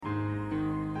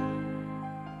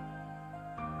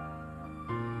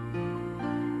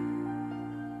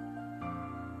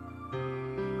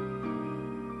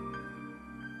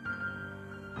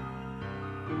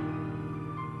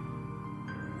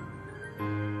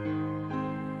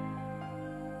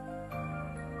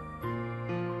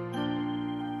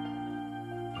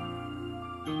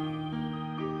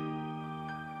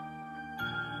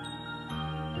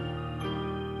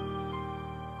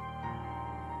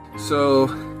So,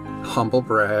 humble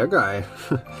brag, I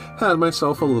had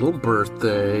myself a little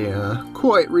birthday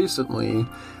quite recently,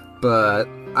 but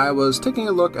I was taking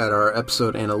a look at our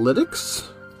episode analytics,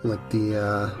 like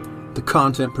the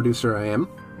content producer I am,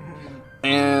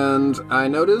 and I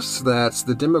noticed that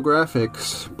the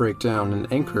demographics breakdown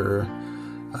in Anchor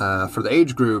for the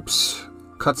age groups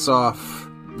cuts off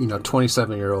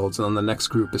 27-year-olds, and then the next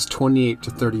group is 28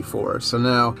 to 34. So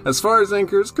now, as far as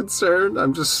Anchor is concerned,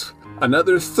 I'm just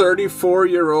another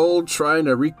 34-year-old trying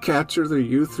to recapture their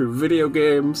youth through video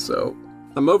games. So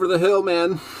I'm over the hill,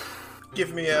 man.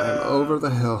 Give me I'm over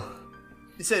the hill.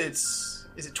 You said is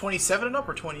it 27 and up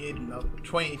or 28 and up?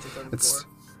 28 to 34.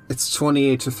 It's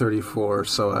 28 to 34,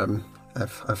 so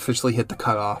I've officially hit the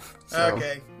cutoff. So.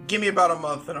 Okay, give me about a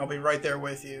month and I'll be right there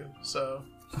with you. So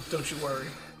don't you worry.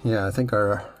 Yeah, I think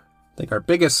our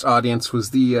biggest audience was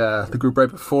the group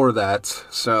right before that.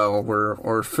 So we're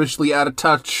officially out of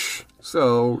touch.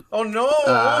 So oh no!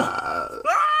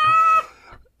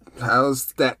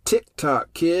 How's that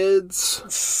TikTok,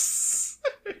 kids?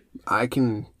 I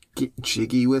can get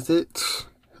jiggy with it.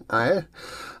 I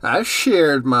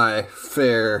shared my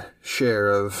fair share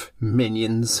of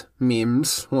Minions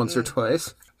memes once or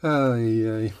twice. Oh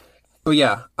yeah.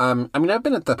 I've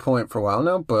been at that point for a while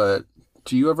now, but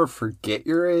do you ever forget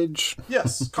your age?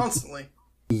 Yes, constantly.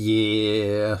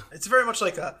 Yeah. It's very much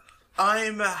like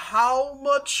I'm how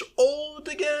much old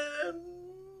again?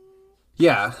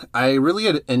 Yeah, I really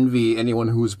envy anyone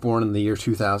who was born in the year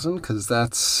 2000, because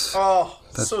that's so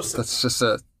simple. That's just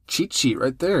a cheat sheet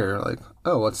right there. Like,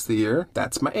 oh, what's the year?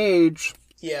 That's my age.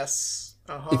 Yes.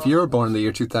 If you were born in the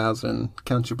year 2000,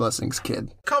 count your blessings,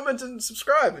 kid. Comment and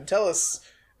subscribe and tell us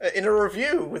in a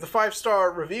review with a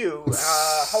 5-star review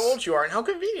how old you are and how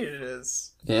convenient it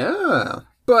is. Yeah.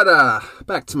 But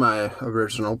back to my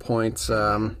original point.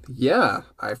 Yeah,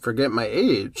 I forget my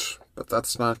age. But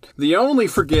that's not the only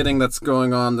forgetting that's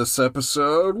going on this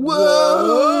episode.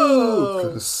 Whoa!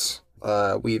 Because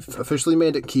we've officially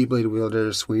made it, Keyblade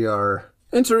wielders. We are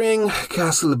entering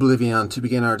Castle Oblivion to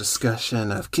begin our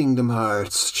discussion of Kingdom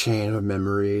Hearts Chain of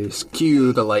Memories.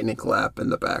 Cue the lightning clap in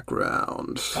the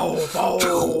background.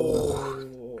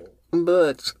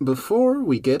 But before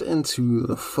we get into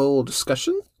the full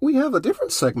discussion, we have a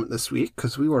different segment this week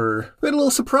because we had a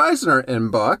little surprise in our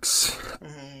inbox.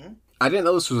 I didn't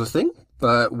know this was a thing,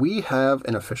 but we have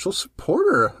an official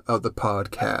supporter of the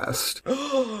podcast.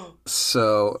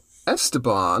 So,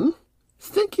 Esteban,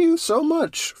 thank you so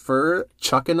much for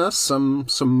chucking us some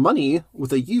money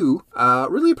with a U.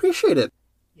 Really appreciate it.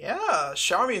 Yeah,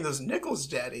 shower me in those nickels,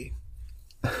 Daddy.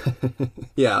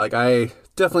 Yeah, I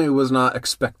definitely was not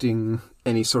expecting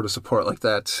any sort of support like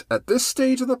that at this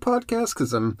stage of the podcast,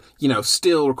 because I'm,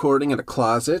 still recording in a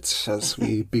closet as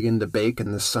we begin to bake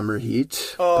in the summer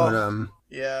heat. Oh,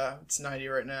 yeah, it's 90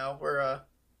 right now. We're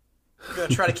gonna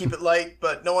try to keep it light,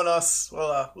 but knowing us,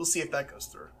 we'll see if that goes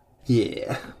through.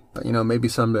 Yeah, but maybe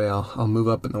someday I'll move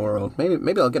up in the world.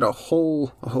 Maybe I'll get a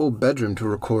whole bedroom to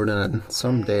record in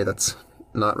someday. That's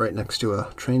not right next to a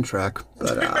train track,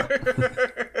 but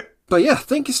But yeah,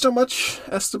 thank you so much,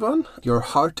 Esteban. Your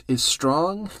heart is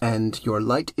strong and your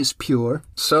light is pure.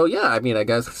 So yeah, I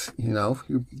guess, you're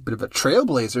a bit of a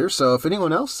trailblazer. So if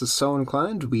anyone else is so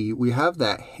inclined, we have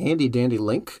that handy dandy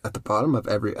link at the bottom of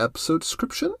every episode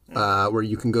description, where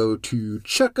you can go to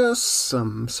check us,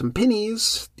 some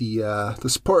pennies, the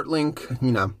support link,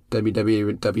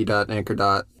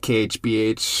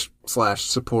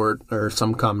 www.anchor.khbh/support or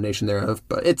some combination thereof,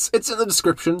 but it's in the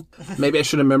description. Maybe I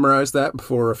should have memorized that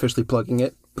before officially plugging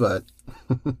it, but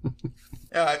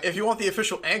if you want the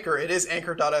official Anchor, it is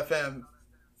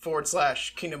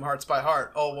anchor.fm/Kingdom Hearts by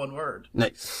Heart, all one word.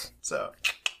 Nice. So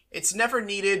it's never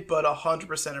needed, but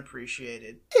 100%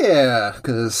 appreciated. Yeah,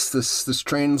 because this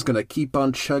train's gonna keep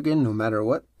on chugging no matter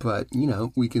what. But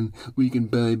we can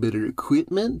buy better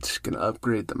equipment. Gonna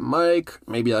upgrade the mic.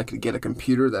 Maybe I could get a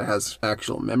computer that has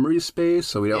actual memory space,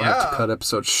 so we don't have to cut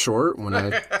episodes short when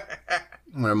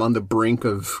I'm on the brink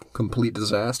of complete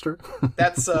disaster.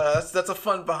 That's a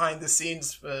fun behind the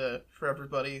scenes for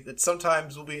everybody. That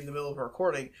sometimes we'll be in the middle of a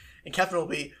recording, and Catherine will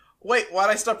be, wait, why'd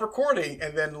I stop recording?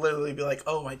 And then literally be like,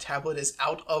 oh, my tablet is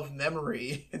out of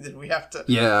memory. And then we have to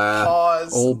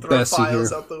pause, old throw Bessie files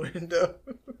here. out the window.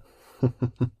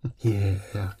 Yeah.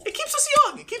 It keeps us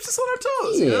young. It keeps us on our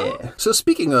toes, Yeah. So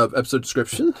speaking of episode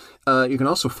description, you can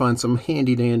also find some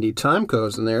handy-dandy time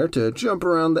codes in there to jump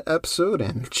around the episode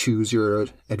and choose your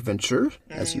adventure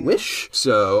as you wish.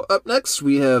 So up next,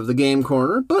 we have the game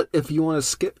corner. But if you want to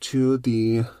skip to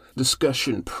the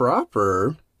discussion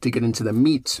proper to get into the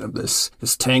meat of this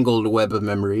tangled web of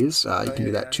memories, you can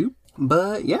do that too.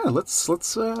 But yeah, let's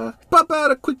pop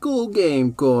out a quick old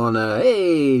game corner.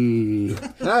 Hey,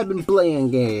 I've been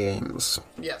playing games.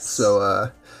 Yes.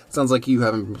 So sounds like you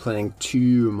haven't been playing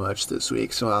too much this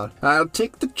week. So I'll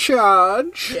take the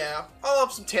charge. Yeah, I'll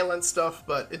have some tail end stuff,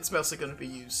 but it's mostly going to be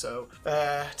you. So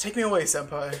take me away,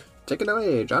 Senpai. Take it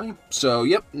away, Johnny. So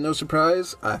yep, no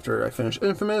surprise. After I finished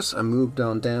Infamous, I moved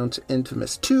on down to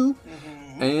Infamous 2,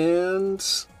 and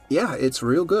yeah, it's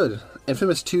real good.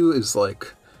 Infamous 2 is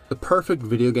like the perfect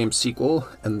video game sequel,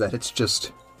 and that it's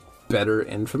just better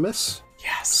Infamous.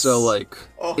 Yes. So like,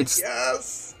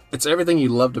 yes. It's everything you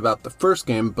loved about the first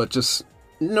game, but just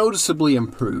noticeably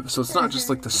improved. So it's not just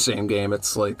like the same game.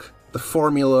 It's like the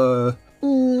formula.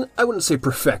 I wouldn't say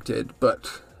perfected,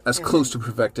 but as close to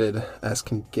perfected as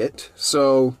can get.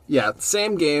 So yeah,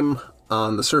 same game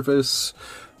on the surface.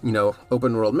 You know,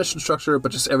 open world mission structure,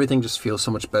 but just everything just feels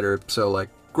so much better. So like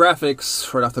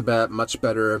graphics right off the bat, much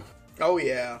better. Oh,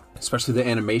 yeah. Especially the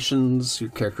animations,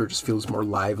 your character just feels more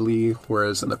lively,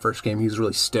 whereas in the first game, he was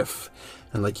really stiff,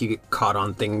 and, like, you get caught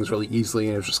on things really easily,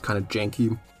 and it was just kind of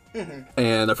janky.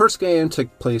 And the first game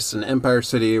took place in Empire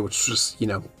City, which was just, you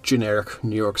know, generic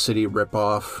New York City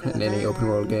ripoff in any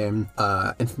open-world game.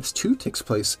 Infamous 2 takes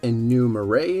place in New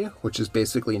Marais, which is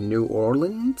basically New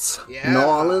Orleans. Yeah. New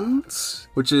Orleans,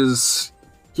 which is,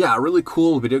 yeah, a really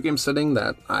cool video game setting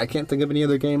that I can't think of any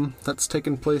other game that's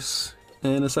taken place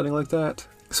in a setting like that.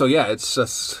 So yeah, it's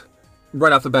just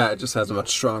right off the bat, it just has a much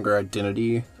stronger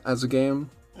identity as a game.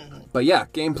 But yeah,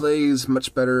 gameplay's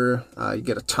much better. You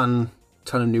get a ton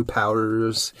of new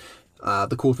powers.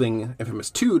 The cool thing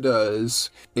Infamous 2 does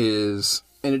is,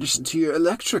 in addition to your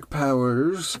electric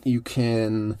powers, you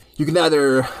can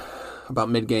either, about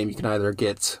mid-game, you can either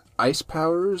get ice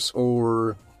powers,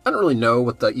 or I don't really know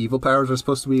what the evil powers are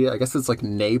supposed to be. I guess it's like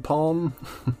napalm.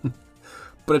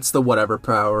 But it's the whatever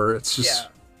power. It's just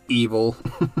evil.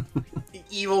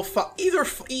 Evil fire,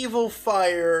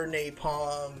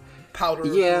 napalm, powder.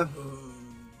 Yeah,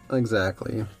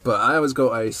 exactly. But I always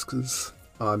go ice because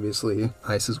obviously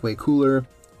ice is way cooler.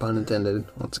 Pun intended,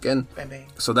 once again. Bang.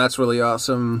 So that's really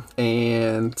awesome.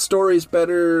 And story's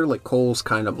better. Like, Cole's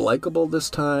kind of likable this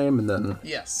time. And then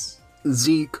Yes.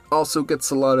 Zeke also gets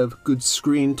a lot of good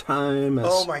screen time.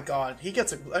 Oh my god, he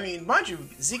gets mind you,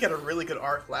 Zeke had a really good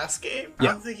arc last game. I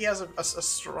don't think he has a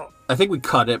strong... I think we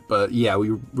cut it, but yeah,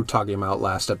 we were talking about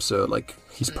last episode, like,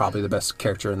 he's probably the best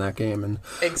character in that game, and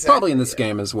probably in this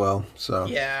game as well, so...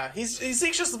 Yeah,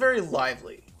 Zeke's just very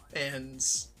lively, and...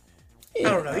 I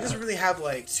don't know, he doesn't really have,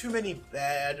 like, too many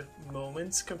bad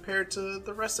moments compared to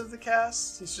the rest of the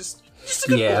cast. He's just a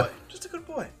good boy. Just a good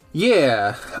boy.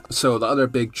 Yeah, so the other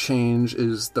big change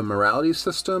is the morality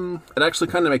system. It actually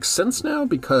kind of makes sense now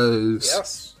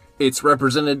because it's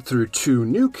represented through two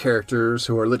new characters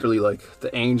who are literally like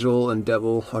the angel and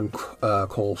devil on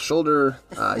Cole's shoulder.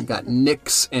 You got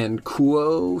Nyx and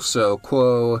Kuo. So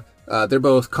Kuo, they're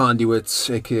both conduits,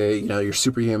 aka, you know, your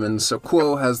superhumans. So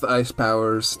Kuo has the ice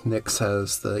powers, Nyx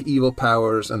has the evil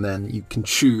powers, and then you can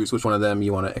choose which one of them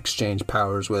you want to exchange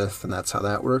powers with, and that's how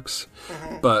that works.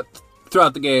 But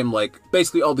throughout the game, like,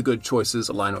 basically all the good choices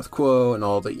align with Kuo, and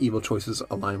all the evil choices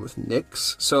align with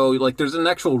Nyx. So, like, there's an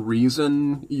actual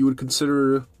reason you would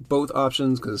consider both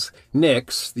options, because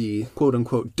Nyx, the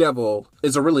quote-unquote devil,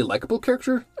 is a really likable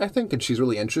character, I think, and she's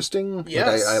really interesting.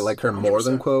 Yes, like, I like her more 100%.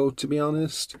 than Kuo, to be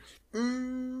honest.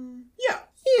 Yeah.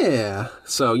 Yeah.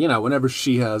 So, you know, whenever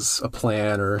she has a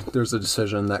plan or there's a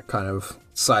decision that kind of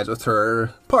sides with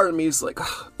her, part of me is like,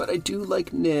 but I do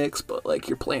like Nyx, but, like,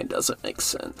 your plan doesn't make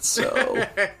sense, so...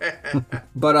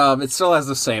 But, it still has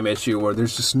the same issue where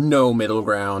there's just no middle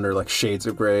ground or, like, shades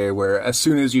of gray, where as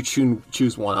soon as you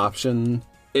choose one option,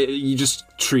 you just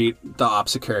treat the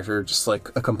opposite character just like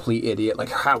a complete idiot. Like,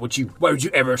 why would you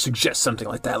ever suggest something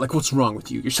like that? Like, what's wrong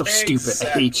with you? You're so stupid.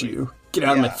 I hate you. Get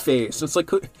out of my face. It's like,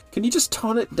 can you just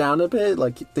tone it down a bit?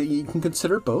 Like, that you can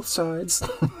consider both sides.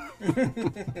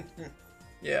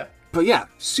 Yeah. But yeah,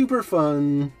 super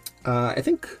fun. I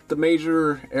think the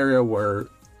major area where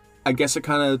I guess it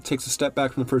kind of takes a step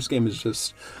back from the first game is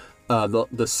just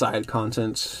the side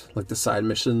content, like the side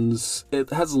missions. It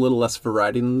has a little less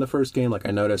variety than the first game. Like,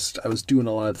 I noticed I was doing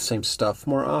a lot of the same stuff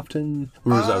more often,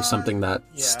 whereas that was something that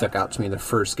stuck out to me in the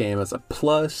first game as a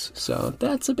plus. So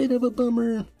that's a bit of a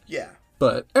bummer. Yeah.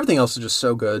 But everything else is just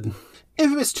so good.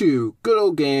 Infamous 2, good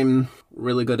old game,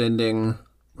 really good ending,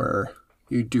 where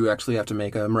you do actually have to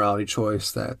make a morality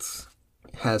choice that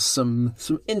has some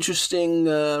interesting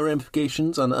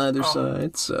ramifications on either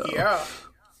side, so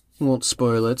won't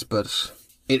spoil it, but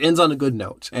it ends on a good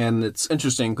note. And it's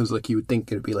interesting because, like, you would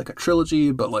think it'd be like a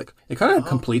trilogy, but, like, it kind of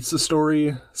completes the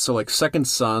story. So, like, Second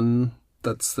Son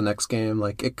that's the next game.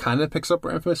 Like, it kind of picks up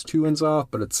where Infamous 2 ends off,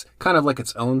 but it's kind of like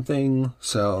its own thing,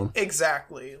 so...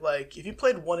 Exactly. Like, if you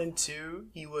played 1 and 2,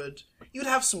 you'd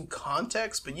have some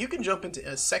context, but you can jump into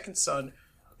a Second Son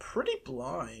pretty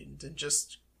blind and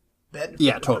just benefit.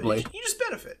 Yeah, totally. You just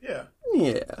benefit, yeah.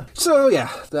 Yeah. So,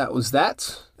 yeah, that was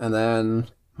that. And then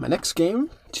my next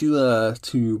game,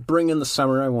 to bring in the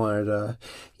summer, I wanted, a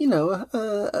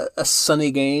sunny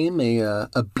game,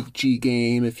 a beachy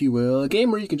game, if you will. A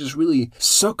game where you can just really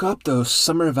soak up those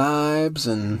summer vibes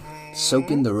and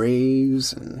soak in the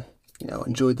rays and,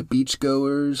 enjoy the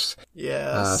beachgoers.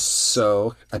 Yes.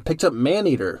 So I picked up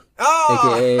Maneater,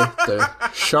 Oh! a.k.a. the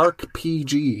Shark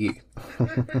PG.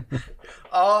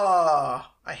 Oh,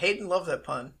 I hate and love that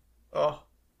pun. Oh.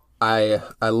 I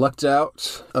lucked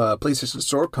out. PlayStation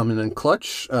Store coming in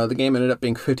clutch. The game ended up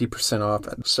being 50% off,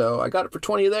 so I got it for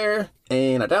 $20 there,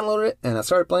 and I downloaded it, and I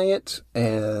started playing it,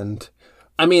 and...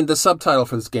 I mean, the subtitle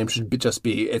for this game should just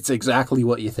be, it's exactly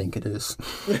what you think it is.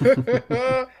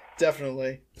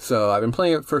 Definitely. So I've been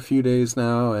playing it for a few days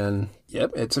now, and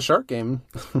yep, it's a shark game.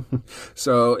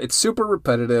 So it's super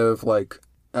repetitive, like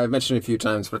I've mentioned a few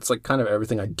times, but it's like kind of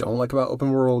everything I don't like about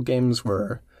open world games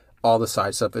where all the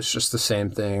side stuff is just the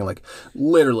same thing. Like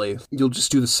literally, you'll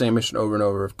just do the same mission over and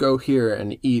over. Go here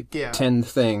and eat 10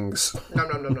 things.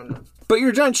 No. But you're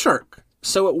a giant shark,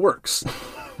 so it works.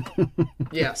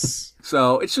 Yes.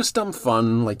 So it's just dumb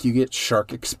fun. Like you get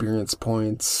shark experience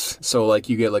points. So like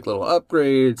you get like little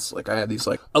upgrades. Like I have these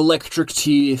like electric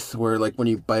teeth where like when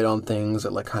you bite on things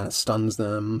it like kind of stuns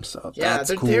them. So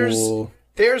that's cool.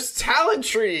 There's talent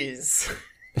trees.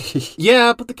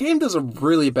 Yeah, but the game does a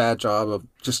really bad job of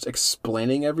just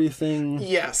explaining everything.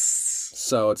 Yes.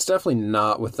 So it's definitely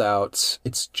not without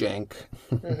its jank.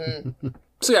 Mm-hmm.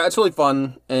 So yeah, it's really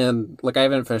fun, and like I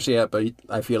haven't finished it yet, but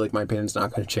I feel like my opinion's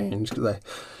not going to change because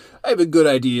I have a good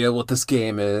idea what this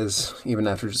game is, even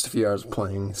after just a few hours of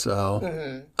playing.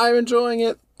 So I'm enjoying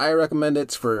it. I recommend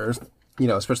it for,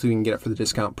 especially if you can get it for the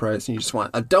discount price, and you just want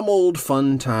a dumb old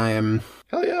fun time.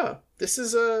 Hell yeah! This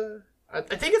is I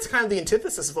think it's kind of the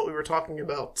antithesis of what we were talking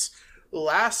about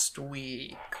last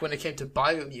week when it came to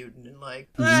Biomutant, and like,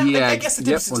 I guess it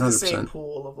dips into the same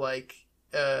pool of like.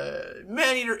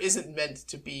 Maneater isn't meant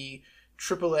to be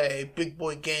AAA, big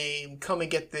boy game, come and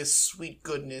get this sweet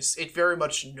goodness. It very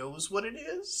much knows what it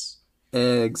is.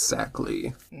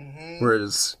 Exactly. Mm-hmm.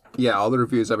 Whereas, all the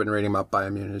reviews I've been reading about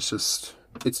Biomutant is just,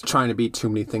 it's trying to be too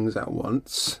many things at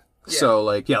once. Yeah. So,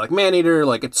 like Maneater,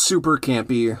 like, it's super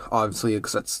campy, obviously,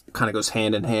 because that's kind of goes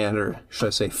hand in hand, or should I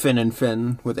say fin and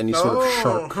fin, with any sort of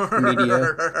shark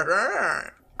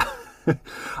media.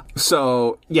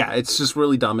 So, it's just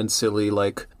really dumb and silly.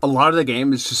 Like, a lot of the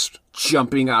game is just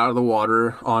jumping out of the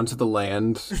water onto the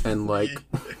land and, like,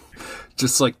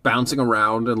 just, like, bouncing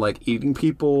around and, like, eating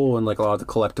people. And, like, a lot of the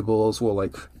collectibles will,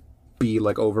 like, be,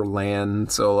 like, over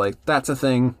land. So, like, that's a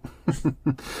thing.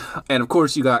 And, of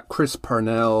course, you got Chris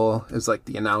Parnell as, like,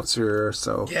 the announcer.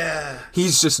 So,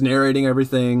 he's just narrating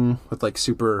everything with, like,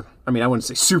 super... I mean, I wouldn't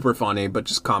say super funny, but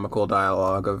just comical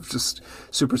dialogue of just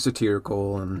super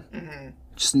satirical and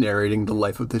just narrating the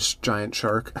life of this giant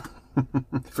shark.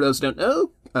 For those who don't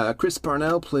know, Chris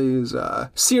Parnell plays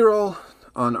Cyril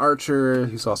on Archer.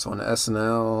 He's also on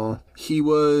SNL. He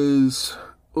was...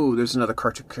 Oh, there's another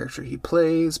cartoon character he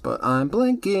plays, but I'm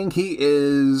blanking. He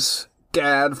is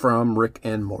Dad from Rick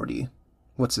and Morty.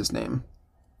 What's his name?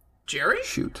 Jerry?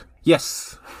 Shoot.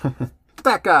 Yes.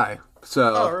 That guy.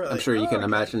 So really? I'm sure you can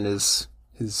imagine his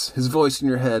voice in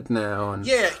your head now. And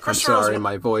I'm sorry,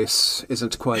 my voice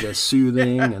isn't quite as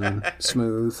soothing and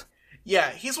smooth. Yeah,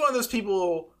 he's one of those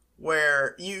people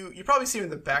where you probably see him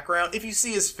in the background. If you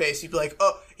see his face, you'd be like,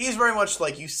 oh, he's very much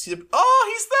like you see him.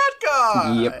 Oh, he's that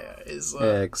guy. Yep.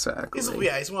 Exactly.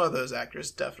 He's one of those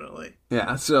actors, definitely.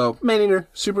 Yeah, so Maneater,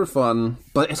 super fun,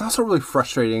 but it's also really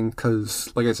frustrating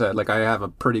because, like I said, like I have a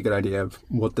pretty good idea of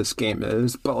what this game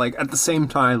is, but like at the same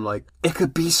time, like it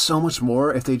could be so much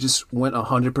more if they just went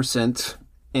 100%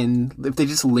 in, if they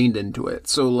just leaned into it.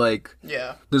 So like,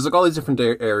 there's like all these different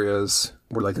areas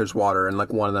where like there's water, and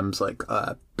like one of them's like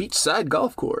a beachside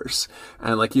golf course,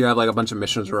 and like you have like a bunch of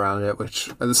missions around it, which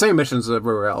are the same missions as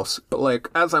everywhere else. But like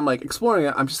as I'm like exploring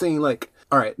it, I'm just thinking like,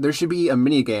 all right, there should be a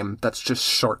mini game that's just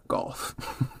shark golf.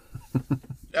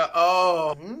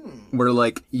 Where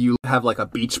like you have like a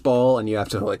beach ball and you have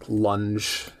to like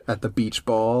lunge at the beach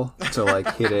ball to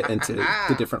like hit it into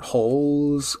the different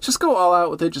holes. Just go all out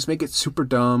with it. Just make it super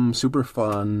dumb, super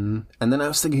fun. And then I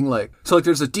was thinking like, so like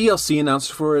there's a DLC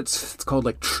announced for it. It's called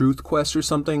like Truth Quest or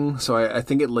something. So I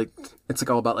think it's like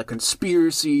all about like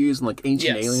conspiracies and like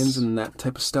ancient aliens and that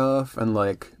type of stuff. And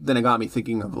like then it got me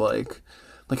thinking of like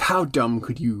like, how dumb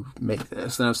could you make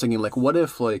this? And I was thinking, like, what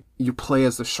if, like, you play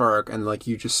as the shark and, like,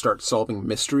 you just start solving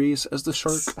mysteries as the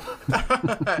shark?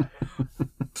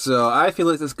 So I feel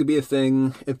like this could be a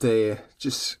thing if they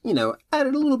just,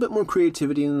 added a little bit more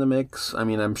creativity in the mix. I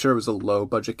mean, I'm sure it was a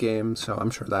low-budget game, so I'm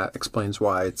sure that explains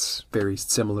why it's very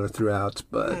similar throughout.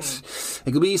 But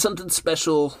it could be something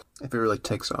special if it really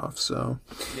takes off. So,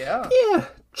 yeah,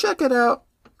 check it out.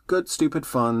 Good, stupid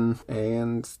fun,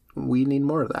 and we need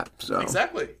more of that. So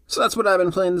exactly. So that's what I've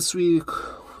been playing this week.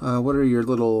 What are your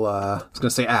little, I was going to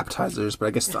say appetizers, but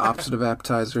I guess the opposite of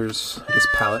appetizers. I guess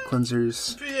palate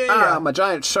cleansers. Yeah. I'm a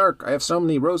giant shark. I have so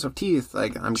many rows of teeth.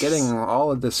 I'm getting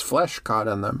all of this flesh caught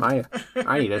on them.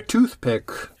 I need a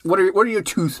toothpick. What are your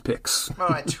toothpicks?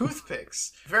 My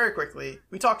toothpicks. Very quickly,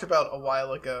 we talked about a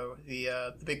while ago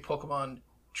the big Pokemon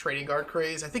trading card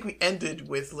craze. I think we ended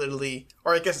with literally,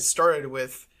 or I guess it started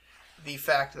with the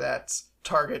fact that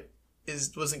Target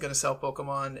wasn't going to sell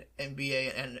Pokemon,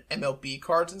 NBA, and MLB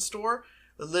cards in store.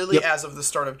 Literally, as of the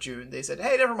start of June, they said,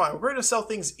 "Hey, never mind. We're going to sell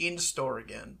things in store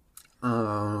again."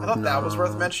 I thought that was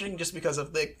worth mentioning, just because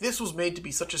of this was made to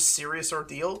be such a serious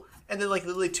ordeal, and then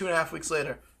literally 2.5 weeks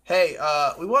later, hey,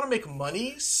 we want to make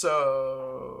money,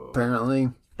 so apparently.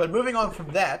 But moving on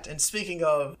from that, and speaking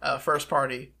of first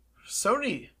party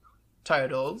Sony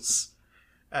titles,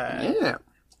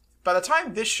 by the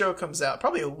time this show comes out,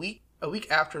 probably a week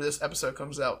after this episode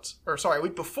comes out, or sorry, a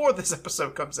week before this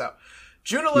episode comes out,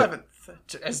 June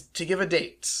 11th, to give a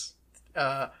date,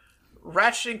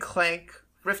 Ratchet & Clank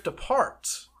Rift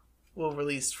Apart will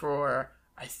release for,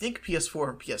 I think, PS4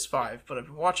 and PS5, but I've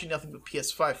been watching nothing but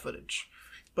PS5 footage.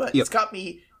 But it's got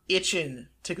me itching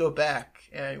to go back,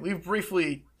 and we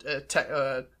briefly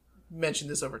mentioned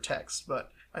this over text,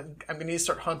 but I'm going to need to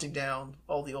start hunting down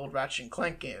all the old Ratchet &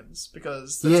 Clank games,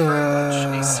 because that's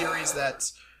very much a series that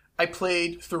I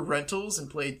played through rentals and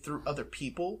played through other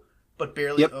people, but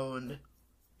barely owned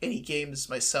any games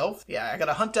myself. Yeah, I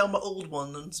gotta hunt down my old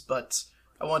ones, but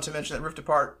I want to mention that Rift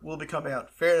Apart will be coming out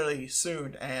fairly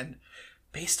soon, and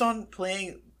based on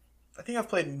playing, I think I've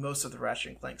played most of the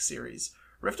Ratchet & Clank series,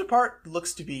 Rift Apart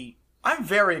looks to be, I'm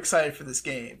very excited for this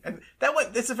game. And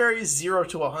it's a very 0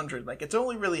 to 100. It's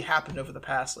only really happened over the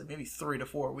past, maybe 3 to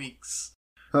 4 weeks.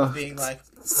 Being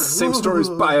same story as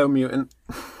Biomutant.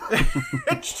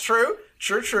 It's true.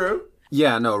 True.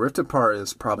 Yeah, no, Rift Apart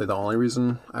is probably the only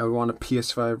reason I would want a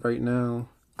PS5 right now.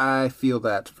 I feel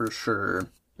that for sure.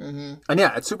 Mm-hmm. And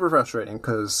yeah, it's super frustrating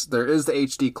because there is the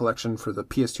HD collection for the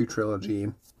PS2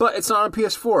 trilogy, but it's not on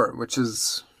PS4, which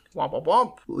is... Womp womp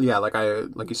womp. Yeah,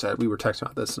 like you said, we were texting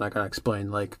about this, and I kind of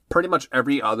explained, pretty much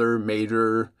every other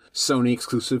major Sony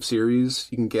exclusive series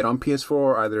you can get on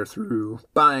PS4, either through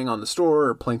buying on the store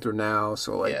or playing through now.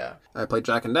 So, I played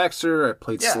Jak and Daxter, I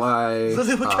played Sly.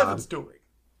 Literally what Kevin's doing.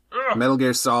 Metal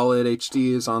Gear Solid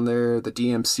HD is on there, the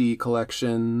DMC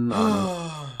collection,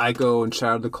 Ico and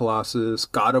Shadow of the Colossus,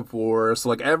 God of War,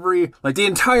 so the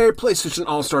entire PlayStation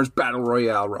All-Stars Battle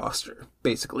Royale roster,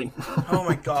 basically. Oh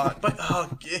my god.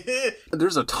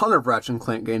 There's a ton of Ratchet &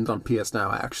 Clank games on PS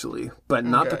Now, actually, but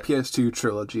not the PS2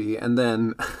 trilogy, and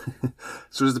then,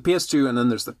 so there's the PS2, and then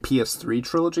there's the PS3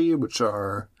 trilogy, which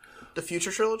are... The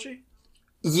Future Trilogy?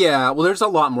 Yeah, well, there's a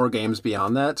lot more games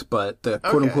beyond that, but the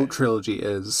quote-unquote trilogy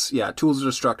is, Tools of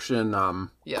Destruction,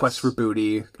 Quest for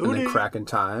Booty, and then Crack in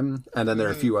Time, and then there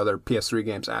are a few other PS3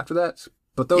 games after that.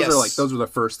 But those are those were the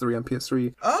first 3 on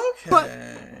PS3. Okay.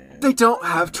 But they don't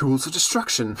have Tools of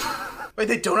Destruction. Wait,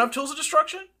 they don't have Tools of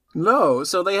Destruction? No,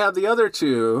 so they have the other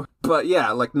 2, but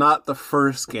not the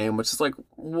first game, which is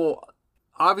well,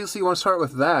 obviously you want to start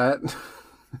with that.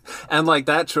 And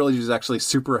that trilogy is actually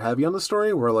super heavy on the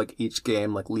story, where each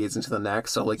game leads into the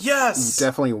next. So you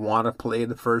definitely want to play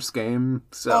the first game.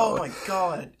 So oh my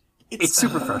god, it's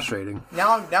super frustrating.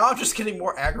 Now I'm just getting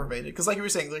more aggravated because, like you were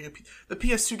saying, the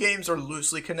PS2 games are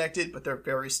loosely connected, but they're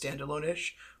very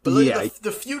standalone-ish. But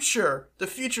the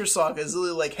future saga is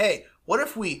literally hey, what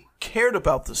if we cared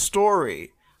about the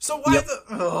story? So why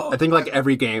I think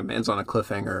every game ends on a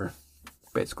cliffhanger,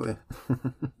 basically.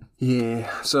 Yeah,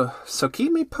 so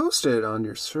keep me posted on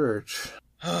your search.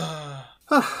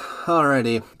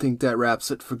 Alrighty, I think that wraps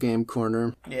it for Game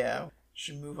Corner. Yeah,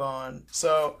 should move on.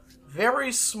 So,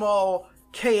 very small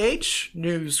KH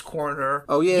news corner.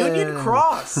 Oh yeah, Union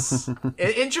Cross.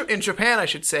 in Japan, I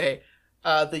should say,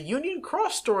 the Union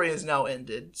Cross story has now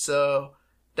ended. So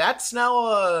that's now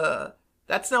a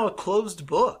closed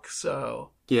book. So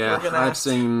yeah, I've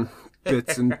seen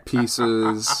bits and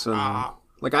pieces.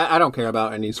 I don't care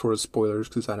about any sort of spoilers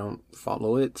because I don't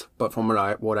follow it. But from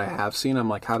what I have seen, I'm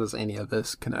how does any of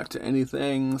this connect to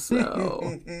anything?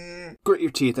 So, grit your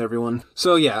teeth, everyone.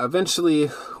 So, yeah, eventually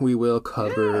we will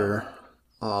cover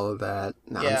all of that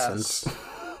nonsense. Yes.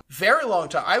 Very long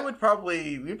time. We'd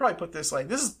probably put this like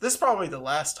this is probably the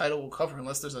last title we'll cover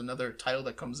unless there's another title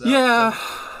that comes out. Yeah,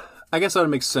 I guess that would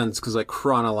make sense because like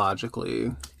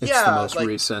chronologically, it's the most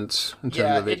recent in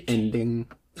terms of it ending.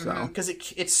 So because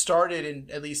it started in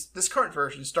at least this current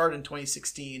version started in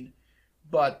 2016,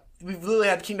 but we've literally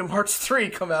had Kingdom Hearts 3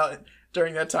 come out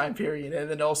during that time period, and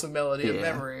then also Melody of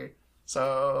Memory.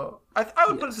 So I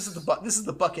would put this is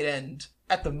the bucket end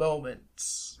at the moment.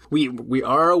 We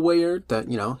are aware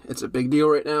that, you know, it's a big deal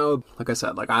right now. Like I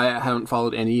said, like I haven't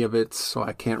followed any of it, so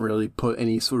I can't really put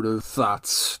any sort of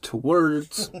thoughts to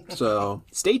words. So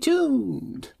stay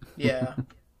tuned. Yeah.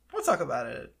 We'll talk about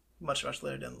it much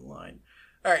later down the line.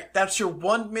 All right, that's your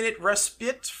 1 minute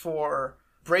respite for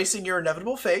bracing your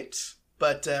inevitable fate.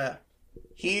 But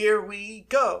here we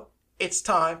go. It's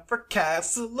time for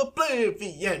Castle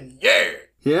Oblivion. Yeah!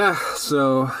 Yeah,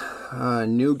 so,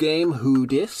 new game, Who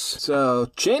Dis?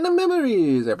 So, Chain of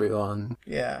Memories, everyone.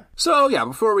 Yeah. So, yeah,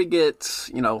 before we get,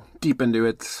 you know, deep into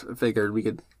it, I figured we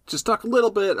could just talk a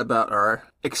little bit about our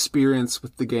experience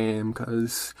with the game,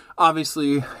 because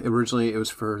obviously, originally it was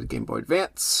for the Game Boy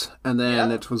Advance, and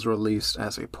then it was released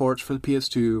as a port for the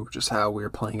PS2, which is how we're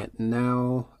playing it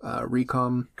now,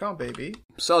 Recom. Come on, baby.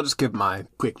 So I'll just give my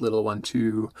quick little one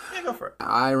too. Yeah, go for it.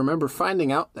 I remember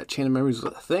finding out that Chain of Memories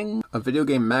was a thing, a video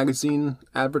game magazine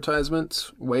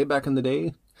advertisement way back in the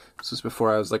day. This was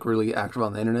before I was like really active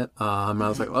on the internet. I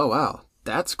was like, oh wow,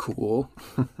 that's cool.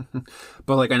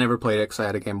 But like I never played it because I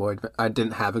had a Game Boy. I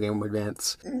didn't have a Game Boy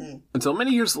Advance until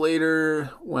many years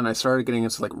later when I started getting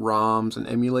into like ROMs and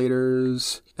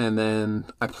emulators, and then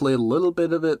I played a little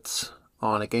bit of it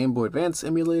on a Game Boy Advance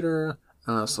emulator.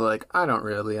 And I was like, I don't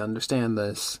really understand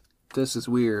this. This is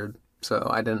weird. So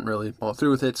I didn't really follow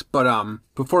through with it. But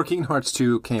before Kingdom Hearts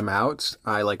 2 came out,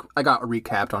 I got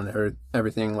recapped on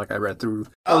everything. Like I read through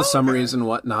all the summaries and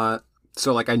whatnot.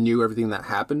 So like I knew everything that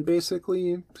happened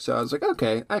basically. So I was like,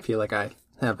 okay, I feel like I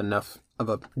have enough of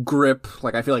a grip.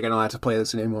 Like I feel like I don't have to play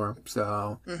this anymore.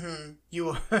 So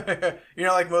you're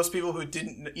not like most people who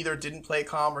didn't play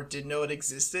COM or didn't know it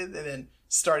existed and then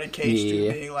started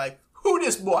KH2 being like, who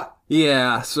this boy?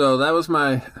 Yeah, so that was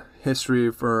my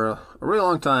history for a really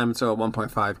long time until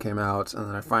 1.5 came out, and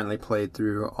then I finally played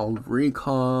through all of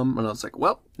Recom, and I was like,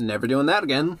 well, never doing that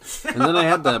again. And then I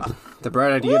had the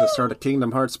bright idea to start a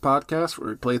Kingdom Hearts podcast where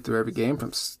we played through every game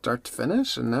from start to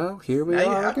finish, and now here we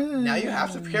are again. Now you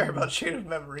have to care about Chain of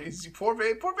Memories. You poor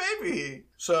baby.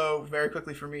 So, very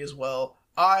quickly for me as well,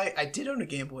 I did own a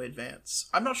Game Boy Advance.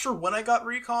 I'm not sure when I got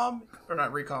COM,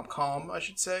 I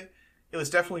should say. It was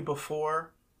definitely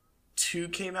before 2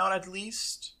 came out, at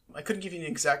least. I couldn't give you an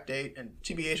exact date, and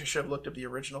TBH, I should have looked up the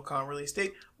original COM release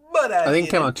date, but I think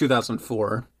it came out in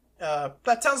 2004.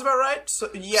 That sounds about right. So,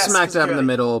 yes, smack dab in the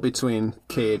middle between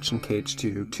KH and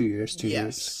KH2, 2 years, 2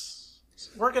 years.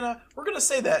 We're gonna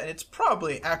say that, and it's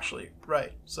probably actually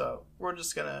right. So we're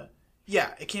just gonna,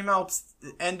 it came out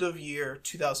the end of year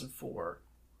 2004,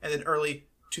 and then early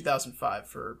 2005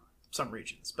 for some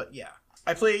regions. But yeah,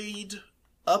 I played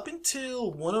up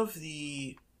until one of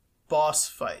the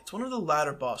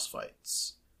latter boss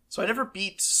fights. So I never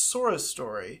beat Sora's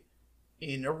story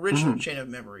in original Chain of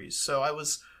Memories. So I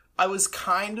was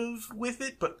kind of with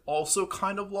it, but also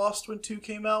kind of lost when 2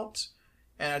 came out.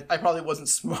 And I probably wasn't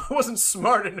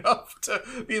smart enough to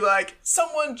be like,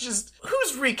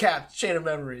 who's recapped Chain of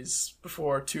Memories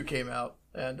before 2 came out?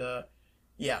 And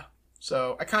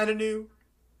so I kind of knew,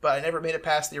 but I never made it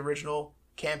past the original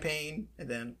campaign. And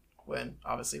then when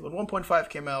 1.5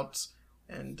 came out,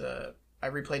 and I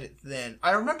replayed it then.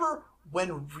 I remember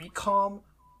when Recom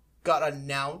got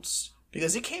announced,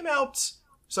 because it came out,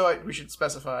 we should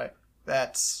specify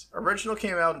that original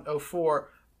came out in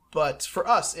 2004, but for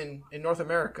us, in North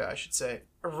America, I should say,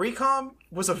 Recom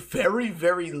was a very,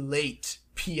 very late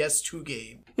PS2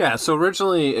 game. Yeah, so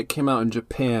originally it came out in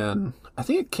Japan. I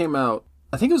think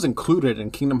it was included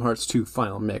in Kingdom Hearts 2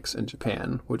 Final Mix in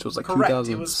Japan, which was like Correct.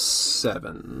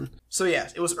 2007. So yeah,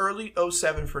 it was early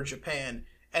 2007 for Japan,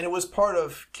 and it was part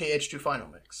of KH2 Final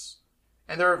Mix.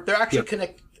 And they're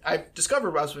actually I've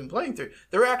discovered while I've been playing through,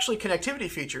 there are actually connectivity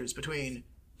features between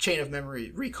Chain of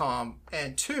Memory, Recom,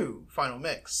 and 2 Final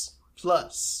Mix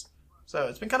Plus. So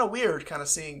it's been kind of weird kind of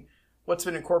seeing what's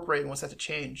been incorporated and what's had to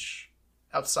change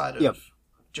outside of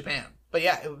Japan. But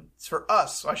yeah, it's for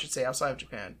us, I should say outside of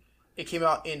Japan. It came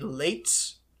out in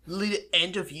late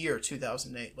end of year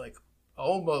 2008, like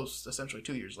almost essentially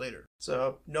 2 years later.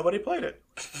 So nobody played it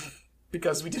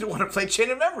because we didn't want to play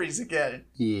Chain of Memories again.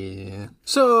 Yeah.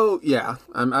 So yeah,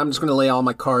 I'm just gonna lay all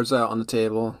my cards out on the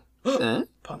table.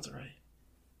 Puns already.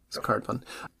 It's card fun.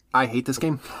 I hate this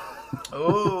game.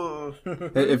 Oh.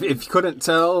 If you couldn't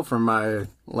tell from my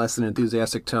less than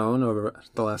enthusiastic tone over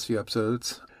the last few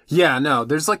episodes. Yeah, no,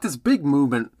 there's like this big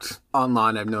movement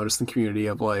online I've noticed in the community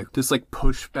of like this like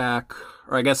pushback,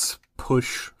 or I guess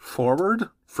push forward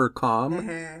for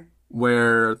Calm,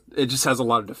 where it just has a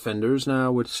lot of defenders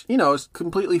now, which, you know, is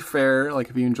completely fair. Like,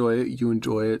 if you enjoy it, you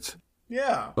enjoy it.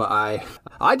 Yeah. But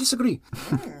I disagree.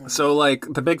 So, like,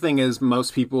 the big thing is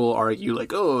most people argue,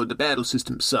 like, oh, the battle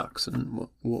system sucks. And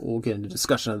we'll get into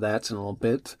discussion of that in a little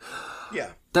bit.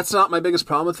 Yeah. That's not my biggest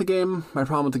problem with the game. My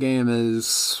problem with the game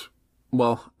is...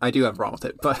 Well, I do have a problem with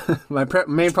it, but my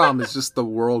main problem is just the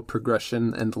world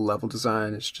progression and the level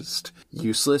design is just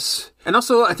useless. And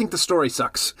also, I think the story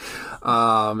sucks.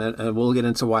 And we'll get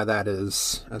into why that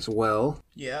is as well.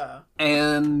 Yeah.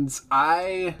 And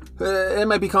it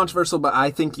might be controversial, but I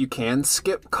think you can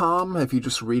skip Calm if you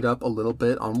just read up a little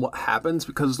bit on what happens,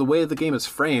 because the way the game is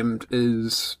framed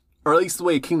is, or at least the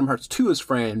way Kingdom Hearts 2 is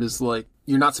framed, is like,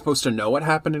 you're not supposed to know what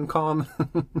happened in Calm.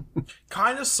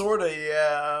 Kinda, sorta,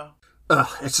 yeah.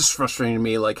 It's just frustrating to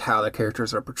me, like, how the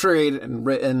characters are portrayed and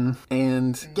written,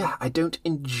 and yeah, I don't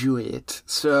enjoy it.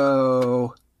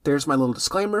 So, there's my little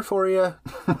disclaimer for you.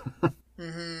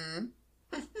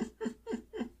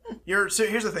 So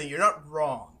here's the thing, you're not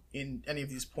wrong in any of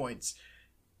these points.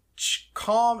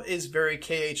 Calm is very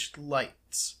KH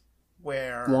light,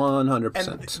 where... 100%.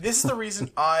 And this is the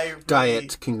reason I really...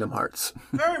 Diet Kingdom Hearts.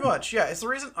 Very much, yeah. It's the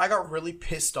reason I got really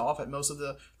pissed off at most of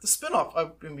the spin-off.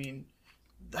 I mean...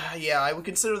 Yeah, I would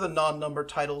consider the non-numbered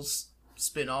titles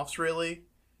spin-offs, really.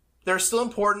 They're still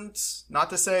important. Not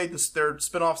to say they're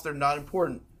spin-offs, they're not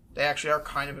important. They actually are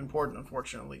kind of important,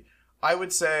 unfortunately. I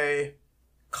would say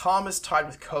Calm is tied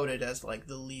with Coded as, like,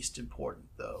 the least important,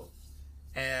 though.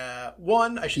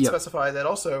 One, I should specify that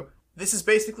also, this is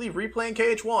basically replaying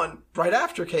KH1 right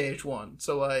after KH1.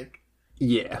 So, like...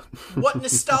 Yeah. What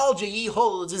nostalgia he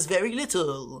holds is very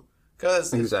little.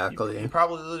 Because exactly. You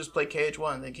probably just played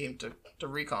KH1 and then came to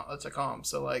Calm.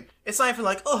 So, like, it's not even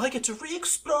like, oh, I get to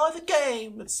re-explore the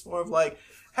game. It's more of like,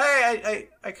 hey,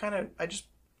 I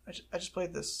just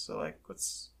played this. So, like,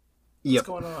 what's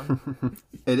going on?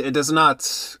 It does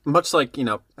not, much like, you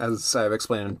know, as I've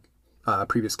explained in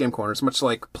previous Game Corners, much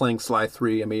like playing Sly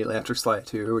 3 immediately after Sly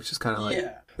 2, which is kind of like,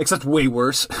 except way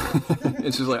worse.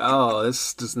 It's just like, oh,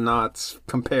 this does not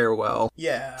compare well.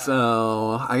 Yeah.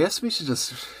 So, I guess we should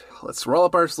just... Let's roll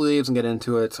up our sleeves and get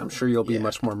into it. I'm sure you'll be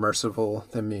much more merciful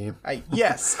than me. I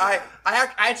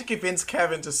had to convince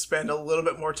Kevin to spend a little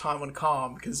bit more time on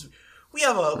Calm because we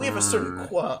have a certain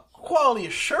quality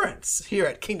assurance here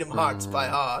at Kingdom Hearts by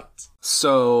Heart.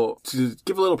 So, to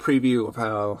give a little preview of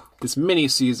how this mini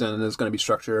season is going to be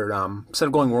structured, instead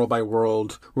of going world by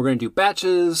world, we're going to do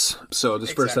batches. So,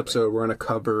 this first episode, we're going to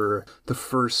cover the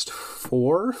first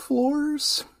 4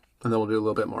 floors, and then we'll do a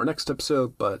little bit more next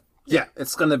episode, but yeah,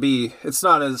 it's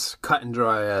not as cut and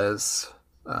dry as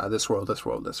this world.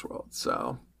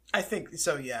 So I think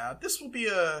so. Yeah, this will be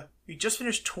we just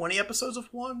finished 20 episodes of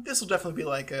one. This will definitely be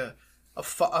like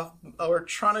we're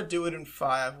trying to do it in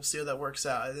 5. We'll see how that works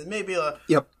out. It may be a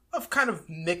kind of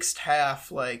mixed half.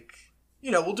 Like,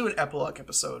 you know, we'll do an epilogue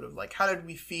episode of like how did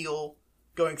we feel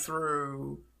going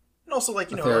through, and also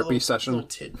like, you know, therapy session, little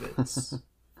tidbits.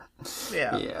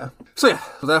 Yeah. So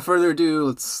without further ado,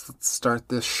 let's start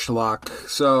this schlock.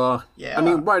 So, I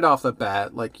mean, right off the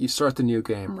bat, like, you start the new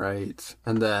game, right?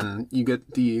 And then you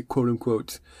get the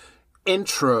quote-unquote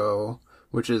intro,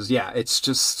 which is, it's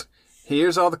just,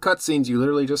 here's all the cutscenes you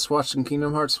literally just watched in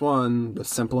Kingdom Hearts 1, but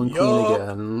simple and clean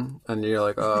again. And you're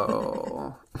like,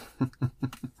 oh...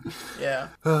 Yeah.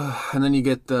 And then you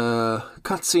get the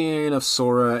cutscene of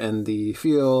Sora in the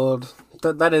field.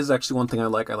 That is actually one thing I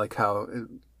like. I like how it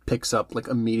picks up like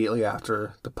immediately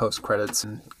after the post credits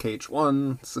in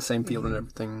KH1. It's the same field and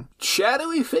everything.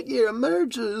 Shadowy figure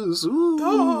emerges.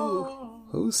 Ooh,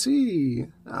 who's he?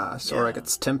 Sora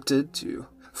gets tempted to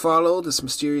follow this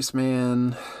mysterious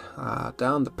man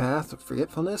down the path of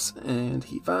forgetfulness, and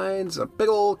he finds a big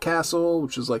old castle,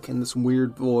 which is like in this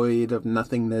weird void of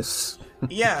nothingness.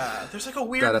 Yeah, there's like a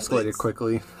weird... That escalated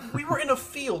quickly. We were in a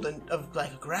field, of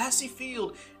like a grassy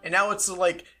field, and now it's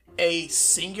like a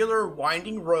singular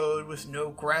winding road with no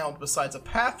ground besides a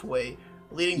pathway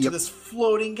leading to this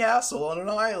floating castle on an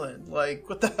island. Like,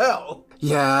 what the hell?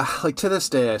 Yeah, like to this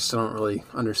day I still don't really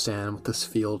understand what this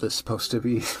field is supposed to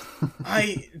be.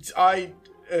 I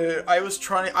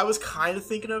was kind of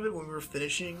thinking of it when we were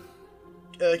finishing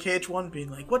KH1, being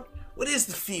like, what is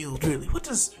the field really? What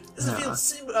does the field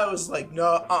seem? But I was like,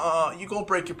 no, you gonna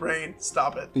break your brain.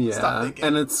 Stop it. Yeah, Stop thinking.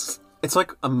 And it's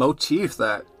like a motif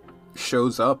that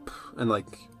shows up in like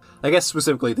I guess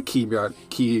specifically the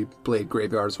Keyblade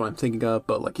Graveyard is what I'm thinking of,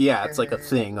 but like, yeah, it's like a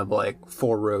thing of like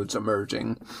 4 roads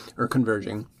emerging or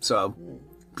converging. So,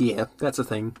 yeah, that's a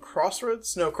thing.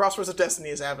 Crossroads? No, Crossroads of Destiny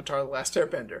is Avatar: The Last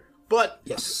Airbender. But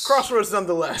yes, Crossroads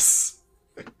nonetheless.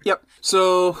 Yep.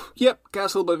 So, yep,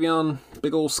 Castle Oblivion,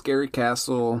 big old scary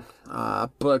castle.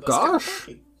 But gosh,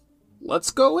 let's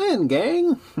go in,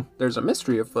 gang. There's a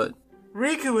mystery afoot.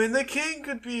 Riku and the king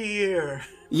could be here.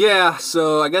 Yeah,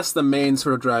 so I guess the main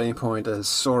sort of driving point is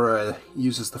Sora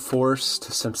uses the Force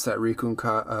to sense that Riku and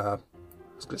Riku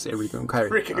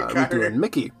and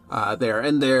Mickey, they're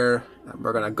in there.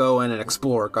 We're gonna go in and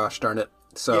explore. Gosh darn it!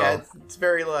 So yeah, it's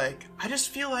very like I just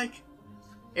feel like.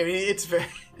 I mean,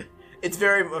 it's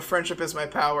very friendship is my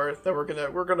power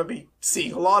that we're gonna be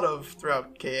seeing a lot of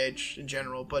throughout KH in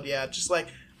general. But yeah, just like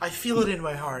I feel it in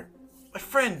my heart. My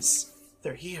friends,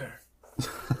 they're here.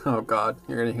 Oh god,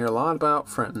 you're gonna hear a lot about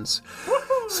friends.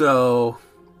 So,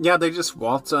 yeah, they just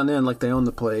waltz on in like they own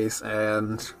the place,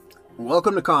 and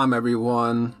welcome to Com,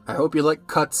 everyone. I hope you like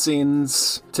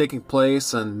cutscenes taking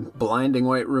place in blinding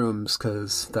white rooms,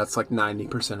 because that's like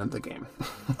 90% of the game.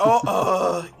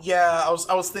 Yeah, I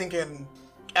was thinking,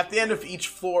 at the end of each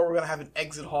floor, we're gonna have an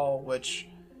exit hall, which,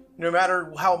 no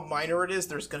matter how minor it is,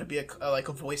 there's gonna be a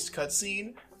voiced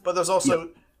cutscene, but there's also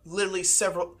literally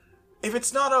several. If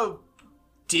it's not a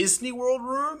Disney World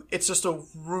room, it's just a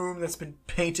room that's been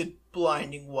painted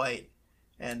blinding white.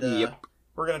 And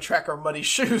we're going to track our muddy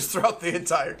shoes throughout the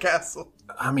entire castle.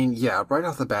 I mean, yeah, right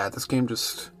off the bat, this game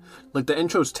just... Like, the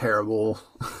intro's terrible.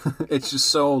 It's just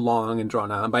so long and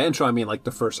drawn out. And by intro, I mean, like,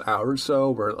 the first hour or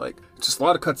so, where, like, just a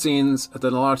lot of cutscenes, and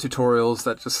then a lot of tutorials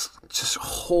that just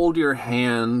hold your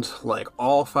hand, like,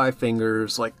 all 5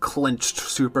 fingers, like, clenched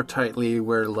super tightly,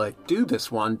 where, like, do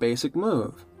this one basic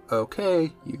move.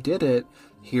 Okay, you did it.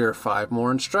 Here are 5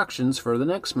 more instructions for the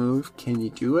next move. Can you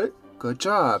do it? Good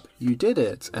job. You did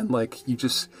it. And, like, you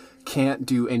just can't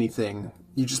do anything.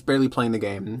 You're just barely playing the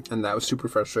game, and that was super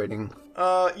frustrating.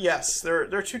 Yes. There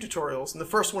are 2 tutorials, and the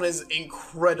first one is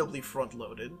incredibly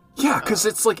front-loaded. Yeah, because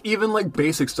it's, like, even, like,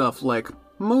 basic stuff, like,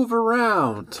 move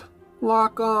around,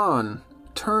 lock on,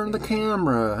 turn the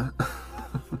camera.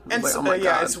 And like, so,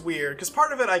 it's weird, because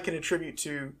part of it I can attribute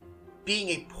to being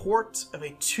a port of a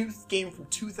game from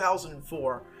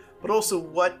 2004, but also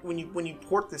when you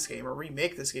port this game or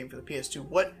remake this game for the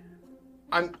PS2,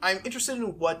 I'm interested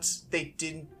in what they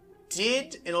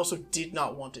did and also did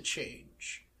not want to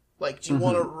change. Like, do you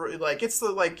want to it's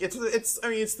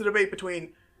the debate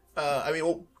between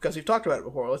because we've talked about it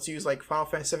before. Let's use like Final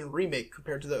Fantasy VII Remake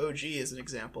compared to the OG as an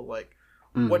example. Like,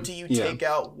 what do you take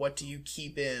out? What do you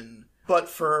keep in? But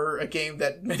for a game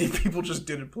that many people just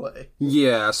didn't play.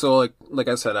 Yeah, so like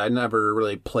I said, I never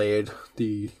really played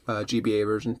the GBA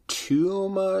version too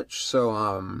much, so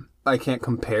I can't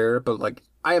compare, but like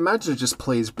I imagine it just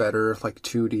plays better like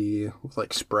 2D with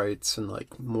like sprites and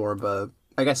like more of a,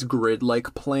 I guess,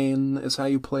 grid-like plane is how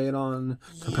you play it on,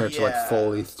 compared to like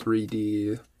fully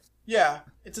 3D. Yeah,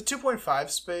 it's a 2.5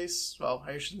 space. Well,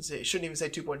 I shouldn't even say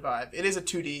 2.5. It is a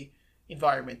 2D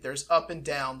environment. There's up and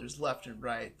down, there's left and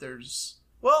right,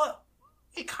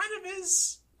 it kind of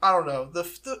is, I don't know, the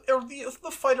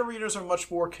fight arenas are much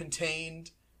more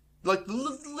contained. Like,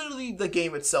 literally the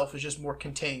game itself is just more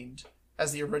contained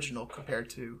as the original compared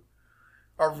to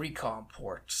our Recon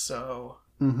port, so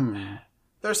there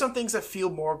are some things that feel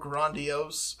more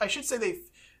grandiose. I should say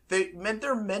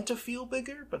they're meant to feel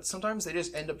bigger, but sometimes they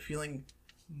just end up feeling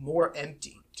more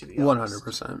empty, to be honest.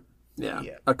 100%. Yeah,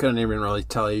 I couldn't even really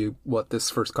tell you what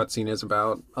this first cutscene is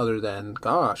about, other than,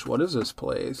 gosh, what is this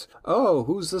place? Oh,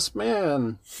 who's this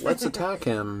man? Let's attack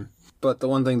him. But the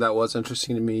one thing that was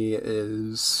interesting to me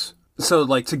is... So,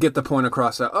 like, to get the point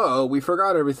across that, we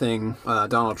forgot everything,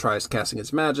 Donald tries casting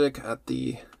his magic at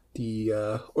the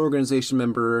organization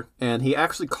member, and he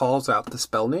actually calls out the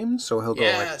spell name, so he'll go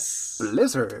like,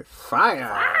 Blizzard,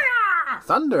 Fire,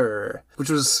 Thunder, which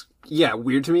was,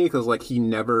 weird to me, because, like, he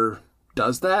never...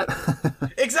 does that.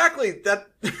 Exactly. That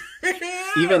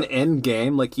even in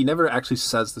game, like, he never actually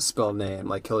says the spell name.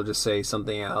 Like, he'll just say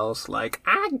something else, like,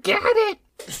 I get it.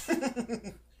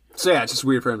 So yeah, it's just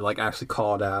weird for him to like actually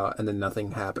call it out, and then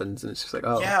nothing happens, and it's just like,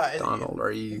 Donald,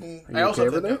 are you I also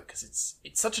okay with it? Because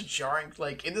it's such a jarring,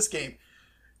 like, in this game,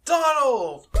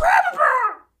 Donald,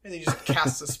 and he just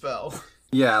casts a spell.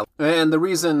 Yeah, and the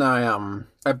reason I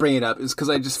bring it up is because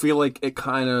I just feel like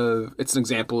it's an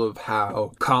example of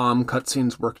how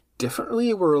cutscenes work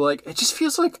differently, where like it just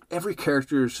feels like every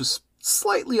character is just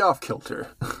slightly off kilter,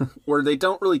 where they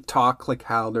don't really talk like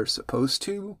how they're supposed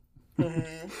to.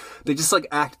 They just like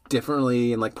act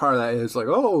differently, and like part of that is like,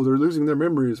 oh, they're losing their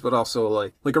memories, but also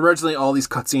like originally all these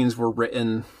cutscenes were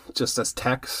written just as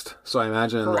text, so I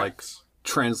imagine like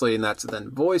translating that to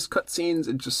then voice cutscenes,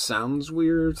 it just sounds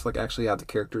weird to like actually have the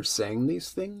characters saying these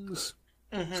things.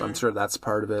 So I'm sure that's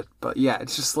part of it. But yeah,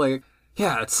 it's just like,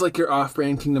 yeah, it's like your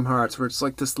off-brand Kingdom Hearts, where it's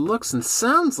like, this looks and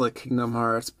sounds like Kingdom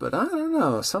Hearts, but I don't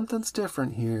know, something's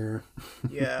different here.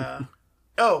 Yeah.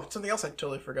 Oh, something else I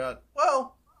totally forgot.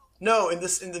 Well, no, in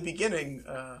the beginning,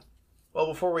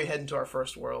 before we head into our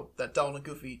first world, that Donald and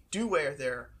Goofy do wear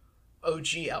their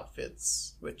OG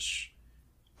outfits, which,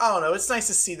 I don't know, it's nice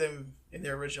to see them in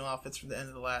their original outfits from the end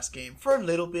of the last game, for a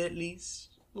little bit at least.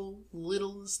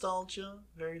 Little nostalgia,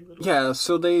 very little. Yeah,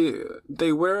 so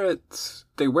they wear it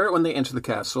when they enter the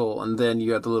castle, and then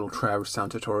you have the little Traverse Town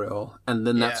tutorial, and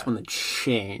then that's when they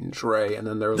change, right? And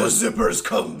then they're the zippers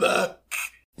come back.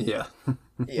 Yeah.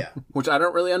 Yeah. Which I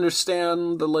don't really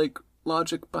understand the like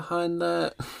logic behind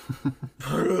that.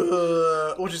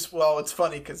 Which is, well, it's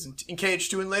funny because in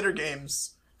KH2 and later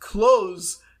games,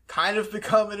 clothes kind of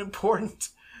become an important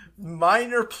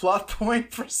minor plot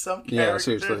point for some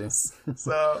characters. Yeah, seriously.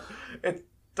 So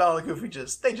Donald and Goofy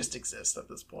just exist at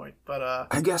this point. But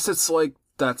I guess it's like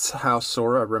that's how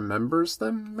Sora remembers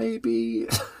them, maybe.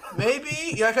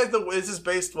 Maybe, yeah. I think this is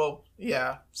based. Well,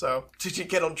 yeah. So to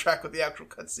get on track with the actual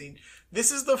cutscene,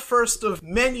 this is the first of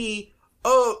many.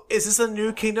 Oh, is this a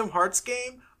new Kingdom Hearts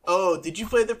game? Oh, did you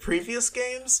play the previous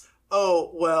games?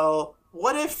 Oh, well,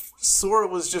 what if Sora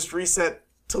was just reset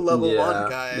to level 1,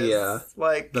 guys? Yeah,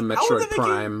 like the Metroid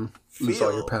Prime, lose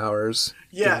all your powers.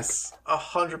 Yes,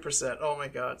 100%. Oh my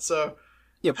god. So,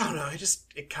 yep. I don't know.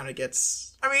 It kind of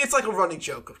gets. I mean, it's like a running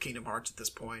joke of Kingdom Hearts at this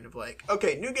point. Of like,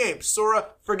 okay, new game, Sora,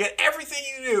 forget everything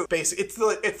you knew.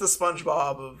 Basically, it's the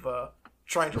SpongeBob of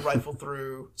trying to rifle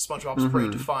through SpongeBob's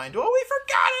brain to find. Oh, we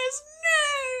forgot his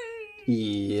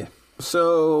name. Yeah.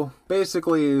 So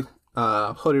basically,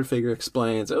 Hooded Figure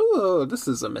explains, oh, this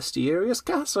is a mysterious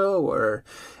castle where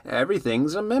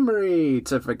everything's a memory.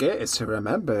 To forget is to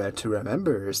remember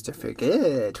is to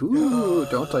forget. Ooh,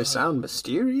 don't I sound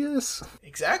mysterious?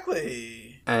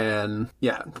 Exactly. And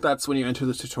yeah, that's when you enter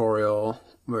the tutorial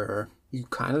where you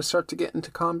kind of start to get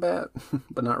into combat,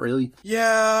 but not really.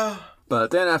 Yeah.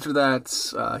 But then after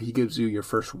that, he gives you your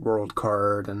first world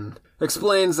card and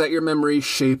explains that your memories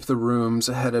shape the rooms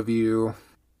ahead of you.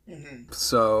 Mm-hmm.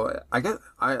 So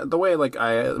the way like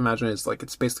I imagine it's like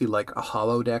it's basically like a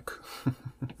holodeck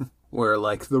where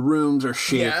like the rooms are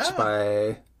shaped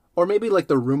by, or maybe like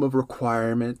the room of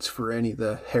requirements for any of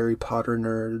the Harry Potter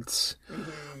nerds,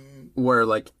 where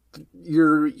like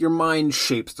your mind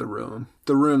shapes the room.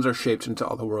 The rooms are shaped into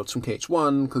all the worlds from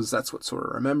KH1 because that's what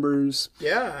Sora remembers.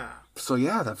 Yeah. So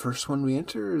yeah, the first one we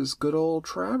enter is good old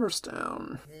Traverse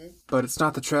Town. Mm-hmm. But it's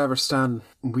not the Traverse Town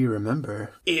we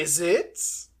remember. Is it?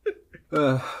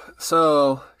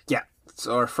 So yeah, this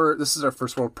is our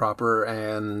first world proper,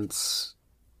 and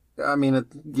I mean,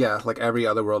 like every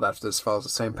other world after this follows the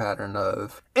same pattern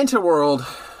of enter world,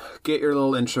 get your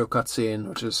little intro cutscene,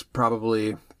 which is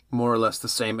probably more or less the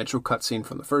same intro cutscene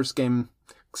from the first game,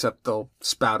 except they'll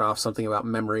spout off something about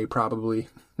memory, probably.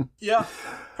 Yeah,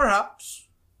 perhaps.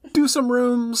 Do some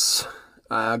rooms,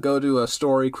 go to a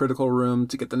story critical room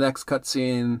to get the next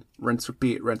cutscene, rinse,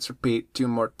 repeat 2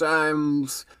 more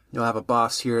times. You'll have a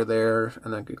boss here or there,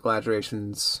 and then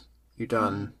congratulations, you're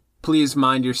done. Please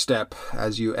mind your step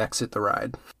as you exit the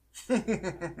ride.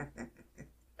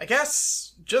 I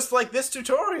guess, just like this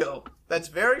tutorial, that's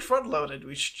very front-loaded,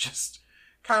 we should just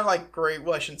kind of like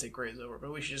well, I shouldn't say graze over,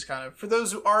 but we should just kind of, for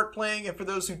those who aren't playing, and for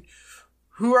those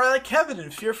who are like Kevin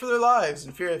and fear for their lives,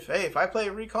 and fear if I play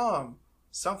Recom,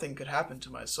 something could happen to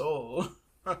my soul.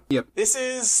 Yep. This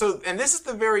is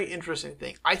the very interesting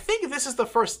thing. I think this is the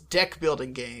first deck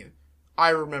building game I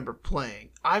remember playing.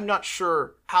 I'm not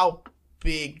sure how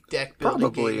big deck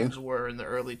building games were in the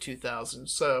early 2000s.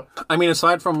 So I mean,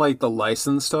 aside from like the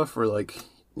licensed stuff, or like,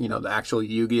 you know, the actual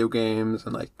Yu-Gi-Oh games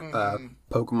and like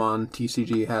Pokemon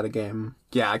TCG had a game.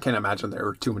 Yeah, I can't imagine there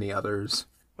were too many others.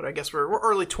 But I guess we're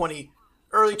early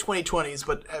 2020s,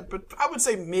 but I would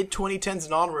say mid 2010s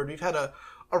and onward, we've had a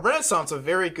renaissance of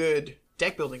very good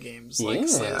deck building games. Like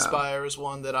Slay the Spire is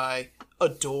one that I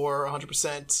adore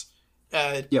 100%.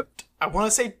 Yep. I want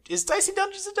to say, is Dicey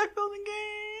Dungeons a deck building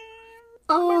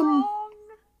game?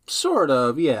 Sort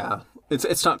of, yeah.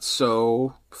 It's not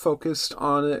so focused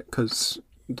on it because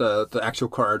the actual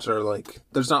cards are like,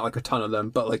 there's not like a ton of them,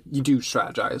 but like you do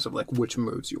strategize of like which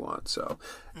moves you want. So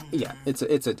yeah, it's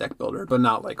a deck builder, but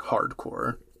not like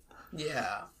hardcore.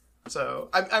 Yeah. So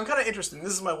I'm kind of interested.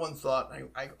 This is my one thought.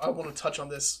 I want to touch on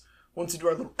this once we do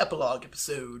our little epilogue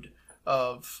episode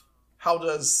of how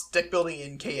does deck building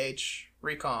in KH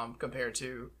Recom compare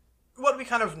to what we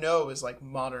kind of know is like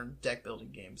modern deck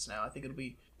building games now? I think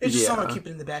it's just something I keep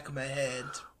it in the back of my head.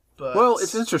 But well,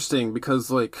 it's interesting because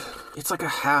like it's like a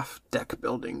half deck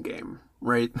building game,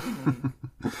 right?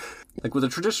 Like with a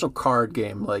traditional card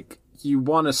game, like you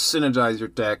want to synergize your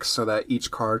decks so that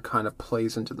each card kind of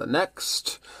plays into the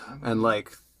next, and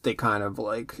like they kind of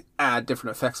like add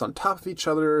different effects on top of each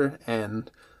other, and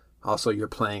also you're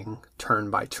playing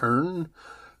turn by turn.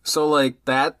 So like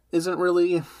that isn't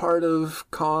really part of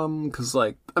COM, because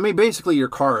like, I mean, basically your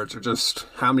cards are just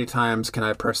how many times can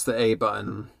I press the A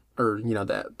button, or you know,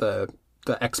 the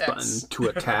X button to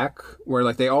attack, where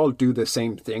like they all do the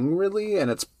same thing really, and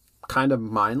it's kind of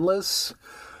mindless.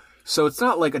 So it's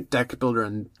not like a deck builder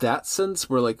in that sense,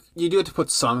 where like you do have to put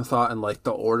some thought in like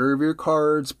the order of your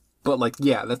cards, but like,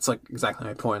 yeah, that's like exactly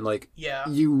my point. Like,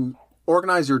 you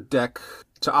organize your deck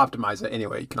to optimize it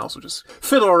anyway. You can also just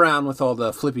fiddle around with all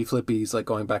the flippies, like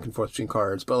going back and forth between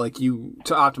cards, but like to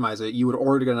optimize it, you would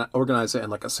organize it in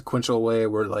like a sequential way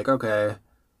where like, okay,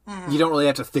 you don't really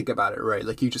have to think about it, right?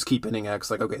 Like you just keep hitting X,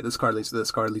 like, okay, this card leads to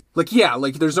this card. Like, yeah,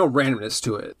 like there's no randomness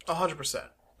to it. 100%.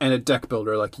 And a deck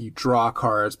builder, like you draw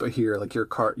cards, but here, like your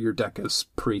deck is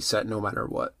preset no matter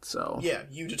what. So yeah,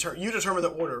 you determine the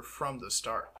order from the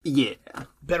start. Yeah,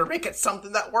 better make it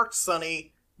something that works,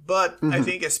 Sonny. But I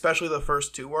think especially the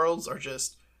first two worlds are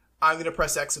just, I'm gonna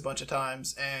press X a bunch of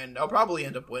times, and I'll probably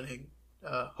end up winning.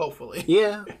 Hopefully.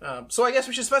 Yeah. So I guess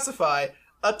we should specify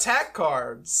attack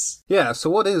cards. Yeah.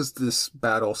 So what is this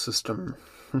battle system?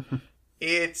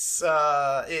 It's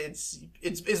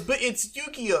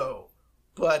Yu-Gi-Oh,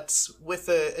 but with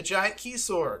a giant key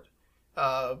sword,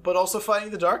 but also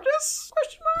fighting the darkness?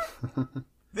 Question mark.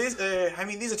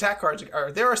 These attack cards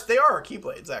are they are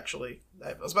Keyblades actually.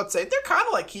 I was about to say they're kind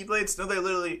of like Keyblades. No, they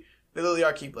literally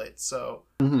are Keyblades. So,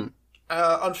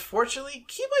 unfortunately,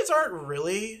 Keyblades aren't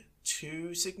really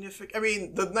too significant. I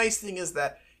mean, the nice thing is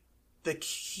that the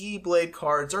Keyblade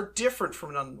cards are different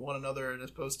from one another as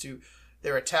opposed to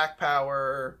their attack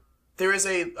power. There is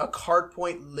a card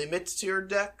point limit to your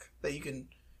deck that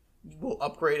will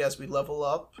upgrade as we level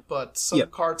up, but some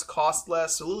cards cost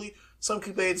less. So literally, some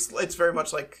Keyblades, it's very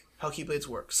much like how Keyblades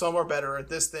work. Some are better at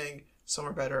this thing, some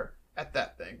are better at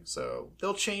that thing. So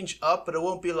they'll change up, but it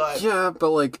won't be like... Yeah,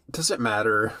 but like, does it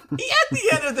matter? At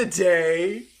the end of the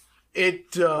day, it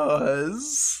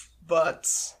does.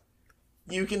 But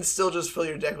you can still just fill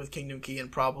your deck with Kingdom Key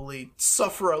and probably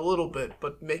suffer a little bit,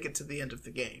 but make it to the end of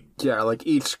the game. Yeah, like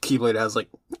each Keyblade has like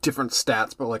different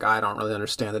stats, but like I don't really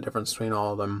understand the difference between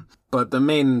all of them. But the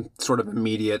main sort of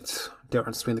immediate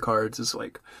difference between the cards is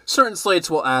like certain slates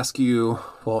will ask you,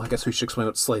 well, I guess we should explain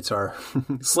what slates are.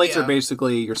 Slates are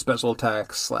basically your special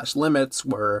attacks / limits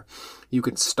where you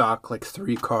can stock like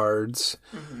 3 cards,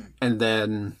 and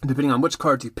then depending on which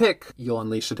cards you pick, you'll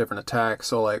unleash a different attack.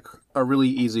 So like a really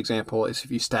easy example is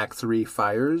if you stack 3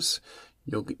 fires,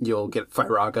 you'll get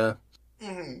Firaga.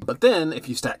 But then if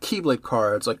you stack Keyblade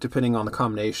cards, like depending on the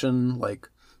combination, like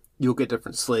you'll get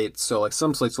different slates. So like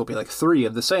some slates will be like 3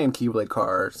 of the same Keyblade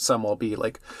card. Some will be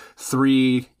like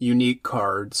 3 unique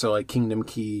cards. So like Kingdom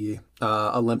Key,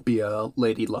 Olympia,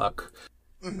 Lady Luck.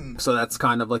 So that's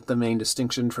kind of like the main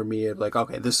distinction for me of like,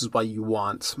 okay, this is why you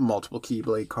want multiple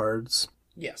Keyblade cards.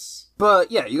 Yes.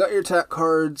 But yeah, you got your attack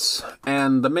cards,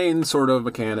 and the main sort of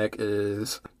mechanic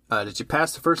is, did you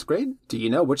pass the first grade? Do you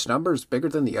know which number is bigger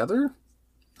than the other?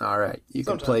 All right, you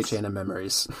can play Chain of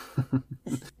Memories.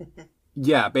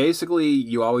 Yeah, basically,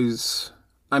 you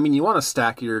want to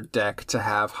stack your deck to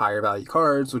have higher value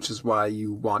cards, which is why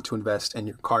you want to invest in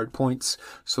your card points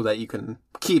so that you can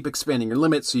keep expanding your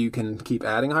limit so you can keep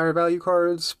adding higher value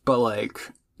cards. But,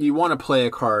 like, you want to play a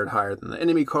card higher than the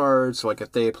enemy card. So, like,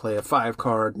 if they play a 5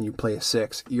 card and you play a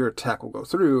 6, your attack will go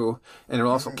through, and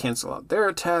it'll also cancel out their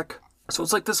attack. So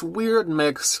it's like this weird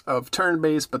mix of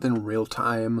turn-based, but then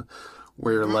real-time,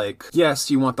 where, like,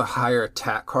 yes, you want the higher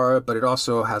attack card, but it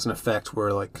also has an effect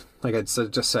where, like I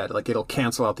just said, like, it'll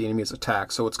cancel out the enemy's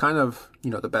attack. So it's kind of,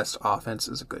 the best offense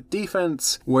is a good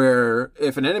defense, where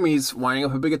if an enemy's winding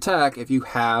up a big attack, if you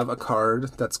have a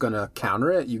card that's going to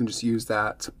counter it, you can just use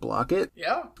that to block it.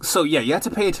 Yeah. So, yeah, you have to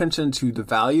pay attention to the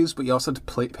values, but you also have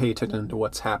to pay attention to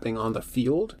what's happening on the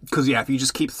field. Because, yeah, if you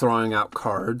just keep throwing out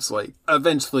cards, like,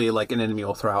 eventually, like, an enemy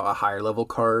will throw out a higher level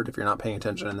card if you're not paying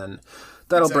attention, and then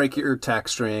that'll break your attack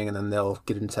string, and then they'll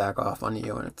get an attack off on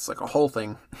you, and it's like a whole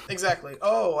thing. Exactly.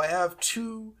 Oh, I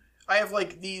have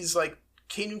like these like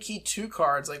Kingdom Key 2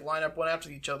 cards like line up one after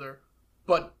each other,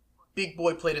 but Big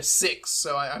Boy played a 6,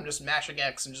 so I'm just mashing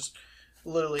X and just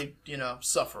literally,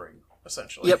 suffering.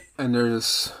 essentially. Yep, and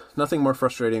there's nothing more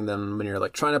frustrating than when you're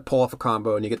like trying to pull off a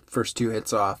combo and you get the first 2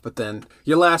 hits off, but then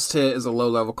your last hit is a low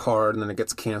level card and then it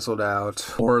gets canceled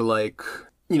out. Or like,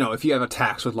 you know, if you have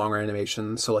attacks with longer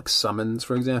animations, so like summons,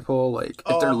 for example, like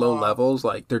if they're low levels,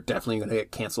 like they're definitely going to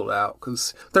get canceled out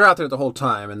because they're out there the whole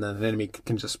time, and then an enemy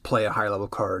can just play a high level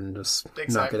card and just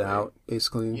knock it out,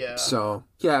 basically. Yeah. So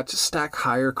yeah, just stack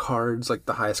higher cards, like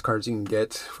the highest cards you can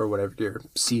get for whatever your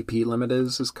CP limit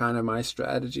is kind of my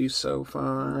strategy so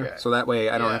far. Okay. So that way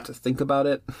I don't have to think about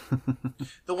it.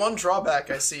 The one drawback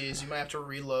I see is you might have to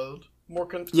reload more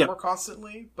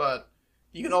constantly, but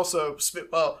you can also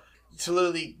to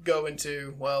literally go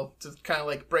into, to kind of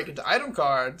like break into item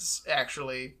cards,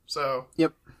 actually. So,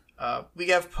 we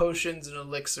have potions and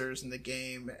elixirs in the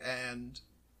game, and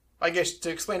I guess to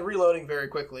explain reloading very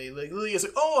quickly, like Lily is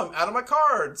like, oh, I'm out of my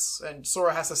cards, and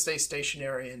Sora has to stay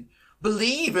stationary and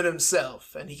believe in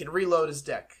himself, and he can reload his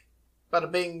deck. Bada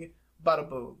bing, bada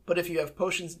boom. But if you have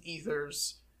potions and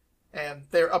ethers, and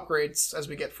their upgrades as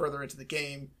we get further into the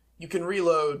game, you can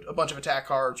reload a bunch of attack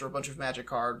cards or a bunch of magic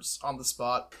cards on the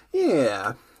spot.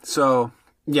 Yeah. So,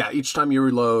 yeah, each time you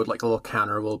reload, like a little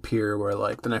counter will appear where,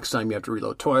 like, the next time you have to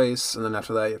reload twice, and then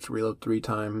after that you have to reload 3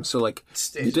 times. So, like,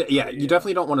 you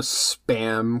definitely don't want to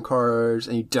spam cards,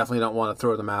 and you definitely don't want to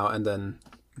throw them out and then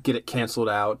get it canceled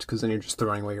out, because then you're just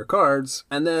throwing away your cards.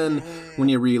 And then when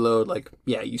you reload, like,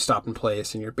 you stop in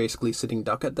place, and you're basically sitting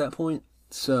duck at that point.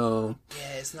 So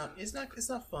it's not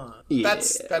fun. Yeah.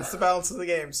 That's the balance of the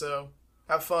game. So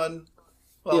have fun.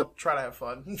 Try to have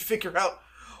fun and figure out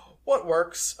what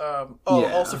works.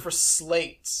 Also for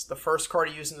slates, the first card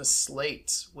you use in the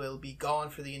slate will be gone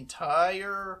for the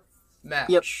entire match.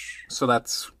 Yep. So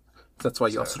that's why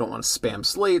you also don't want to spam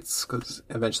slates, because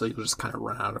eventually you'll just kind of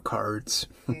run out of cards.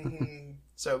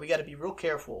 So we got to be real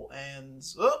careful. And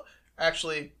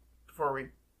actually, before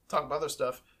we talk about other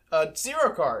stuff.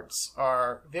 Zero cards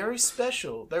are very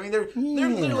special. I mean, they're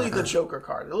literally the Joker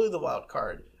card. They're literally the wild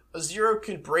card. A zero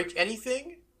can break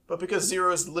anything, but because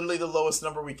zero is literally the lowest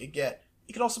number we could get,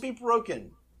 it can also be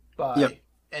broken by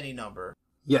any number.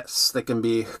 Yes, they can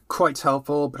be quite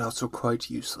helpful, but also quite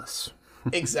useless.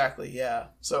 Exactly, yeah.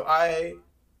 So I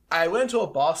went into a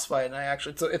boss fight,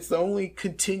 and it's the only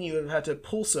continue I've had to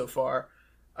pull so far.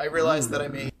 I realized that I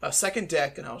made a second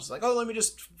deck, and I was like, let me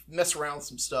just mess around with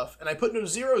some stuff. And I put no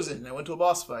zeros in, and I went to a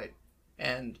boss fight.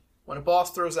 And when a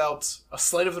boss throws out a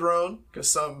slate of their own, because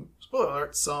spoiler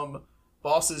alert, some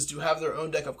bosses do have their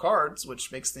own deck of cards, which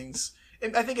makes things...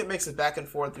 I think it makes it back and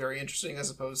forth very interesting,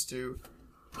 as opposed to,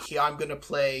 I'm going to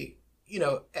play,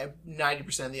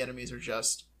 90% of the enemies are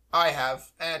just, I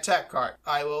have an attack card.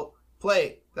 I will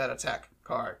play that attack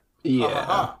card.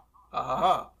 Yeah.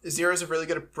 Zeros are really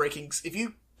good at breaking... If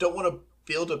you don't want to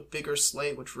build a bigger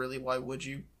slate, which really, why would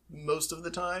you most of the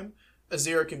time? A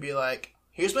zero can be like,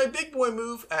 here's my big boy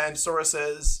move, and Sora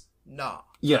says, nah.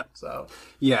 Yeah. So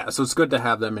it's good to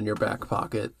have them in your back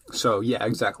pocket. So, yeah,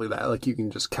 exactly that. Like, you can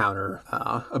just counter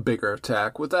a bigger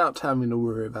attack without having to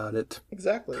worry about it.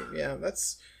 Exactly, yeah.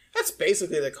 That's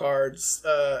basically the cards.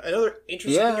 Another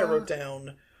interesting thing I wrote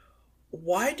down,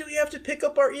 why do we have to pick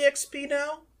up our EXP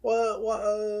now?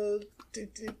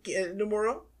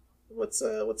 Nomura? What's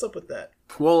up with that?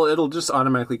 Well, it'll just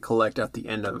automatically collect at the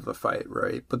end of the fight,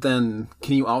 right? But then,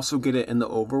 can you also get it in the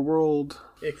overworld?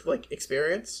 Like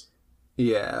experience?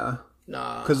 Yeah.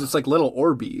 Nah. Because it's like little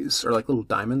Orbeez, or like little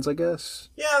diamonds, I guess.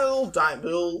 Yeah, the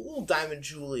little diamond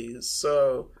jewelies.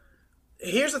 So,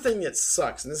 here's the thing that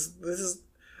sucks, and this is...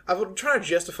 I'm trying to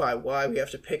justify why we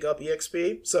have to pick up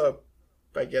EXP. So,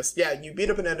 I guess, you beat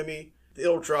up an enemy,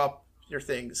 it'll drop your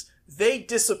things. They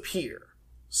disappear.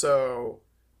 So...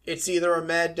 It's either a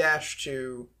mad dash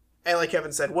to, and like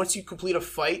Kevin said, once you complete a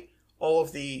fight, all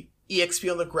of the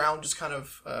EXP on the ground just kind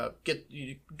of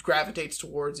gravitates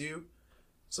towards you.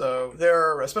 So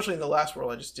especially in the last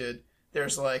world I just did,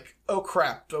 there's like, oh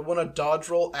crap, do I want to dodge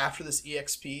roll after this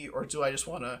EXP, or do I just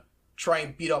want to try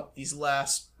and beat up these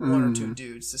last one or two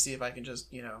dudes to see if I can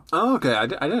just, Oh, okay, I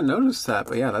didn't notice that,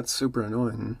 but yeah, that's super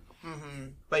annoying.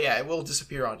 But yeah, it will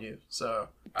disappear on you, so...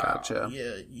 Gotcha.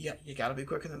 You gotta be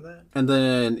quicker than that. And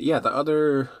then, the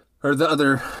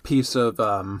other piece of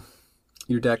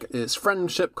your deck is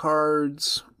friendship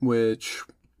cards, which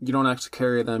you don't actually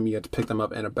carry them. You have to pick them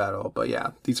up in a battle. But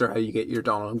yeah, these are how you get your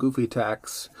Donald and Goofy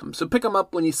attacks. So pick them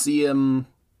up when you see them.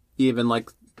 Even like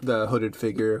the hooded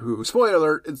figure, who, spoiler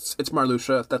alert, it's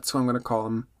Marluxia. That's what I'm going to call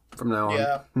him from now on.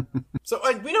 Yeah. So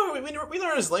we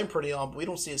learn his name pretty on, but we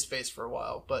don't see his face for a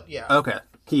while. But yeah. Okay.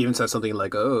 He even says something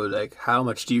like, how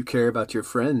much do you care about your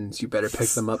friends? You better pick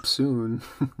them up soon.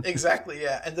 Exactly,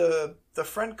 yeah. And the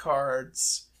friend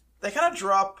cards, they kind of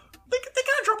drop... They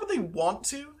kind of drop what they want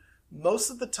to, most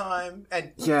of the time,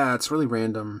 and Yeah, it's really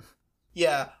random.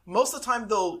 yeah, most of the time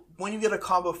though, when you get a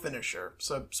combo finisher,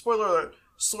 so spoiler alert,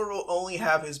 Sora will only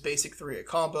have his basic 3 a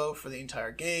combo for the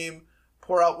entire game.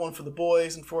 Pour out one for the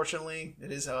boys, unfortunately.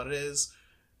 It is how it is.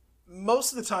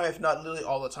 Most of the time, if not literally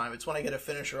all the time, it's when I get a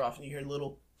finisher off and you hear a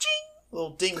little ching,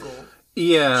 little dingle.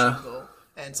 Yeah. Jingle,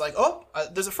 and it's like, oh,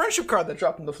 there's a friendship card that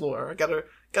dropped on the floor. I gotta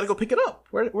go pick it up.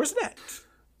 Where's that?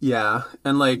 Yeah,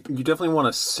 and like you definitely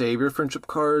want to save your friendship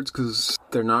cards because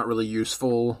they're not really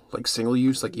useful, like single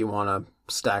use. Like you want to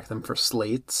stack them for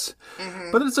slates,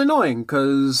 but it's annoying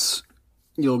because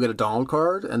you'll get a Donald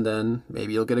card and then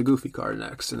maybe you'll get a Goofy card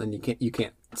next, and then you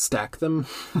can't stack them.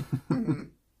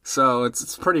 So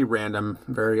it's pretty random,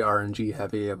 very RNG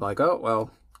heavy. Of like, oh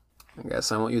well, I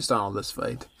guess I won't use Donald this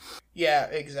fight. Yeah,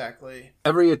 exactly.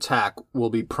 Every attack will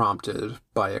be prompted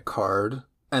by a card.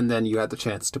 And then you had the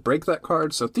chance to break that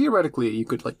card, so theoretically you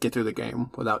could like get through the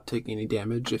game without taking any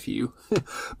damage if you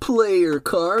play your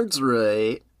cards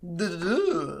right.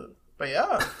 But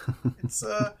yeah, it's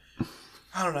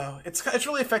I don't know. It's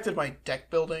really affected my deck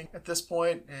building at this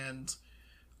point, and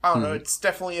I don't know. It's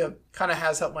definitely kind of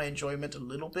has helped my enjoyment a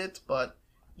little bit, but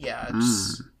yeah,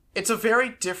 it's a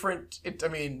very different. I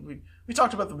mean, we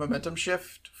talked about the momentum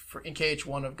shift in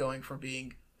KH1 of going from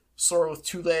being Sora with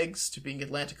 2 legs to being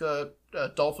Atlantica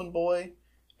Dolphin Boy,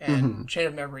 and Chain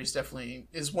of Memories definitely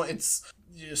is one. It's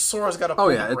Sora's got to pull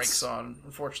the brakes on.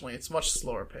 Unfortunately, it's much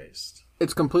slower paced.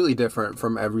 It's completely different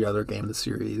from every other game in the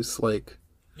series. Like,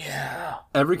 yeah,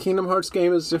 every Kingdom Hearts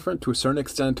game is different to a certain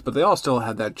extent, but they all still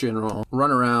have that general run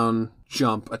around,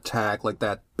 jump, attack, like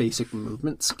that basic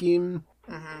movement scheme.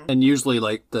 And usually,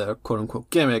 like, the quote-unquote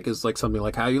gimmick is, like, something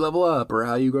like how you level up or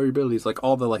how you grow your abilities. Like,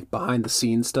 all the, like,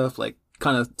 behind-the-scenes stuff, like,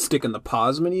 kind of stick in the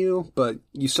pause menu, but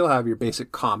you still have your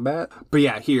basic combat. But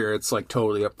yeah, here, it's, like,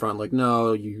 totally upfront. Like,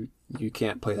 no, you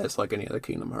can't play this like any other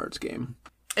Kingdom Hearts game.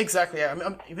 Exactly, yeah.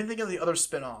 I'm even thinking of the other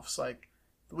spin-offs. Like,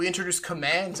 we introduced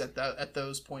commands at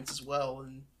those points as well,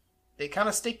 and they kind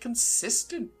of stay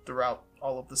consistent throughout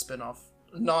all of the spin-off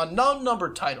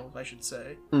non-numbered titles, I should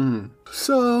say.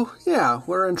 So, yeah,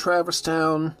 we're in Traverse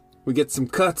Town. We get some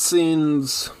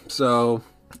cutscenes. So,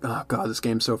 oh god, this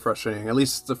game's so frustrating. At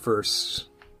least the first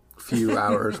few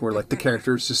hours where, like, the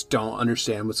characters just don't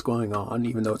understand what's going on,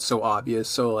 even though it's so obvious.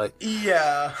 So, like,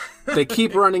 yeah. they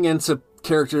keep running into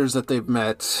characters that they've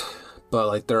met, but,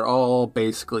 like, they're all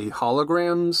basically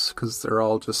holograms, because they're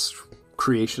all just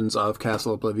creations of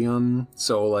Castle Oblivion.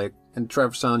 So, like, in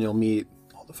Traverse Town, you'll meet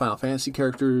Final Fantasy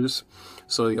characters,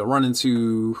 so you'll run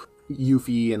into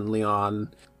Yuffie and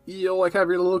Leon. You'll like have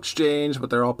your little exchange, but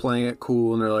they're all playing it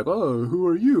cool, and they're like, "Oh, who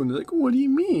are you?" And they're like, "What do you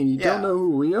mean? You don't know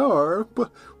who we are?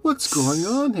 But what's going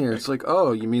on here?" It's like,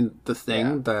 "Oh, you mean the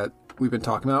thing that we've been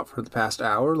talking about for the past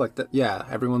hour? Like that? Yeah,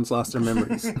 everyone's lost their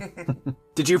memories."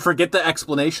 Did you forget the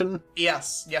explanation?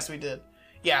 Yes, we did.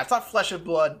 Yeah, it's not Flesh and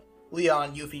Blood.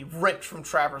 Leon, Yuffie, ripped from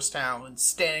Traverse Town and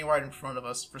standing right in front of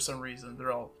us for some reason.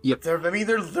 They're all... Yep.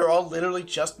 They're all literally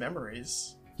just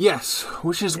memories. Yes,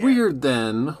 which is weird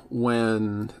then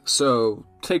when... So,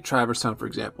 take Traverse Town, for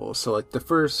example. So, like, the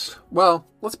first... Well,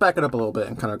 let's back it up a little bit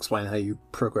and kind of explain how you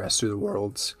progress through the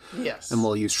worlds. Yes. And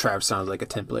we'll use Traverse Town as, like, a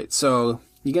template. So,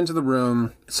 you get into the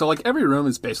room. So, like, every room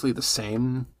is basically the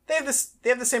same. They have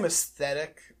the same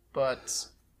aesthetic, but...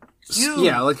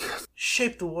 like...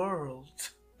 shape the world.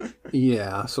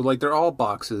 Yeah, so, like, they're all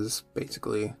boxes,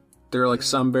 basically. There are, like,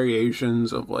 some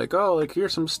variations of, like, oh, like,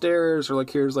 here's some stairs, or,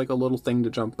 like, here's, like, a little thing to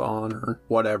jump on, or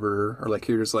whatever. Or, like,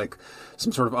 here's, like,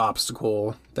 some sort of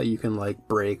obstacle that you can, like,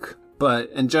 break. But,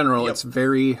 in general, it's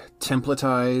very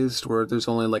templatized, where there's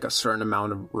only, like, a certain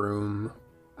amount of room,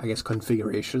 I guess,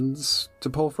 configurations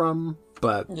to pull from.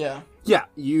 But, yeah,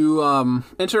 you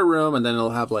enter a room, and then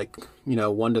it'll have, like,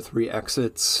 1 to 3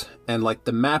 exits. And, like,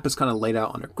 the map is kind of laid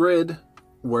out on a grid,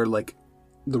 where, like,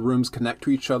 the rooms connect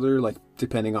to each other, like,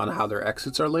 depending on how their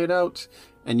exits are laid out.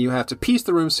 And you have to piece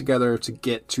the rooms together to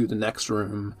get to the next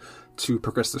room to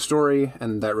progress the story.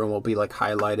 And that room will be, like,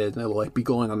 highlighted, and it'll, like, be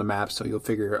going on the map, so you'll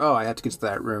figure, oh, I have to get to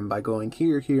that room by going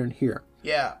here, here, and here.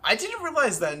 Yeah, I didn't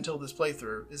realize that until this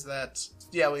playthrough, is that,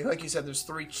 like you said, there's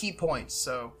 3 key points,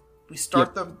 so we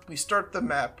start the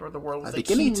map, or the world with a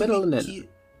beginning, middle, and end.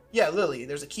 Yeah, literally,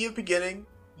 there's a key of beginning,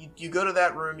 you go to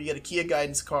that room, you get a key of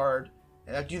guidance card,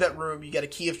 and after you do that room, you get a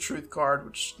Key of Truth card,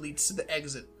 which leads to the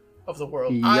exit of the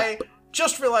world. Yep. I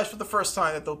just realized for the first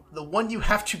time that the one you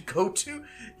have to go to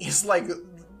is, like,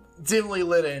 dimly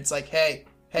lit, and it's like, hey,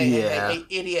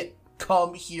 idiot,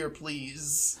 come here,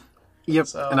 please. Yep,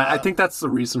 so, and I think that's the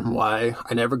reason why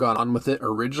I never got on with it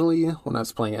originally when I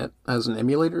was playing it as an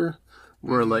emulator,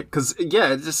 Where like, because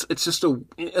yeah, it's just a,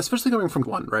 especially coming from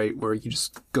one, right, where you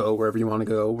just go wherever you want to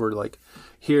go. Where like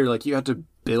here, like you have to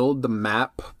build the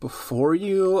map before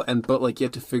you, but like you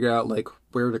have to figure out like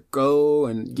where to go,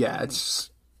 and yeah,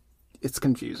 it's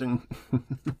confusing.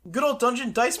 Good old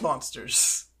dungeon dice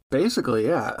monsters. Basically,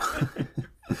 yeah.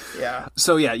 Yeah.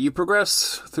 So yeah, you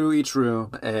progress through each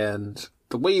room, and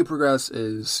the way you progress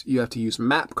is you have to use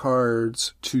map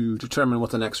cards to determine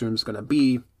what the next room is going to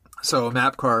be. So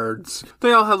map cards,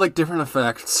 they all have like different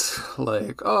effects.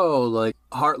 Like, oh, like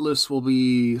Heartless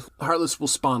will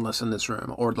spawn less in this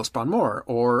room, or they'll spawn more,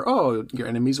 or oh, your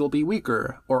enemies will be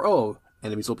weaker, or oh,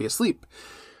 enemies will be asleep.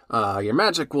 Your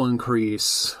magic will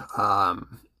increase.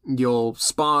 You'll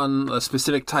spawn a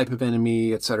specific type of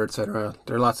enemy, etc., etc.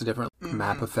 There are lots of different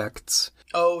map effects.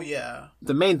 Oh, yeah.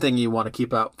 The main thing you want to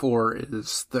keep out for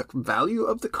is the value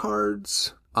of the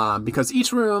cards. Because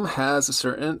each room has a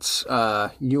certain,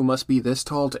 you must be this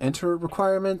tall to enter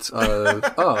requirement of,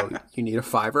 oh, you need a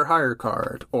 5 or higher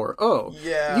card, or, oh,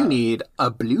 yeah, you need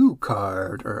a blue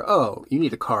card, or, oh, you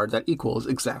need a card that equals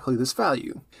exactly this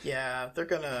value. Yeah, they're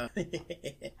gonna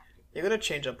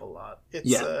change up a lot.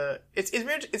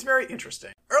 It's very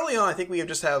interesting. Early on, I think we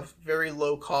just have very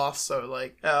low costs, so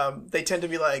like, they tend to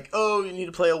be like, oh, you need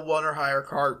to play a 1 or higher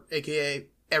card, aka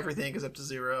everything is up to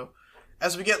 0.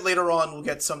 As we get later on, we'll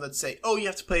get some that say, oh, you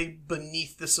have to play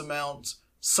beneath this amount.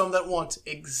 Some that want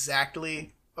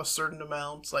exactly a certain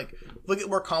amount. Like, look at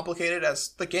more complicated as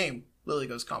the game really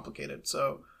goes complicated.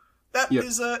 So that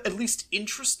is at least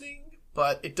interesting,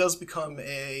 but it does become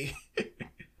a...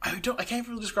 I can't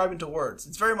really describe it into words.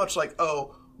 It's very much like,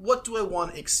 oh, what do I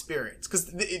want to experience? Because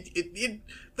the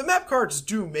map cards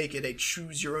do make it a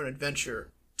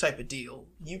choose-your-own-adventure type of deal.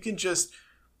 You can just...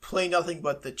 play nothing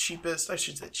but the cheapest, I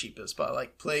shouldn't say cheapest, but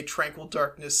like play Tranquil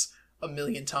Darkness a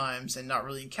million times and not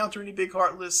really encounter any big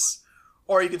Heartless.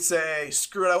 Or you could say,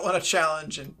 screw it, I want a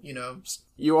challenge, and, you know...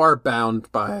 You are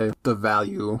bound by the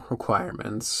value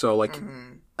requirements, so like,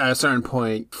 at a certain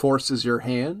point, forces your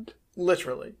hand.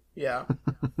 Literally, yeah.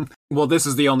 Well, this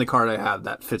is the only card I have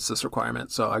that fits this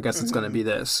requirement, so I guess it's going to be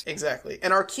this. Exactly.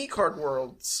 And our key card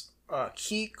worlds,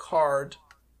 key card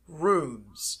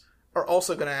rooms... are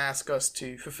also going to ask us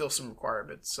to fulfill some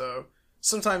requirements. So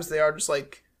sometimes they are just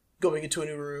like going into a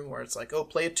new room where it's like, oh,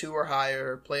 play a 2 or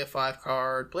higher, play a 5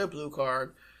 card, play a blue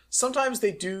card. Sometimes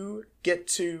they do get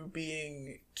to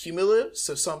being cumulative.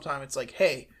 So sometimes it's like,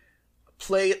 hey,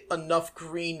 play enough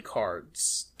green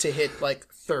cards to hit like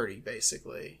 30,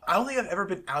 basically. I don't think I've ever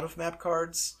been out of map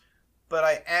cards, but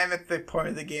I am at the point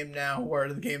of the game now where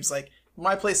the game's like,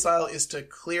 my playstyle is to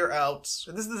clear out.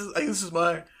 This is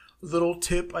my little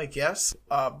tip, I guess.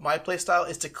 My playstyle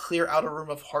is to clear out a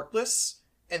room of Heartless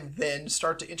and then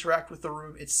start to interact with the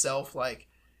room itself, like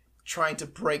trying to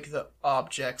break the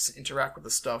objects, interact with the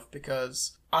stuff,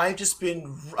 because I've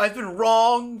been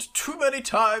wronged too many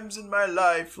times in my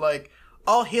life. Like,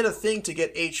 I'll hit a thing to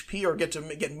get HP or get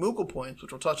Moogle points,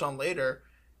 which we'll touch on later,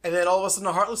 and then all of a sudden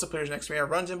a Heartless appears next to me and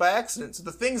runs in by accident. So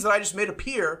the things that I just made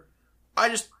appear, I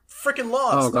just freaking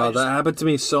lost. Oh god, that happened to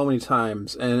me so many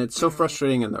times, and it's so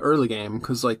frustrating in the early game,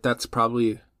 because like that's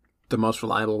probably the most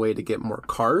reliable way to get more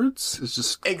cards, is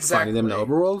just finding them in the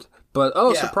overworld. But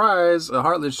surprise, a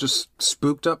Heartless just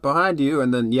spooked up behind you,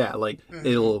 and then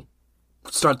it'll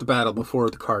start the battle before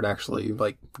the card actually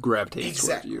like gravitates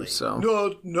toward you. So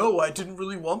no, I didn't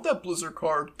really want that Blizzard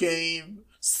card, game.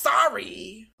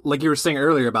 Sorry. Like you were saying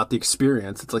earlier about the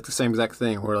experience, it's like the same exact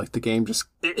thing where like the game it's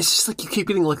just like you keep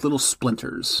getting like little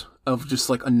splinters of just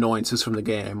like annoyances from the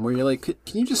game where you're like,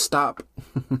 can you just stop?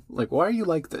 Like, why are you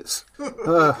like this?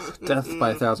 Death by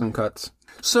 1,000 cuts.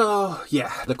 So,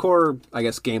 yeah, the core, I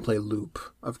guess, gameplay loop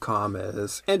of COM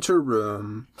is enter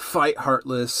room, fight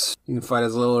Heartless. You can fight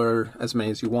as little or as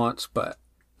many as you want, but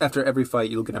after every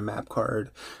fight, you'll get a map card.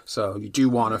 So you do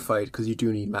want to fight because you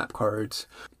do need map cards.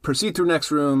 Proceed through next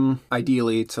room,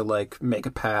 ideally to like make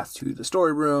a path to the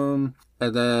story room.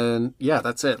 And then, yeah,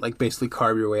 that's it. Like basically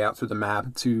carve your way out through the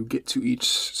map to get to each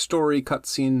story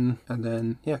cutscene. And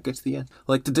then, yeah, get to the end.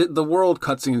 Like the world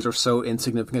cutscenes are so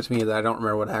insignificant to me that I don't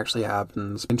remember what actually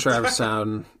happens. In Traverse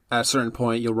Town, at a certain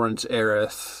point, you'll run into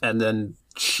Aerith. And then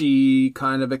she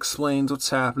kind of explains what's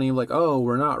happening, like, oh,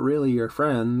 we're not really your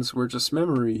friends, we're just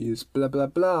memories, blah, blah,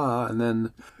 blah. And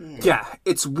then, yeah,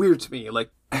 it's weird to me. Like,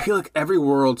 I feel like every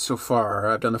world so far,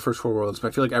 I've done the first 4 worlds, but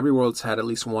I feel like every world's had at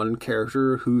least one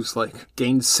character who's, like,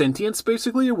 gained sentience,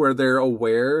 basically, where they're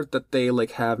aware that they,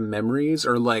 like, have memories,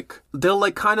 or, like, they'll,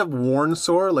 like, kind of warn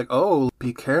Sora, like, oh,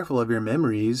 be careful of your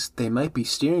memories, they might be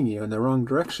steering you in the wrong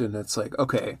direction. It's like,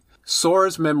 okay,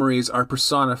 Sora's memories are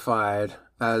personified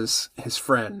as his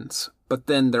friends, but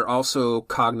then they're also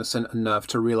cognizant enough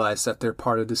to realize that they're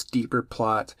part of this deeper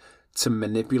plot to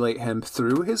manipulate him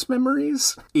through his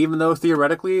memories, even though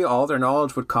theoretically all their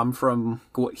knowledge would come from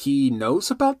what he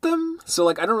knows about them. So,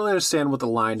 like, I don't really understand what the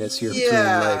line is here between,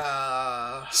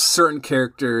 like, certain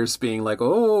characters being like,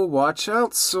 oh, watch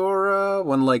out, Sora,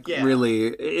 when, like, really,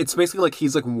 it's basically like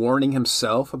he's, like, warning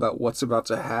himself about what's about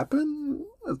to happen,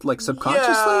 like,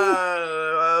 subconsciously.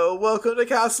 Welcome to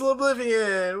Castle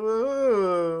Oblivion.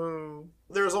 Woo.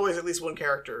 There's always at least one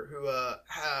character who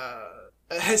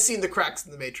has seen the cracks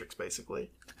in the Matrix, basically.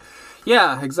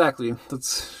 Yeah, exactly.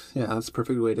 That's a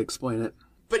perfect way to explain it.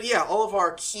 But yeah, all of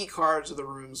our key cards are the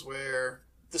rooms where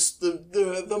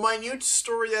the minute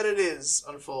story that it is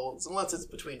unfolds, unless it's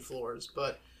between floors.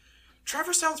 But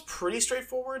Traverse Town's pretty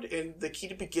straightforward. In the key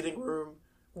to beginning room,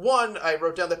 one, I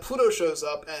wrote down that Pluto shows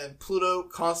up, and Pluto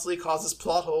constantly causes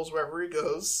plot holes wherever he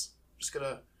goes.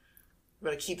 I'm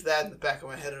gonna keep that in the back of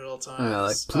my head at all times.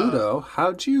 Like, Pluto,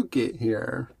 how'd you get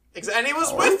here? And he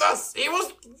was with us! He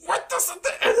was with us at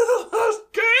the end of the last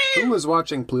game! Who was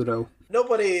watching Pluto?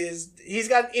 He's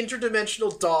got an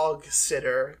interdimensional dog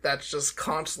sitter that's just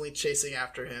constantly chasing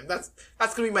after him. That's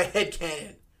gonna be my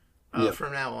headcanon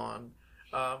from now on.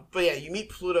 But yeah, you meet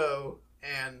Pluto,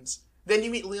 and then you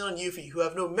meet Leon and Yuffie, who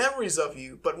have no memories of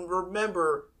you, but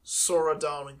remember Sora,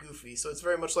 Donald, and Goofy. So it's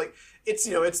very much like, it's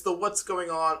the what's going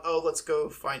on, oh, let's go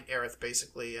find Aerith,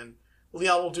 basically, and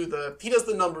Leon will he does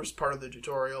the numbers part of the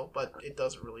tutorial, but it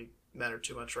doesn't really matter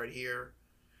too much right here.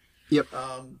 Yep.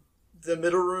 The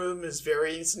middle room is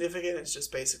very insignificant. It's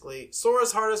just basically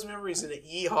Sora's hardest memories in a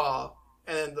yeehaw,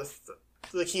 and then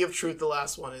the key of truth, the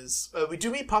last one is, we do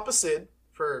meet Papa Sid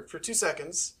for 2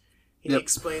 seconds. He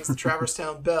explains the Traverse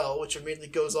Town bell, which immediately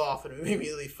goes off, and we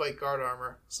immediately fight guard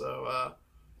armor. So,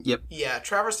 yeah,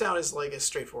 Traverse Town is like as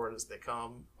straightforward as they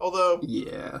come. Although,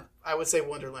 I would say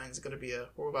Wonderland is going to be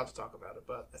we're about to talk about it,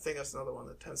 but I think that's another one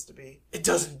that tends to be, it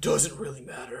doesn't really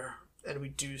matter. And we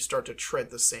do start to tread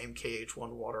the same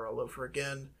KH1 water all over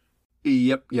again.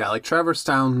 Yep, yeah, like Traverse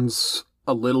Town's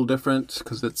a little different,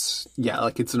 because it's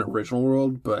an original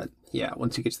world, but yeah,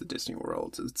 once you get to the Disney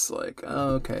world, it's like,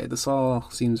 oh, okay, this all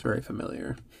seems very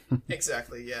familiar.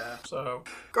 Exactly, yeah. So,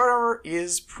 guard armor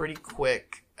is pretty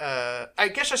quick. I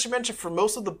guess I should mention, for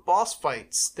most of the boss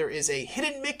fights, there is a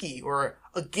hidden Mickey or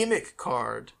a gimmick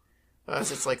card.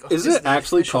 It's like, is it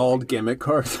actually called gimmick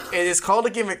card? It is called a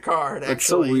gimmick card. Actually, it's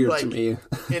so weird to me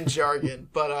in jargon,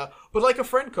 but like a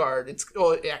friend card.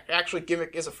 Actually,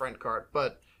 gimmick is a friend card,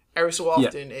 but every so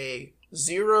often a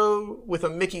 0 with a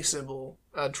Mickey symbol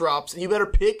drops, and you better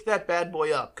pick that bad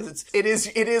boy up, because it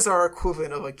is our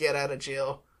equivalent of a get out of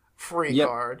jail free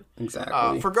card.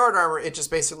 Exactly. For guard armor, it just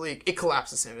basically it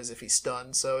collapses him as if he's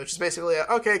stunned. So it's just basically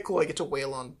okay, cool. I get to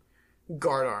wail on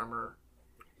guard armor.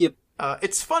 Yep.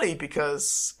 It's funny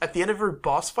because at the end of every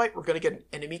boss fight, we're gonna get an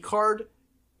enemy card.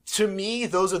 To me,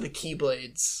 those are the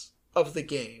keyblades of the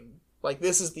game. Like,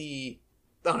 this is the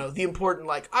important,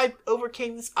 like, I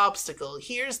overcame this obstacle,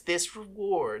 here's this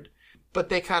reward. But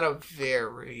they kind of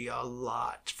vary a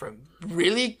lot from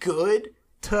really good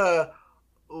to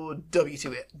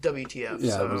WTF.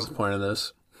 Yeah, that was the point of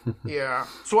this. Yeah.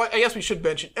 So I guess we should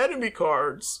mention enemy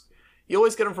cards. You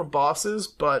always get them from bosses,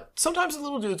 but sometimes the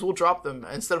little dudes will drop them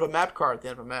instead of a map card at the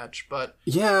end of a match. But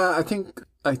yeah, I think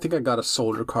I got a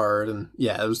soldier card, and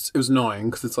yeah, it was annoying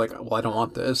because it's like, well, I don't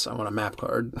want this. I want a map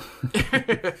card.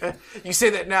 You say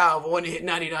that now, but when you hit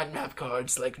 99 map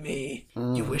cards like me,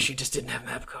 you wish you just didn't have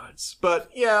map cards. But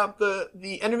yeah,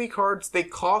 the enemy cards,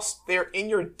 they're in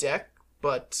your deck,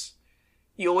 but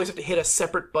you always have to hit a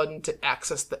separate button to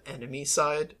access the enemy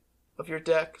side of your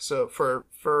deck. So for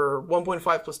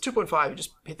 1.5 plus 2.5, you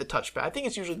just hit the touchpad. I think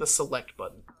it's usually the select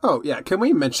button. Oh, yeah. Can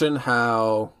we mention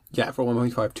how, for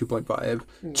 1.5,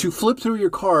 2.5, to flip through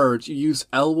your cards, you use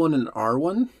L1 and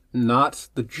R1, not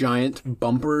the giant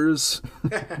bumpers.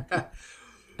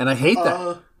 And I hate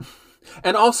that.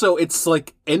 And also, it's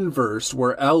like inverse,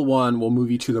 where L1 will move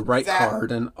you to the right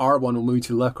card, and R1 will move you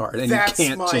to the left card, and you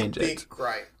can't change it. That's my big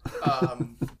gripe.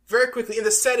 Very quickly, in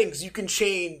the settings, you can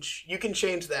change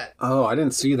that. Oh, I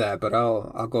didn't see that, but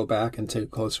I'll go back and take a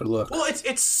closer look. Well,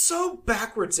 it's so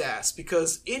backwards ass,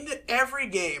 because in every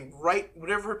game, right,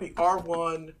 whatever it be,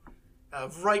 R1,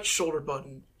 right shoulder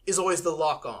button is always the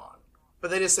lock on.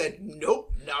 But they just said,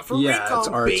 nope, not for recon, it's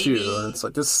R2, baby. And it's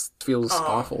like, this feels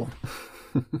awful.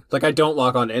 Like, I don't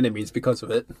lock on enemies because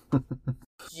of it.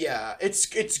 Yeah, it's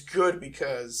good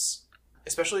because,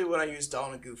 especially when I use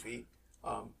Donald and Goofy,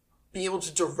 being able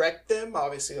to direct them,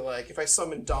 obviously, like, if I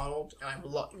summon Donald, and I'm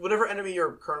whatever enemy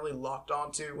you're currently locked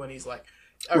onto, when he's like,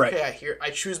 okay, I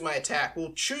choose my attack.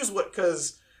 We'll choose what,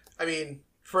 because, I mean,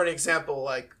 for an example,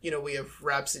 like, we have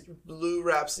blue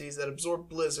Rhapsodies that absorb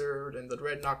Blizzard and the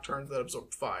red Nocturnes that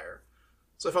absorb fire.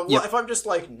 So if I'm just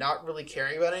like not really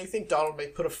caring about anything, Donald may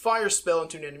put a fire spell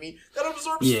into an enemy that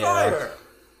absorbs fire.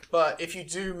 But if you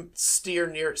do stay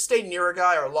near a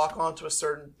guy or lock onto a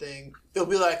certain thing, they'll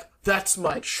be like, that's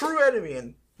my true enemy.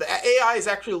 And the AI is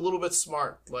actually a little bit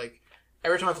smart. Like,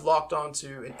 every time I've locked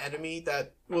onto an enemy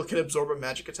that can absorb a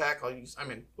magic attack,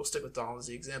 we'll stick with Donald as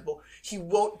the example. He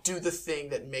won't do the thing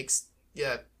that makes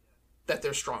that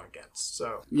they're strong against.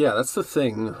 So yeah, that's the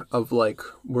thing of like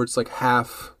where it's like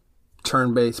half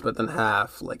turn-based but then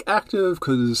half like active,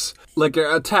 because like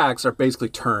your attacks are basically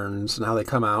turns and how they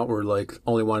come out, where like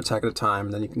only one attack at a time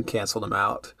and then you can cancel them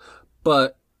out.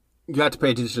 But you have to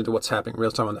pay attention to what's happening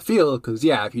real time on the field, because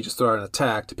if you just throw out an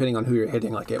attack, depending on who you're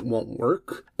hitting, like it won't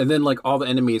work. And then like all the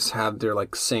enemies have their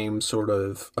like same sort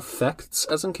of effects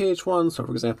as in KH1. So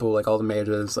for example, like all the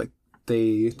mages, like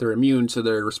they're immune to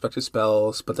their respective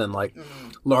spells, but then like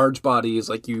large bodies,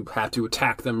 like you have to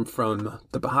attack them from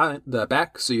the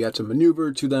back, so you have to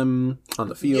maneuver to them on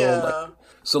the field. Yeah.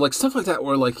 So like stuff like that,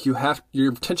 where like your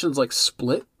attention's like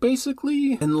split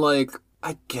basically, and like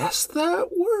I guess that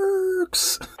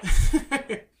works.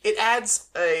 It adds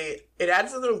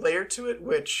another layer to it,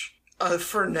 which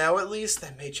for now at least,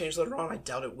 that may change later on. I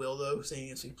doubt it will though,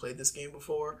 seeing as we played this game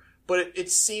before. But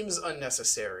it seems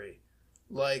unnecessary.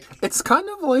 Like it's kind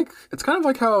of like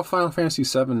how Final Fantasy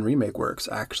VII Remake works,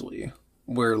 actually,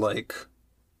 where like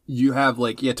you have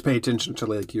to pay attention to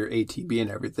like your ATB and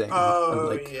everything, and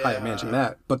how you're managing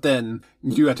that. But then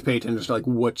you have to pay attention to like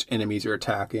which enemies you're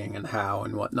attacking and how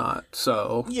and whatnot.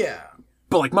 So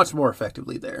but like much more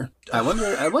effectively there. I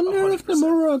wonder 100%. If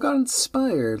Nomura got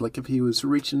inspired, like if he was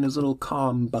reaching his little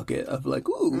calm bucket of like,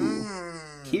 ooh,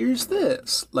 here's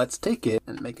this, let's take it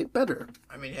and make it better.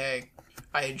 I mean, hey,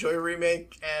 I enjoy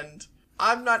Remake, and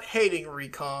I'm not hating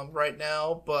Recom right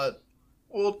now, but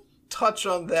we'll touch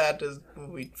on that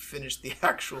when we finish the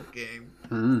actual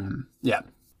game. Yeah.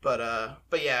 But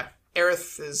yeah,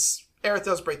 Aerith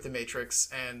does break the Matrix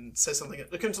and says something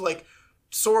akin to like,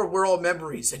 Sora, we're all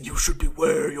memories, and you should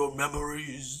beware your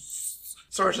memories.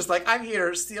 Sora's just like, I'm here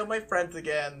to steal my friends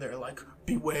again. They're like,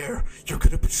 beware, you're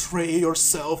gonna betray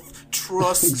yourself.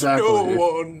 Trust no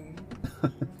one.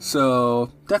 So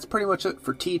that's pretty much it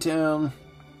for T-Town.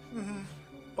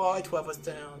 Bye, 12 us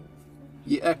down.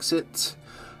 You exit,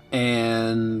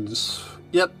 and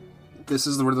yep, this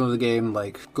is the rhythm of the game.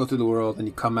 Like, go through the world, and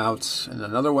you come out in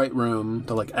another white room,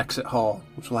 the like exit hall,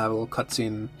 which will have a little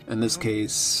cutscene. In this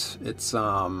case, it's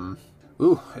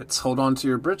it's hold on to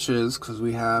your britches, because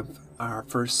we have our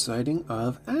first sighting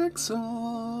of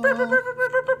Axel.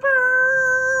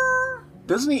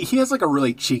 Doesn't he? He has like a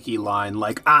really cheeky line,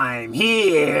 like "I'm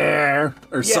here"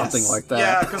 or something like that.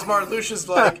 Yeah, because Marluxia's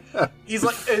like,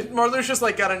 Marluxia's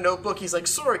like got a notebook. He's like,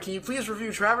 Sora, can you please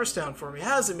review Traverse Town for me?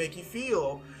 How does it make you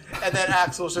feel? And then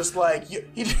Axel's just like, he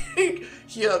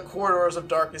Corridors of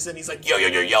Darkness, and he's like,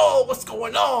 yo, what's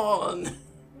going on?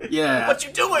 Yeah. What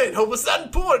you doing? Hope it's that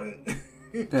important.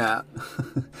 Yeah.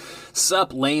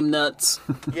 Sup, lame nuts.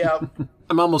 Yeah.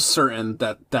 I'm almost certain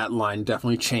that line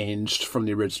definitely changed from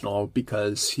the original,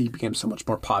 because he became so much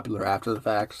more popular after the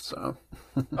fact, so.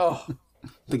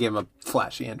 They gave him a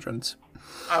flashy entrance.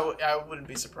 I wouldn't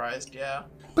be surprised, yeah.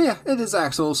 But yeah, it is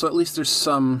Axel, so at least there's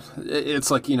some,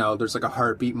 it's like, there's like a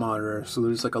heartbeat monitor, so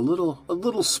there's like a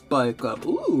little spike of,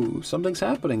 ooh, something's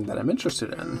happening that I'm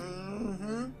interested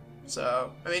in.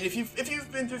 So, I mean, if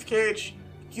you've been through KH,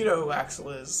 you know who Axel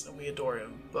is, and we adore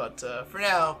him. But for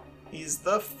now, he's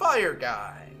the fire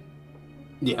guy.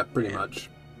 Yeah, pretty much.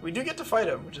 We do get to fight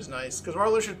him, which is nice, because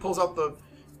Marluxia pulls out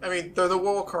they're the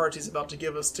wall cards he's about to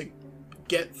give us to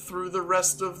get through the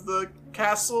rest of the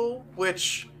castle,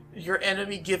 which your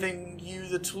enemy giving you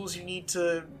the tools you need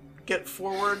to get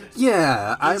forward.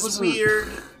 Yeah, is weird.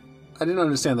 I didn't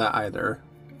understand that either.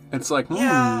 It's like,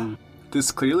 yeah.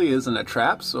 This clearly isn't a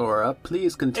trap, Sora.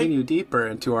 Please continue deeper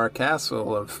into our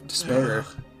castle of despair.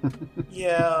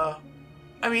 Yeah.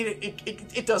 I mean,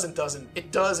 it does and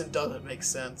doesn't make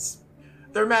sense.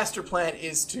 Their master plan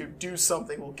is to do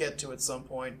something we'll get to at some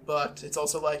point, but it's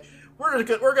also like, we're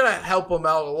gonna help him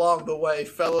out along the way,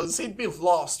 fellas. He'd be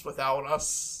lost without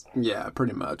us. Yeah,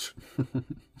 pretty much.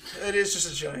 It is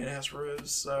just a giant-ass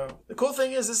ruse, so... The cool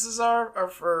thing is, this is our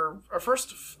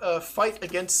first fight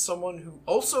against someone who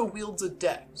also wields a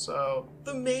deck. So,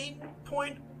 the main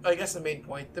takeaway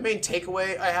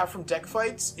I have from deck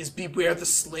fights is beware the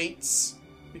slates,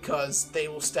 because they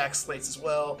will stack slates as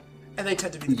well, and they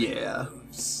tend to be the main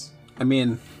moves. I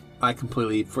mean, I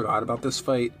completely forgot about this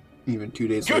fight, even 2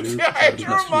 days later. I had to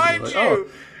remind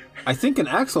you! I think an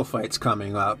Axel fight's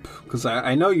coming up because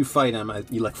I know you fight him.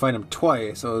 You fight him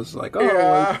twice. So I was like, oh,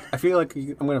 Yeah. I feel like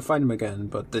I'm gonna fight him again.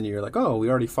 But then you're like, oh, we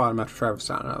already fought him after Traverse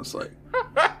Town. And I was like,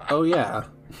 oh yeah.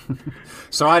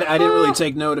 So I didn't really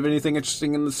take note of anything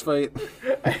interesting in this fight.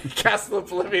 Castle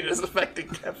Oblivion is affecting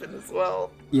Kevin as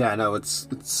well. Yeah, no,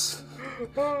 it's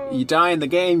you die in the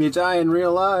game, you die in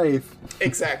real life.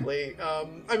 Exactly.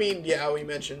 I mean, yeah, we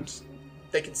mentioned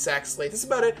they can sack Slate. That's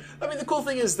about it. I mean, the cool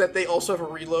thing is that they also have a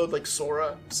reload like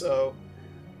Sora, so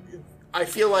I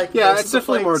feel like it's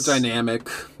definitely more dynamic.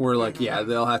 Where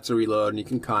they'll have to reload, and you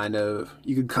can kind of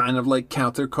like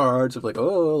count their cards of like,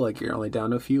 oh, like you're only down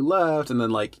to a few left, and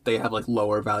then like they have like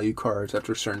lower value cards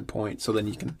after a certain point, so then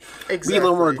you can be a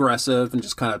little more aggressive and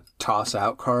just kind of toss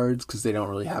out cards because they don't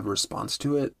really have a response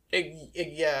to it.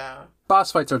 Yeah.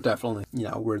 Boss fights are definitely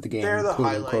where the game They're the quote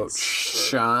highlights. unquote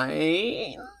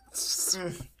shines.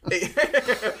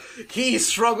 He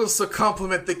struggles to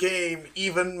compliment the game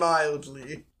even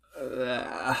mildly.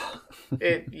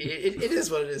 It is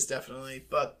what it is, definitely,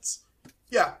 but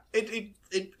yeah,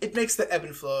 it makes the ebb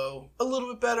and flow a little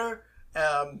bit better.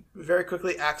 Very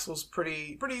quickly, Axel's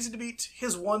pretty easy to beat.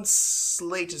 His one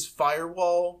Slate is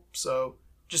Firewall, so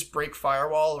just break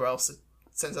Firewall, or else it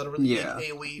sends out a really big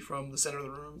AoE from the center of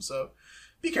the room. So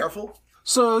be careful.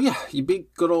 So yeah, you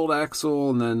beat good old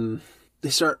Axel, and then they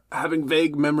start having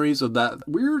vague memories of that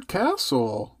weird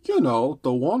castle.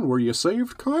 The one where you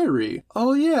saved Kairi.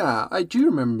 Oh yeah, I do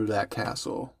remember that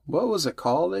castle. What was it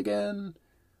called again?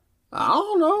 I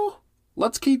don't know.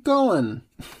 Let's keep going.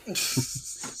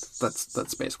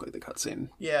 That's basically the cutscene.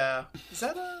 Yeah. Is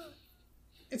that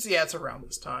it's around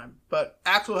this time. But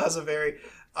Axel has a very...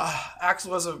 I'm just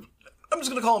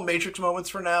going to call him Matrix moments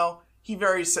for now. He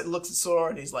looks at Sora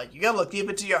and he's like, you gotta look deep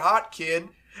into your heart, kid.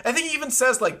 I think he even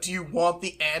says, like, do you want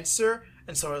the answer?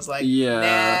 And Sora's like,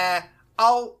 nah,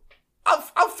 I'll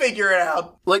figure it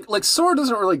out. Like Sora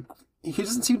he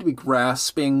doesn't seem to be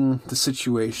grasping the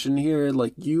situation here.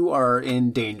 Like, you are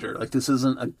in danger. Like, this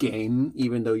isn't a game,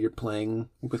 even though you're playing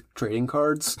with trading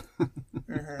cards.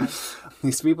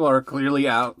 These people are clearly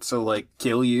out to, like,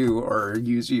 kill you or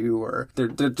use you, or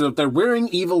they're wearing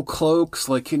evil cloaks.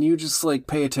 Like, can you just, like,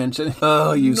 pay attention?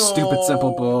 Oh, you stupid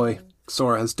simple boy.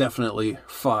 Sora has definitely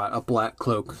fought a black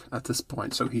cloak at this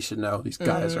point, so he should know these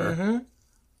guys are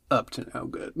up to no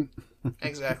good.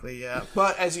 Exactly, yeah.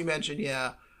 But as you mentioned,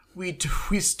 yeah, we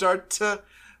start to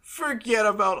forget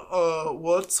about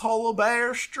what's Hollow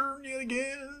Bear's journey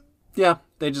again. Yeah,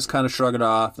 they just kind of shrug it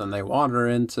off, then they wander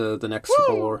into the next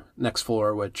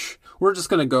floor, which we're just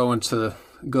gonna go the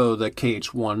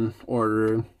KH1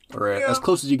 order, or as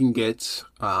close as you can get,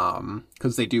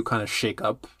 because they do kind of shake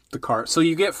up the card. So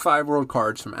you get 5 world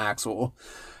cards from Axel,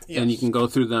 and you can go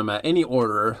through them at any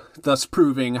order, thus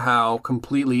proving how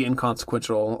completely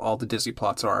inconsequential all the Disney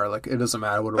plots are. Like, it doesn't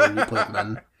matter what order you play them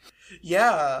in.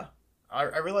 Yeah,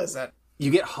 I realize that.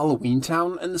 You get Halloween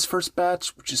Town in this first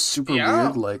batch, which is super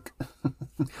weird. Like,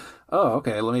 oh,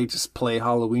 okay, let me just play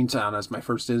Halloween Town as my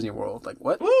first Disney World. Like,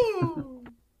 what? Woo!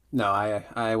 No,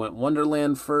 I went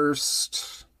Wonderland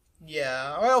first.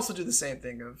 Yeah, I also do the same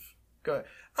thing of go.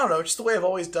 I don't know, just the way I've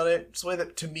always done it. Just the way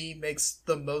that, to me, makes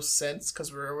the most sense,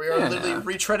 because we are literally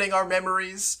retreading our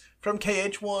memories from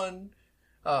KH1.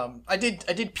 I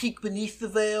did peek beneath the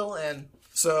veil, and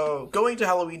so going to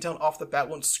Halloween Town off the bat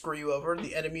won't screw you over.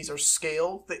 The enemies are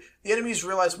scaled. The enemies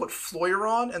realize what floor you're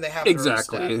on, and they have their own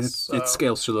stats, It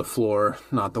scales to the floor,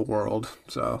 not the world.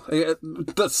 So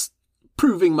that's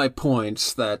proving my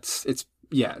point that it's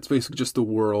basically just the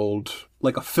world,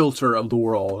 like a filter of the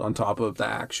world on top of the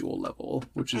actual level,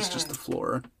 which is just the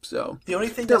floor. So the only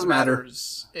thing that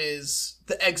matters is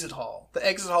the exit hall. The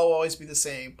exit hall will always be the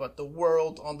same, but the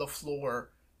world on the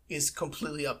floor is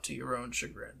completely up to your own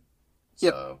chagrin.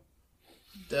 So,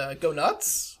 go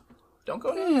nuts. Don't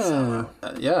go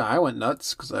nuts. Yeah, I went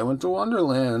nuts because I went to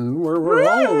Wonderland, where we're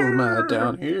all mad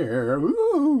down here.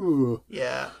 Ooh.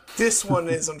 Yeah, this one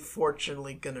is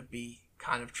unfortunately gonna be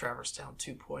kind of Traverse Town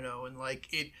 2.0, and like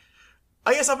it,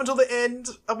 I guess up until the end,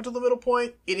 up until the middle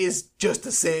point, it is just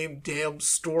the same damn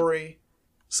story.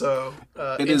 So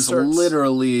it is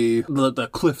literally the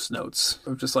Cliff's Notes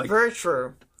of just like very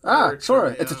true.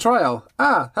 Sora, it's a trial.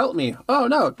 Help me. Oh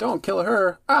no, don't kill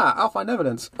her. I'll find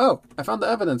evidence. Oh, I found the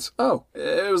evidence. Oh,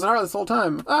 it was her this whole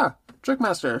time.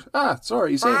 Trickmaster.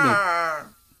 Sora, you saved me.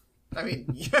 I mean,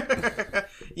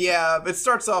 yeah, it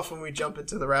starts off when we jump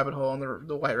into the rabbit hole and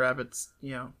the white rabbits.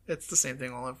 It's the same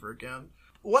thing all over again.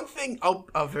 One thing I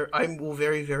will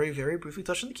very, very, very briefly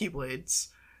touch on the Keyblades.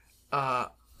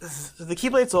 The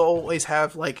Keyblades always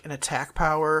have like an attack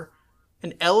power,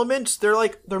 an element.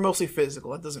 They're mostly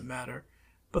physical. That doesn't matter,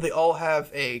 but they all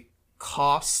have a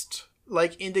cost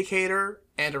like indicator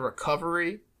and a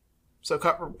recovery. So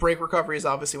break recovery is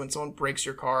obviously when someone breaks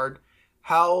your card.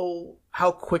 How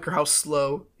quick or how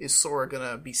slow is Sora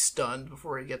gonna be stunned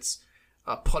before he gets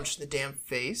punched in the damn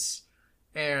face?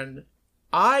 And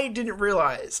I didn't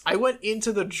realize. I went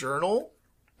into the journal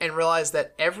and realized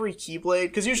that every Keyblade,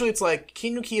 because usually it's like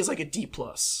Kingdom Key is like a D+.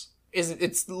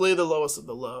 It's literally the lowest of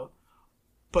the low.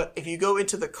 But if you go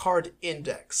into the card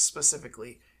index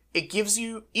specifically, it gives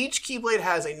you, each Keyblade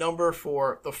has a number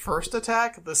for the first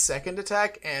attack, the second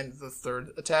attack, and the third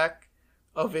attack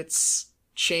of its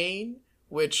chain,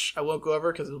 which I won't go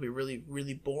over because it'll be really,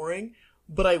 really boring.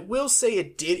 But I will say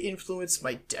it did influence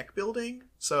my deck building.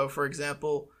 So, for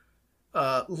example,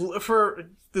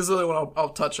 this is the only one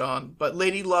I'll touch on, but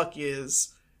Lady Luck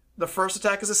is, the first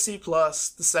attack is a C+, the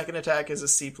second attack is a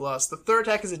C+, the third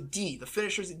attack is a D, the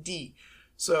finisher is a D.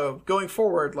 So going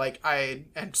forward,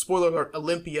 and spoiler alert,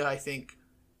 Olympia, I think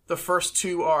the first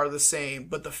two are the same,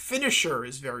 but the finisher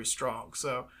is very strong.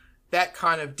 So that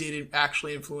kind of did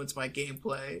actually influence my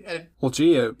gameplay. And well,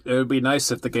 gee, it would be nice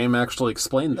if the game actually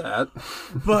explained that.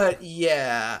 But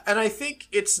yeah, and I think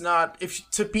it's not,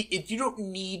 you don't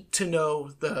need to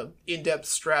know the in-depth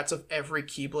strats of every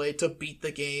Keyblade to beat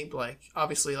the game. Like,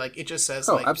 obviously, like, it just says,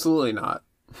 absolutely not.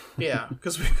 Yeah,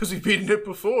 because we've beaten it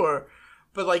before.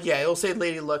 But, like, yeah, it'll say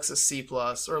Lady Luck's a C+,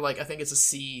 or, like, I think it's a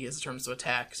C as in terms of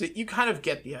attack. So you kind of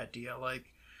get the idea.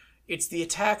 Like, it's the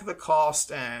attack, the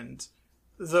cost, and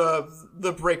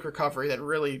the break recovery that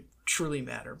really, truly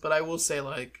matter. But I will say,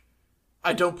 like,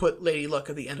 I don't put Lady Luck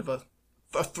at the end of a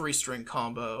 3-string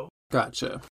combo.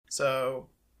 Gotcha. So,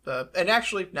 and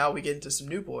actually, now we get into some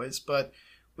new boys, but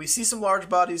we see some large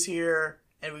bodies here,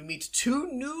 and we meet two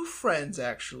new friends,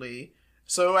 actually.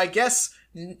 So I guess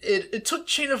it took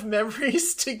Chain of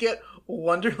Memories to get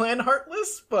Wonderland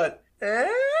Heartless, but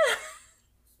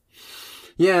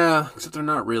yeah, except they're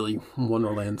not really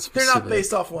Wonderland specific. They're not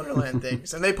based off Wonderland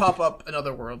things, and they pop up in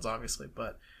other worlds, obviously.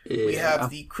 But yeah. we have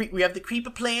the Creeper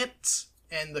Plant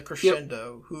and the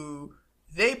Crescendo, who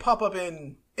they pop up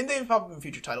in, and they pop up in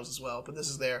future titles as well. But this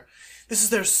is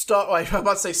their star. Well, I'm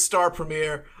about to say star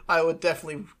premiere. I would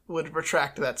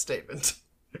retract that statement.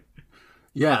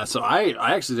 Yeah, so I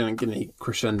actually didn't get any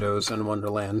Crescendos in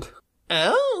Wonderland.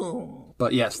 Oh.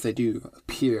 But yes, they do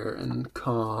appear in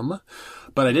COM.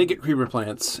 But I did get Creeper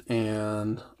Plants,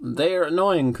 and they are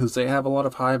annoying because they have a lot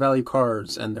of high-value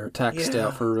cards, and their attacks stay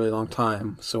out for a really long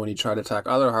time. So when you try to attack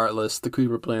other Heartless, the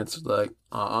Creeper Plants are like,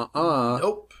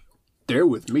 Nope. They're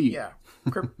with me. Yeah.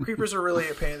 Creepers are really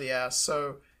a pain in the ass,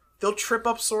 so they'll trip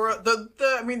up Sora.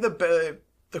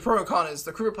 The pro and con is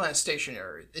the Creeper Plant is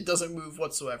stationary. It doesn't move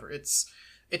whatsoever. It's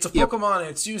a Pokemon, and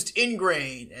it's used in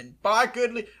grain. And by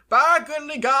goodly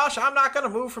gosh, I'm not going to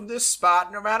move from this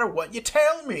spot no matter what you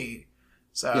tell me.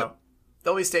 So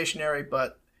they'll be stationary,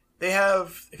 but I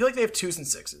feel like they have 2s and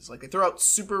 6s. Like, they throw out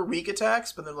super weak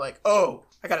attacks, but they're like, oh,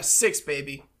 I got a 6,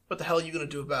 baby. What the hell are you going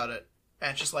to do about it?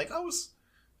 And it's just like, I was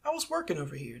working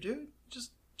over here, dude.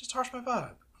 Just harsh my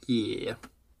vibe. Yeah.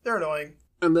 They're annoying.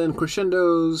 And then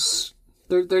Crescendos,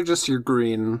 they're just your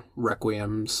green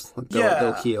Requiems. Like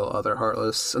they'll heal other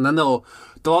Heartless, and then they'll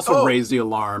also raise the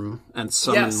alarm and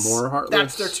summon more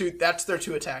Heartless. That's their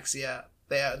two attacks. Yeah,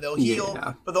 they'll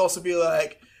heal, but they'll also be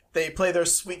like, they play their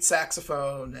sweet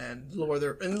saxophone and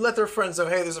let their friends know,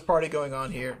 hey, there's a party going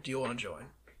on here. Do you want to join?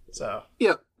 So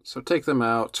so take them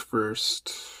out first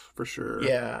for sure.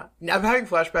 Yeah, now I'm having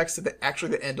flashbacks to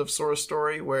the end of Sora's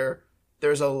story where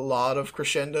there's a lot of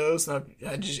Crescendos, and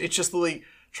it's just literally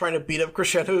trying to beat up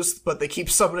Crescendos, but they keep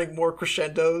summoning more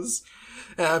Crescendos,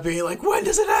 and being like, when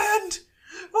does it end?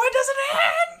 When does it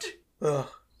end? Ugh.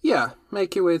 Yeah,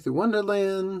 make your way through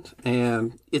Wonderland,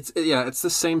 and it's the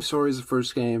same story as the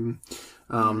first game.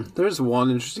 There's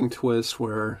one interesting twist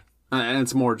where, and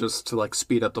it's more just to like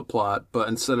speed up the plot, but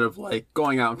instead of like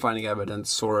going out and finding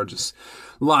evidence, Sora just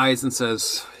lies and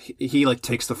says he like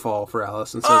takes the fall for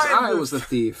Alice and says, I was the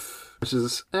thief, which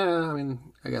is, I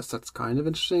guess that's kind of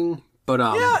interesting. But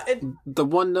the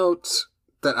one note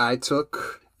that I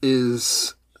took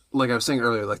is, like I was saying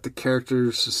earlier, like the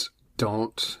characters just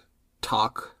don't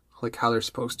talk like how they're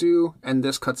supposed to, and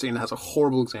this cutscene has a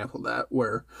horrible example of that,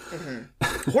 where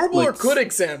horrible like, or good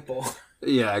example.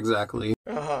 Yeah, exactly.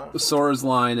 Sora's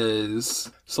line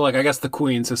is, so like I guess the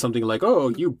Queen says something like, "Oh,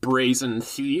 you brazen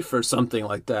thief," or something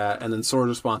like that, and then Sora's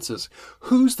response is,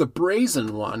 "Who's the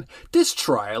brazen one? This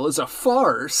trial is a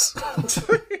farce."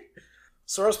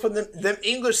 Sora's putting them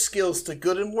English skills to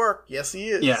good and work. Yes, he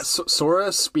is. Yeah,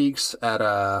 Sora speaks at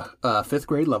a 5th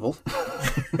grade level.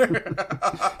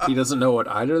 He doesn't know what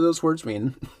either of those words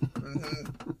mean.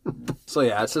 So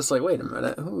yeah, it's just like, wait a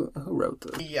minute, who wrote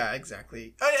this. Yeah,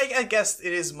 exactly. I guess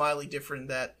it is mildly different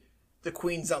that the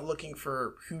queen's not looking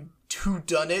for who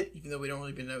done it, even though we don't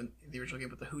really even know in the original game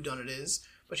what the who done it is.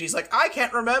 But she's like, I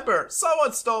can't remember.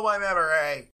 Someone stole my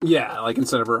memory. Yeah, like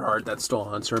instead of her heart, that's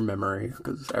stolen, it's her memory,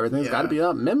 because everything's got to be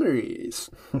about memories.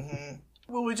 Mm-hmm.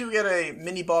 Well, we do get a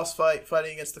mini boss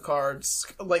fighting against the cards,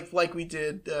 like we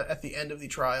did at the end of the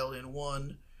trial in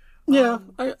 1. Yeah,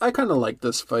 I kind of like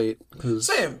this fight.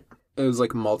 Same. It was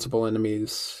like multiple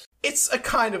enemies. It's a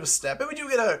kind of a step. And we do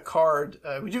get a card.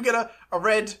 We do get a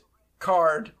red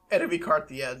card, enemy card at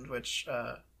the end, which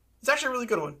it's actually a really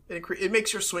good one. It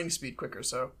makes your swing speed quicker,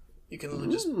 so you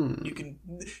can just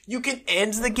you can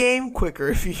end the game quicker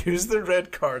if you use the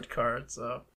red card.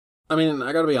 So I mean,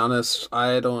 I gotta be honest,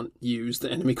 I don't use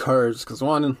the enemy cards, because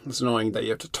one, it's annoying that you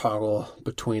have to toggle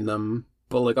between them,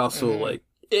 but like also like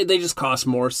they just cost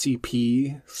more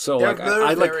CP, so they're, like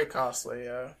they're very costly,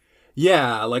 yeah.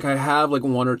 Yeah, like I have like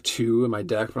 1 or 2 in my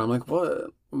deck, but I'm like,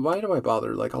 what? Why do I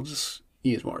bother? Like, I'll just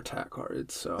use more attack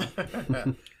cards, so...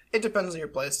 It depends on your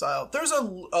playstyle. There's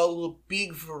a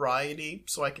big variety,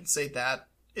 so I can say that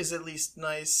is at least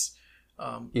nice.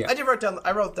 Yeah. I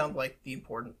wrote down like the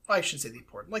important, I shouldn't say the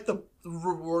important, like the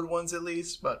reward ones at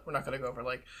least, but we're not going to go over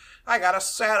like, I got a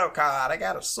Shadow card, I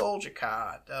got a Soldier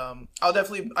card.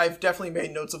 I've definitely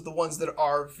made notes of the ones that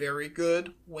are very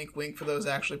good. Wink wink for those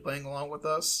actually playing along with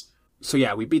us. So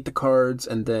yeah, we beat the cards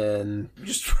and then we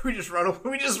just run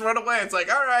away. It's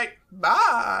like, all right,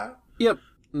 bye. Yep.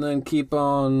 And then keep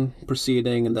on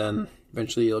proceeding, and then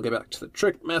eventually you'll get back to the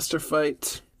Trickmaster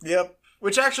fight. Yep.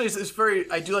 Which actually is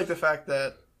very... I do like the fact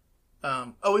that...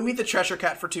 we meet the Cheshire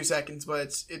Cat for 2 seconds, but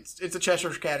it's a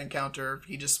Cheshire Cat encounter.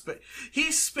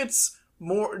 He spits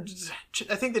more...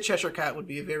 I think the Cheshire Cat would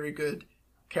be a very good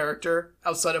character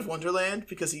outside of Wonderland,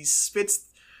 because he spits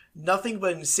nothing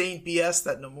but insane BS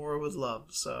that Nomura would love,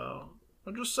 so...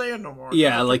 I'm just saying no more.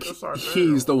 Yeah, like,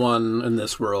 he's the one in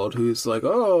this world who's like,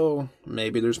 oh,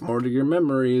 maybe there's more to your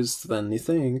memories than you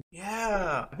think.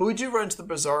 Yeah. But we do run into the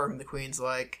bazaar, and the queen's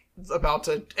like, about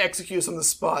to execute us on the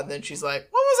spot, and then she's like,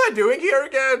 what was I doing here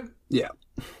again? Yeah.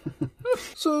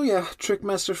 So, yeah,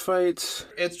 Trickmaster fight.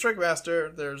 It's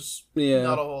Trickmaster. There's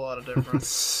not a whole lot of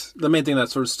difference. The main thing that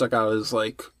sort of stuck out is,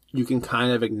 like, you can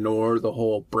kind of ignore the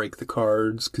whole break the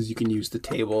cards because you can use the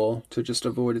table to just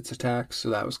avoid its attacks, so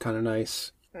that was kind of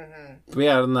nice. Mm-hmm. But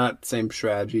yeah, not same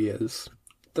strategy as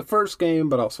the first game,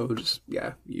 but also just,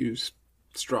 use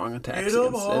strong attacks. Hit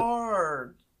him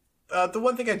hard! The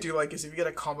one thing I do like is if you get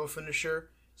a combo finisher,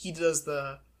 he does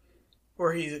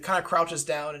where he kind of crouches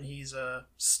down and he's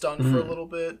stunned for a little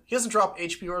bit. He doesn't drop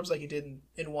HP orbs like he did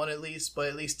in 1 at least, but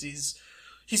at least he's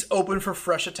open for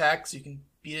fresh attacks. You can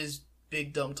beat his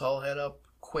big dumb tall head up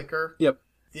quicker. Yep.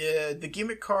 The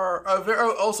gimmick card,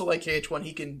 also like KH1,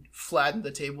 he can flatten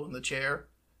the table and the chair.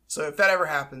 So if that ever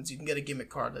happens, you can get a gimmick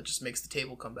card that just makes the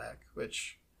table come back,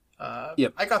 which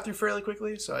I got through fairly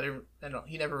quickly. So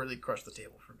he never really crushed the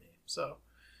table for me. So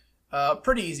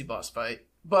pretty easy boss fight,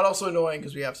 but also annoying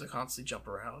because we have to constantly jump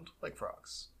around like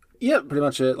frogs. Yeah, pretty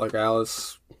much it. Like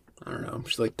Alice, I don't know,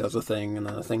 she like does a thing and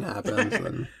then a thing happens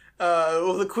and.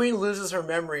 Well, the queen loses her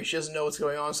memory. She doesn't know what's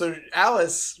going on. So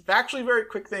Alice, actually very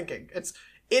quick thinking.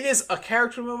 It is a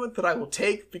character moment that I will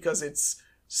take because it's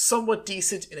somewhat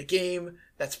decent in a game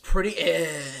that's pretty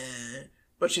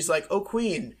But she's like, oh,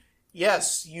 queen,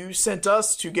 yes, you sent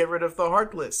us to get rid of the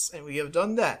Heartless, and we have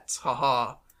done that.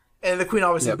 Haha. And the queen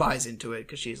obviously buys into it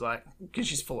because she's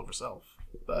full of herself.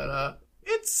 But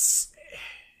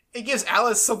it gives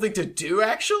Alice something to do,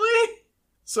 actually.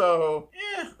 So,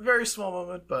 very small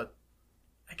moment, but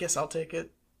I guess I'll take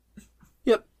it.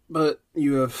 Yep, but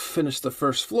you have finished the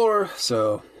first floor,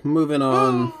 so moving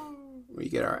on, we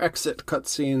get our exit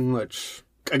cutscene, which,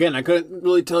 again, I couldn't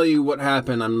really tell you what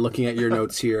happened. I'm looking at your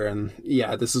notes here, and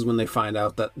this is when they find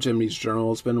out that Jiminy's journal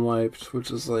has been wiped,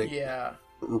 which is like... Yeah.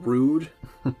 Rude.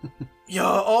 Yeah,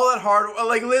 all that hard,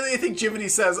 like literally, I think Jiminy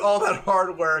says all that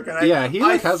hard work, and he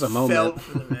has a moment. Felt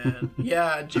for the man.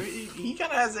 Yeah, Jiminy, he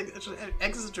kind of has an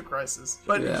existential crisis,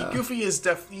 but Goofy's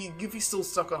still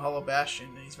stuck on Hollow Bastion,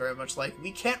 and he's very much like, we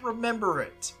can't remember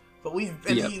it, but he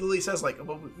literally says like,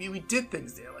 well, we did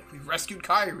things there, like we rescued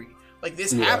Kairi, like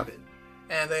this happened,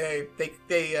 and they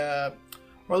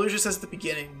Marluxia says at the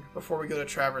beginning before we go to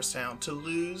Traverse Town to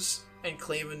lose and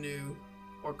claim anew.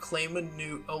 Or claim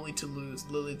anew only to lose.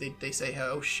 Literally, they say,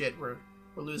 oh shit, we're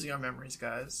losing our memories,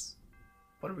 guys.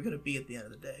 What are we going to be at the end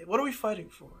of the day? What are we fighting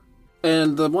for?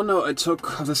 And the one note I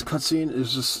took of this cutscene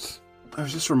is just... I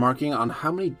was just remarking on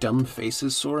how many dumb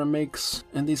faces Sora makes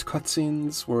in these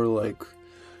cutscenes, where, like...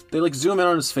 They, like, zoom in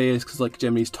on his face, because, like,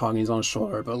 Jiminy's talking, he's on his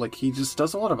shoulder, but, like, he just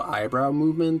does a lot of eyebrow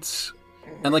movements.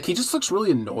 And, like, he just looks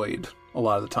really annoyed a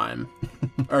lot of the time.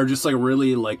 Or just, like,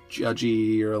 really, like,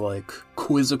 judgy or, like,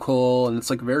 quizzical. And it's,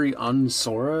 like, very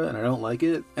un-Sora, and I don't like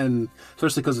it. And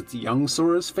especially because it's young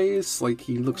Sora's face. Like,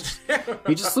 he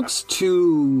just looks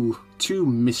too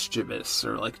mischievous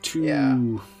or, like,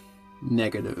 too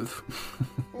negative.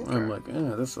 Okay. I'm like,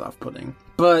 this is off-putting.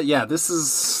 But, yeah, this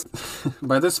is...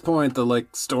 by this point, the,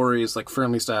 like, story is, like,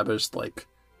 firmly established, like...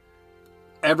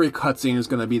 every cutscene is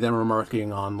going to be them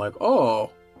remarking on, like,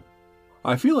 oh,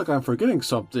 I feel like I'm forgetting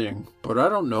something, but I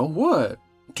don't know what.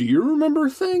 Do you remember a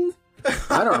thing?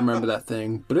 I don't remember that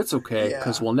thing, but it's okay,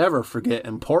 because we'll never forget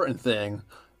important thing.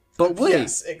 But wait,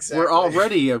 yes, exactly. We're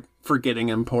already forgetting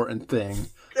important thing.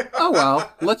 Oh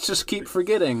well, let's just keep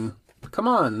forgetting. Come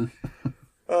on.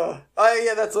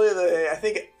 Yeah, that's literally I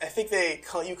think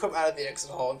you come out of the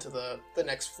exit hall into the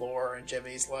next floor, and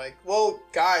Jimmy's like, well,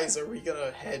 guys, are we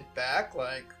gonna head back?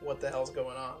 Like, what the hell's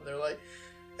going on? They're like,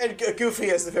 and Goofy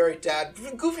has the very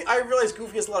I realize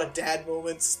Goofy has a lot of dad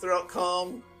moments throughout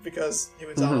Calm, because him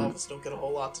and Tom office don't get a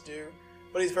whole lot to do,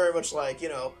 but he's very much like,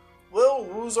 we'll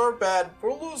lose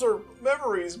our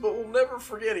memories, but we'll never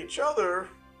forget each other.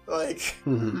 Like,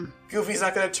 Goofy's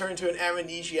not gonna turn into an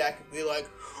amnesiac and be like,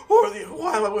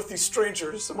 why am I with these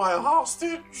strangers? Am I a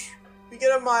hostage? We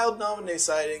get a mild Naminé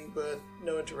sighting, but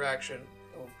no interaction.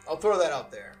 I'll throw that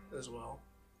out there as well.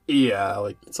 Yeah,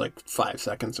 like, it's like 5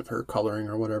 seconds of her coloring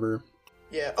or whatever.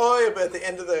 Yeah. Oh, yeah, but at the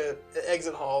end of the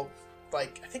exit hall,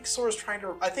 like, I think Sora's trying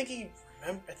to... I think he's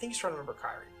trying to remember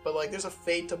Kairi. But, like, there's a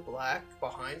fade to black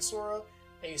behind Sora,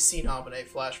 and you see Naminé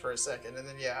flash for a second. And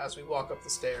then, as we walk up the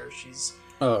stairs, she's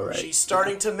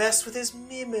starting to mess with his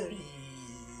memory.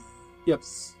 Yep.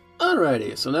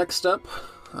 Alrighty, so next up,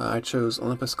 I chose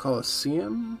Olympus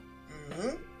Coliseum.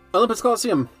 Olympus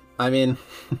Coliseum. I mean,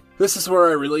 this is where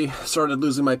I really started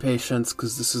losing my patience,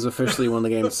 because this is officially when the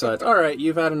game decides, alright,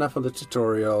 you've had enough of the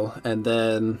tutorial, and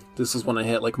then this is when I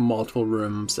hit, like, multiple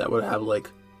rooms that would have, like,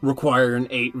 require an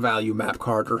 8 value map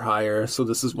card or higher, so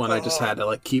this is when I just had to,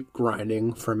 like, keep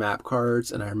grinding for map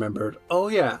cards, and I remembered, oh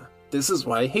yeah, this is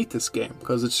why I hate this game,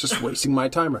 because it's just wasting my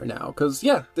time right now, because,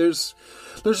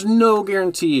 there's no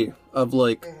guarantee of,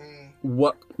 like,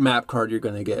 what map card you're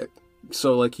gonna get.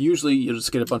 So, like, usually you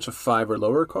just get a bunch of 5 or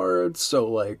lower cards.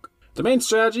 So, like, the main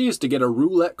strategy is to get a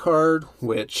roulette card,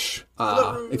 which,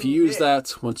 if you use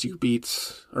that once you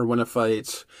beat or win a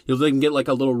fight, you'll then get, like,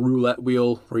 a little roulette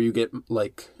wheel where you get,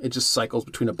 like, it just cycles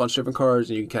between a bunch of different cards,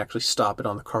 and you can actually stop it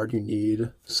on the card you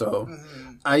need. So,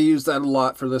 I use that a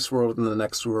lot for this world and the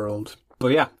next world.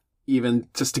 But, yeah, even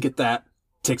just to get that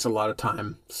takes a lot of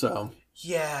time, so...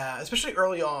 Yeah, especially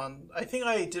early on. I think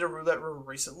I did a roulette room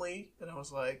recently, and I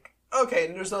was like... okay,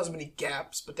 and there's not as many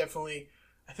gaps, but definitely,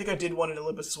 I think I did one in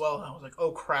Olympus as well, and I was like,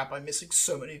 oh crap, I'm missing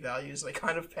so many values, and I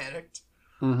kind of panicked.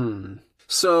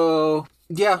 So,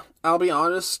 yeah, I'll be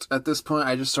honest, at this point,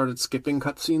 I just started skipping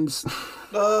cutscenes.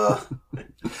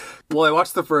 Well, I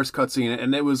watched the first cutscene,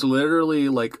 and it was literally,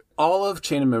 like, all of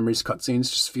Chain of Memories cutscenes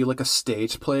just feel like a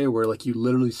stage play, where, like, you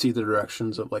literally see the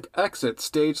directions of, like, exit,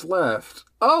 stage left.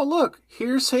 Oh, look,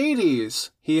 here's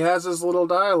Hades. He has his little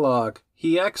dialogue.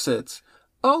 He exits.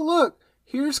 Oh, look,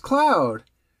 here's Cloud.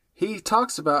 He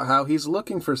talks about how he's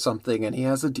looking for something and he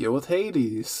has to deal with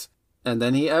Hades. And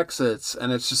then he exits,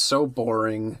 and it's just so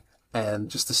boring.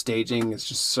 And just the staging is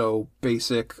just so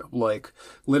basic. Like,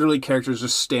 literally characters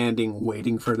just standing,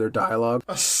 waiting for their dialogue.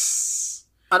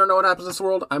 I don't know what happens in this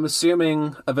world. I'm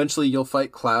assuming eventually you'll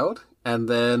fight Cloud, and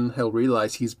then he'll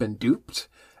realize he's been duped.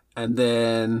 And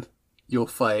then you'll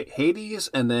fight Hades,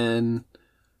 and then...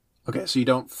 okay, so you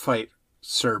don't fight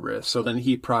Cerberus, so then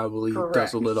he probably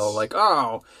does a little like,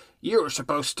 oh, you were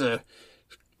supposed to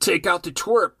take out the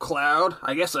twerp, Cloud.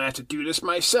 I guess I have to do this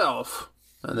myself.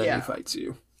 And then he fights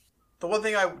you. The one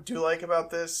thing I do like about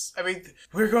this, I mean,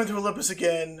 we're going through Olympus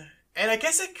again, and I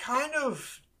guess it kind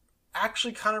of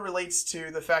relates to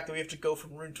the fact that we have to go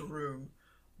from room to room.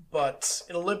 But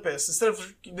in Olympus, instead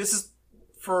of, this is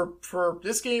for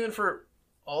this game and for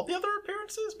all the other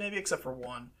appearances, maybe except for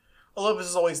one, Olympus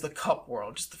is always the cup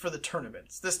world, just for the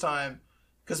tournaments. This time,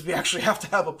 because we actually have to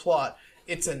have a plot,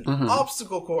 it's an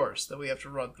obstacle course that we have to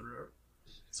run through.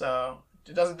 So,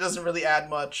 it doesn't really add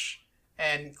much.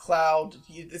 And Cloud,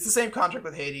 it's the same contract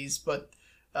with Hades, but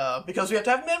because we have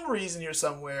to have memories in here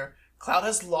somewhere, Cloud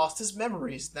has lost his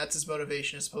memories. That's his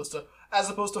motivation, as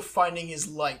opposed to finding his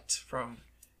light from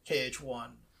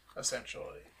KH1,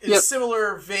 essentially. It's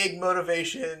similar vague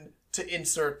motivation to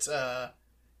insert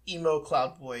emo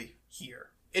Cloud Boy here.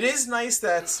 It is nice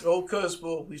that, because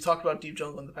we've talked about Deep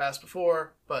Jungle in the past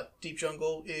before, but Deep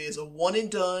Jungle is a one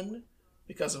and done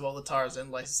because of all the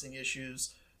Tarzan licensing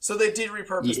issues. So they did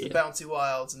repurpose the Yeah. Bouncy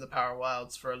Wilds and the Power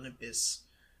Wilds for Olympus,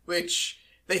 which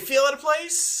they feel out of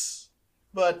place,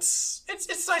 but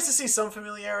it's nice to see some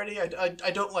familiarity.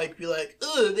 I don't be like,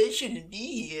 oh, they shouldn't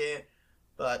be here,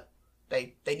 but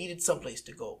they needed someplace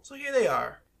to go, so here they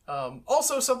are.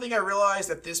 Also, something I realized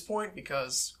at this point,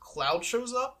 because Cloud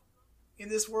shows up in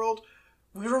this world,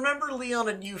 we remember Leon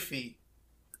and Yuffie.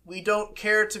 We don't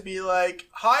care to be like,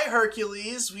 hi,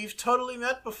 Hercules, we've totally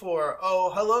met before.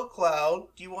 Oh, hello, Cloud.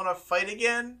 Do you want to fight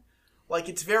again? Like,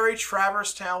 it's very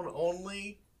Traverse Town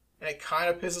only, and it kind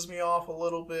of pisses me off a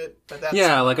little bit. But that's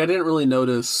Yeah, like, I didn't really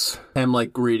notice him,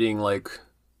 like, greeting, like,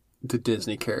 the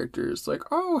Disney characters. Like,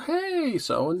 oh, hey,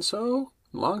 so-and-so,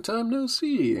 long time no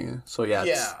see. So, yeah,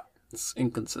 it's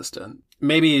inconsistent.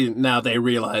 Maybe now they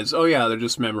realize, oh, yeah, they're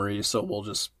just memories, so we'll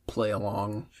just play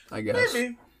along, I guess.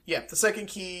 Maybe. Yeah, the second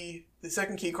key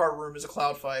card room is a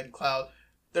Cloud fight. Cloud's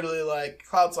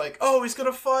like, oh, he's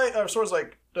gonna fight. Or Sora's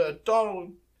like,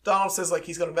 Donald says, like,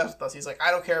 he's gonna mess with us. He's like, I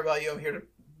don't care about you. I'm here to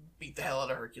beat the hell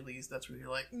out of Hercules. That's where you're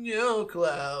like, no,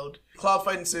 Cloud. Cloud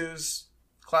fight ensues.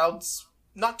 Cloud's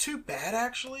not too bad,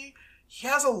 actually. He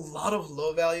has a lot of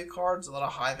low value cards, a lot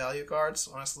of high value cards.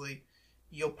 Honestly,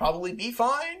 you'll probably be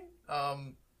fine.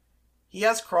 He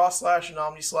has Cross Slash and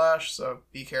Omni Slash, so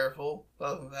be careful.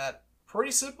 Other than that,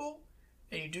 pretty simple,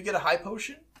 and you do get a high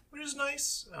potion, which is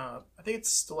nice. I think it's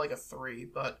still like a 3,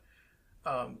 but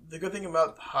the good thing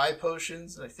about high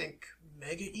potions, and I think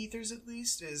Mega Ethers at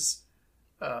least, is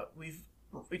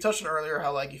we touched on earlier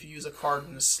how, like, if you use a card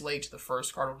in a slate, the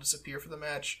first card will disappear for the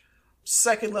match.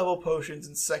 Second level potions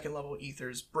and second level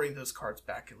Ethers bring those cards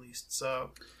back at least.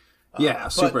 So yeah,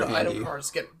 super but the handy.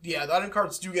 the item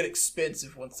cards do get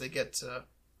expensive once they get to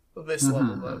this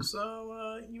level though.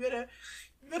 So you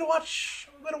better watch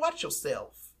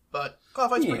yourself. But Cloud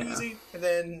Fight's pretty easy, and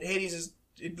then Hades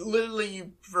literally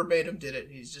you verbatim did it.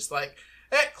 He's just like,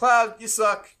 hey, Cloud, you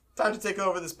suck. Time to take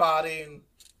over this body, and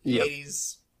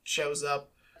Hades shows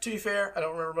up. To be fair, I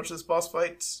don't remember much of this boss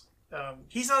fight.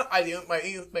 He's not.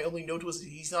 My only note was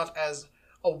he's not as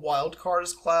a wild card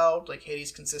as Cloud. Like,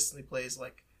 Hades consistently plays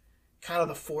like kind of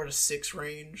the 4 to 6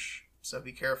 range, so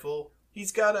be careful.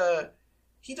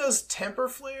 He does Temper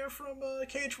Flare from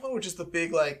KH1, which is the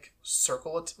big, like,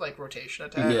 circle, like, rotation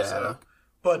attack. Yeah. So,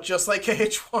 but just like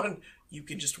KH1, you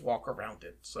can just walk around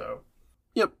it, so.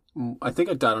 Yep. I think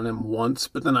I died on him once,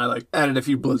 but then I, like, added a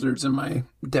few blizzards in my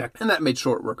deck, and that made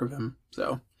short work of him,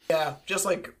 so. Yeah, just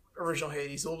like original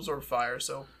Hades, he'll absorb fire,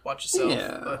 so watch yourself.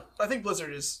 Yeah. But I think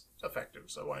Blizzard is effective,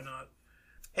 so why not?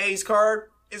 Hades card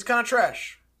is kind of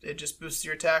trash. It just boosts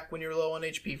your attack when you're low on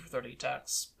HP for 30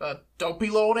 attacks. But don't be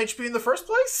low on HP in the first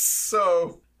place.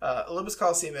 So, Olympus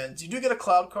Coliseum ends. You do get a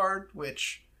Cloud card,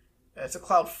 which it's a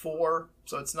Cloud 4,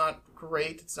 so it's not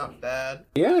great. It's not bad.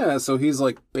 Yeah, so he's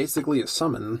like basically a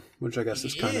summon, which I guess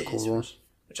is kind of cool.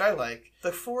 Which I like.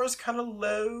 The 4 is kind of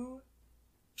low.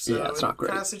 So yeah, it's not great.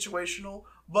 Kind of situational.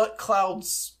 But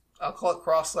Cloud's, I'll call it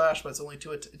Cross Slash, but it's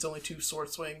only 2 sword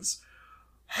swings.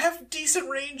 Have decent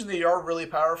range, and they are really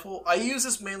powerful. I use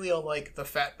this mainly on, like, the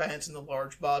fat bands and the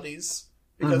large bodies,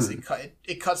 because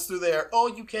it cuts through there. Oh,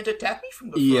 you can't attack me from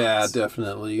the front. Yeah,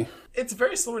 definitely. It's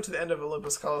very similar to the end of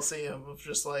Olympus Coliseum, of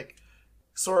just, like,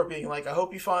 Sora being like, I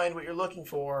hope you find what you're looking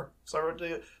for.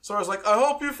 Sora's like, I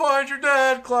hope you find your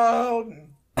dad, Cloud!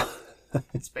 And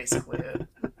it's basically it.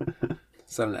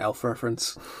 Is that an Elf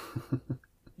reference?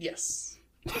 Yes.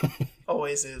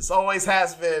 Always is. Always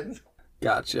has been.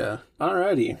 Gotcha.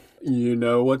 Alrighty. You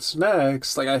know what's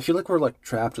next. Like, I feel like we're, like,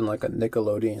 trapped in, like, a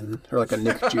Nickelodeon or, like, a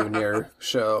Nick Jr.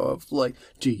 show of, like,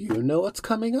 do you know what's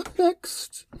coming up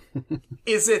next?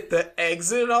 Is it the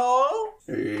exit hall?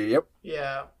 Yep.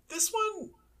 Yeah. This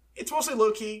one, it's mostly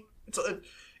low-key.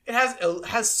 It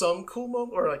has some cool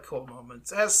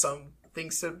moments. It has some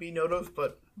things to be noted of,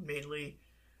 but mainly,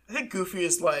 I think Goofy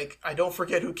is like, I don't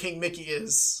forget who King Mickey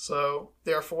is, so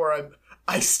therefore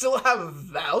I still have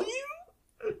value?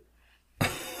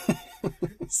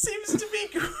 Seems to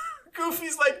be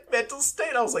Goofy's, like, mental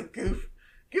state. I was like, Goofy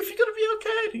gonna be okay?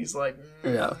 And he's like,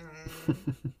 Yeah.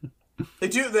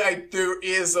 There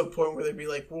is a point where they'd be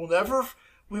like,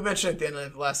 we mentioned at the end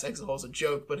of the last Exit Hall as a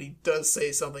joke, but he does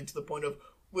say something to the point of,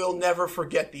 we'll never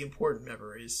forget the important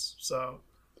memories. So,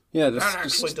 Yeah, that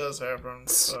actually does happen.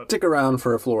 Stick around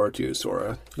for a floor or two,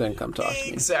 Sora. Then come talk to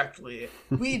me. Exactly.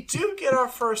 We do get our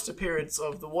first appearance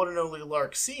of the one and only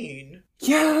Larxene.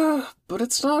 Yeah, but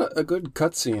it's not a good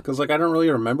cutscene, because, like, I don't really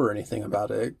remember anything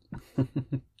about it.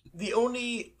 The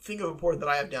only thing of important that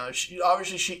I have down is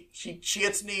she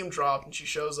gets name dropped and she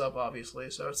shows up, obviously.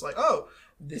 So it's like, oh,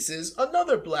 this is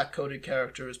another black-coded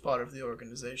character as part of the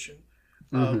organization.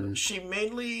 She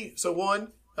mainly... So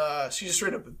one, she's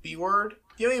straight up a B-word.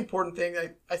 the only important thing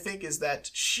I think is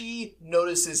that she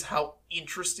notices how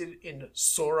interested in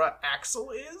Sora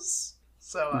Axel is.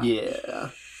 So yeah.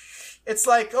 It's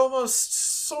like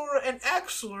almost Sora and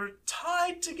Axel are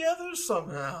tied together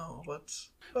somehow, but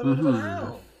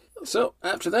how? So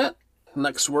after that,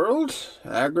 next world,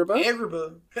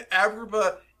 Agrabah.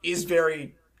 Agrabah is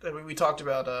very. I mean, we talked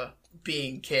about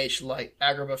being KH Light.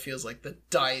 Agrabah feels like the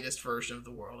dietist version of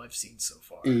the world I've seen so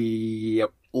far.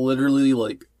 Yep, literally,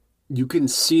 like, you can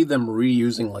see them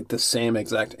reusing, like, the same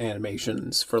exact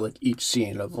animations for, like, each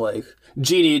scene of, like,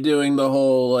 Genie doing the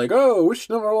whole, like, oh, wish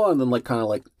number one, and then, like, kind of,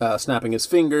 like, snapping his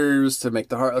fingers to make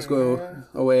the Heartless go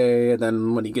away, and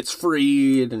then when he gets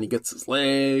freed, and he gets his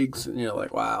legs, and you're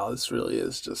like, wow, this really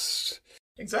is just...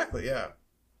 Exactly, yeah.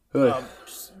 Ugh.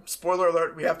 Spoiler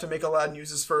alert, we have to make Aladdin use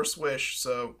his first wish,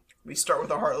 so we start with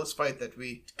a Heartless fight that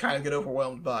we kind of get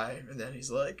overwhelmed by, and then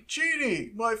he's like,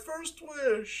 Genie, my first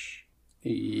wish!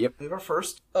 Yep. We have our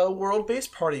first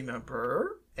world-based party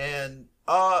member, and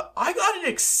I got an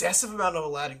excessive amount of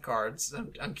Aladdin cards.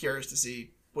 I'm curious to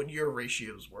see what your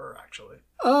ratios were, actually.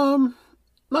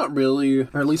 Not really,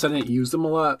 or at least I didn't use them a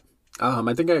lot.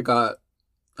 I think I got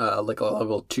like a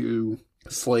level 2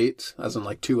 slate, as in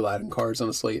like 2 Aladdin cards on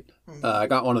a slate. I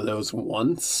got one of those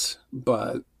once,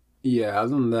 but yeah,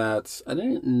 other than that, I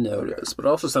didn't notice. But it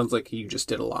also sounds like you just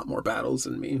did a lot more battles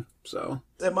than me, so.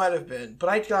 It might have been, but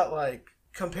I got like,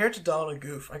 compared to Donald and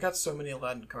Goof, I got so many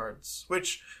Aladdin cards,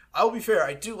 which, I will be fair,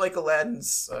 I do like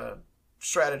Aladdin's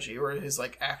strategy, or his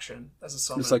like action as a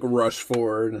summon. It's like rush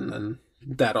forward, and then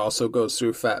that also goes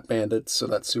through Fat Bandits, so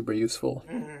that's super useful.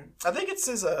 I think it's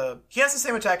his, he has the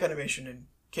same attack animation in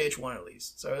KH1 at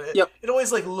least, so it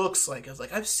always like looks like, I was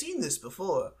like, I've seen this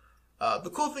before.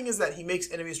 The cool thing is that he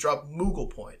makes enemies drop Moogle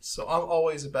points, so I'm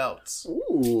always about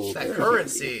that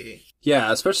currency.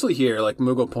 Yeah, especially here, like,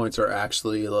 Moogle points are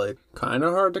actually, like, kind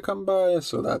of hard to come by,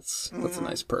 so that's a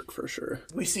nice perk for sure.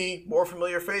 We see more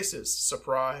familiar faces.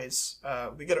 Surprise.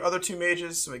 We get our other 2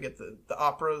 mages, so we get the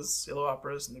operas, yellow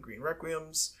operas, and the green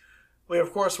requiems.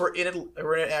 Of course, we're in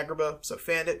Agrabah, so we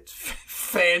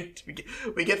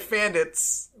get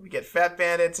Fandits, we get Fat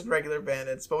Bandits and regular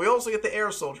Bandits, but we also get the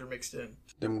Air Soldier mixed in.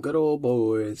 Them good old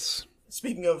boys.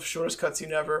 Speaking of shortest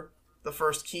cutscene ever, the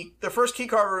first key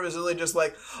card room is really just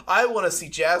like, I want to see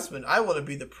Jasmine, I want to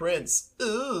be the prince.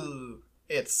 Ooh,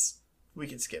 we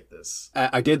can skip this.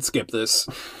 I did skip this.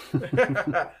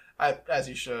 As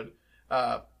you should.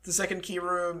 The second key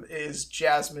room is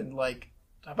Jasmine, like,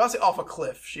 I'm about to say off a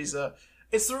cliff. It's the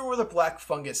room where the black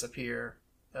fungus appear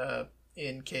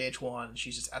in KH1.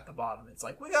 She's just at the bottom. It's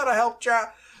like, we gotta help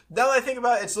Now that I think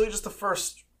about it, it's literally just the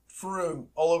first room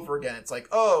all over again. It's like,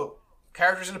 oh,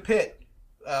 characters in a pit.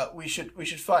 We should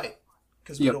fight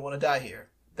because we don't want to die here.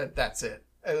 That's it.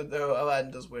 Aladdin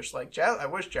does wish, like, I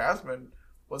wish Jasmine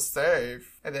was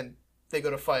safe, and then they go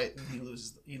to fight, and he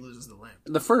loses the lamp.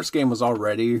 The first game was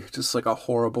already just, like, a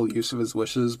horrible use of his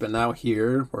wishes, but now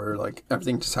here, where, like,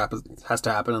 everything just has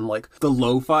to happen in, like, the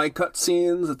lo-fi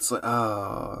cutscenes, it's like,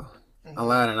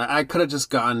 Aladdin, I could have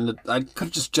just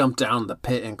jumped down the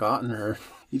pit and gotten her.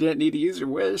 You didn't need to use your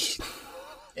wish.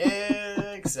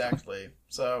 Exactly.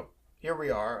 So, here we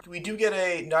are. We do get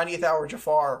a 90th Hour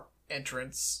Jafar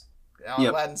entrance.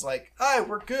 Aladdin's like, hi,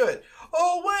 we're good.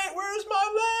 Oh, wait, where's my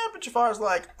lamp? And Jafar's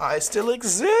like, I still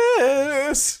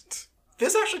exist.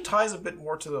 This actually ties a bit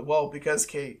more to because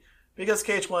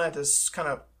KH1 had to kind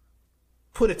of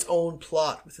put its own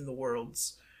plot within the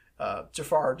worlds.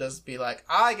 Jafar does be like,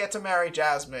 I get to marry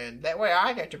Jasmine. That way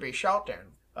I get to be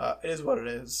Sultan. It is what it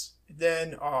is.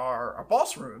 Then our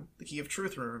boss room, the Key of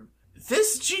Truth room.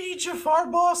 This Genie Jafar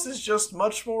boss is just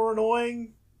much more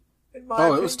annoying. It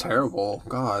was terrible.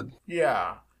 God.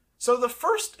 Yeah. So the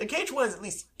first KH1 is at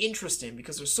least interesting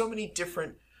because there's so many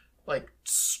different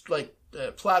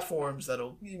platforms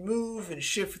that'll move and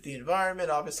shift with the environment.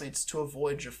 Obviously, it's to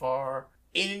avoid Jafar.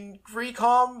 In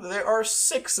Recom, there are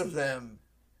 6 of them,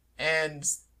 and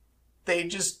they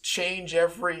just change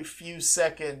every few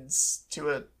seconds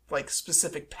to a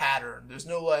specific pattern. There's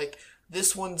no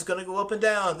this one's gonna go up and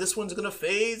down, this one's gonna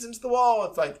phase into the wall.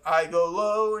 It's like, I go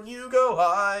low and you go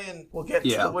high, and we'll get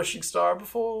to the wishing star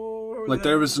before.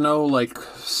 There was no,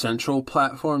 central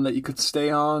platform that you could stay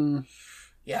on.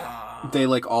 Yeah. They,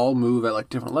 all move at,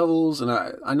 different levels, and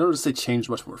I noticed they changed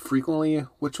much more frequently,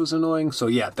 which was annoying. So,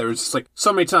 yeah, there was,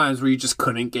 so many times where you just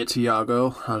couldn't get to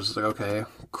Iago. I was just like, okay,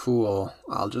 cool.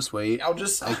 I'll just wait, I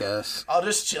guess. I'll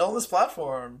just chill on this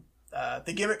platform.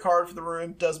 The gimmick card for the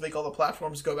room does make all the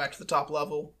platforms go back to the top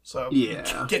level. So you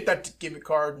get that gimmick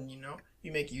card and,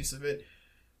 you make use of it.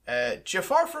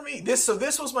 Jafar for me, this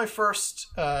was my first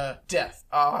death.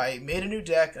 I made a new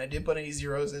deck and I did put any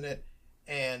zeros in it.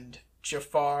 And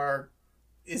Jafar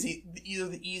is either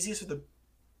the easiest or the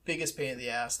biggest pain in the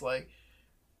ass. Like,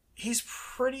 he's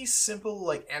pretty simple,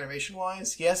 like,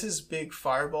 animation-wise. He has his big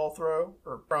fireball throw,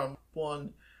 or from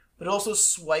one, but also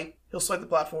he'll swipe the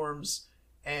platforms,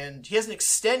 and he has an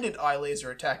extended eye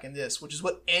laser attack in this, which is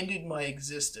what ended my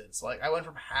existence. Like, I went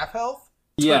from half health.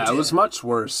 Yeah, it was much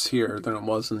worse here than it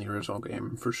was in the original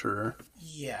game, for sure.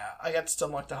 Yeah, I got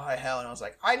stun locked to high hell, and I was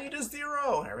like, I need a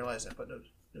 0! And I realized I put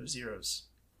no zeros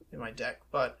in my deck.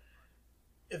 But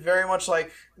very much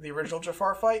like the original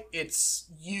Jafar fight,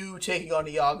 it's you taking on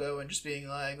Iago and just being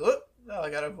like, oh, I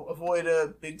gotta avoid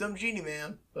a big dumb genie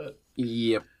man. But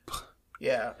yep.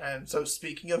 Yeah, and so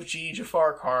speaking of Genie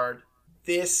Jafar card,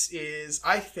 this is,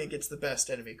 I think it's the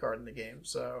best enemy card in the game,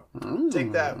 so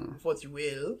take that with what you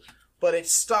will. But it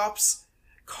stops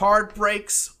card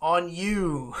breaks on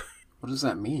you. What does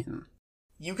that mean?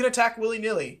 You can attack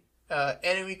willy-nilly.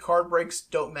 Enemy card breaks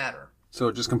don't matter. So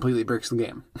it just completely breaks the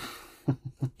game.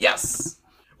 Yes!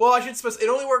 Well, I should specify, it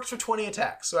only works for 20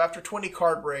 attacks, so after 20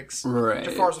 card breaks, right,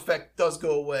 Jafar's effect does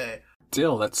go away.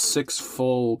 Still, that's 6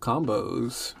 full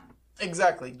combos.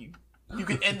 Exactly. You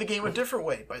can end the game a different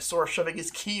way, by Sora shoving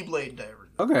his Keyblade into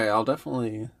everything. Okay, I'll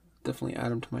definitely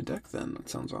add him to my deck then. That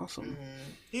sounds awesome.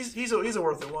 Mm-hmm. He's a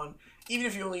worth it one, even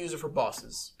if you only use it for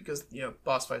bosses, because,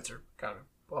 boss fights are kind of,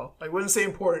 well, I wouldn't say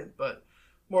important, but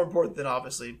more important than,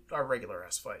 obviously, our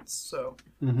regular-ass fights. So,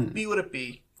 be what it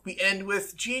be. We end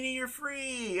with, Genie, you're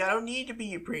free! I don't need to be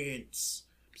your prince.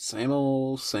 Same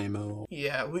old, same old.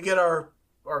 Yeah, we get our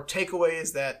takeaway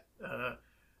is that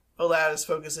Aladdin is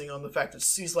focusing on the fact that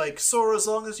he's like, Sora, as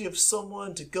long as you have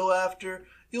someone to go after,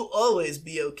 you'll always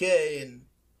be okay. And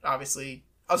obviously,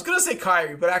 I was gonna say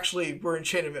Kairi, but actually we're in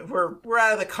Chain of we're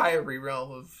out of the Kairi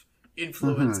realm of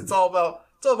influence. It's all about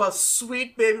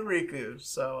sweet baby Riku.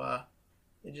 So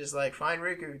you're just like, fine,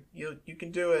 Riku, you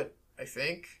can do it, I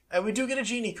think. And we do get a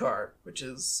Genie card, which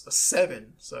is a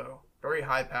 7, so very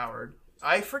high powered.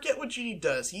 I forget what Genie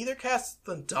does. He either casts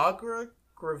Thundagra,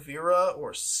 Gravira,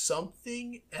 or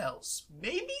something else.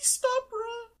 Maybe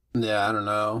Stopra? Yeah, I don't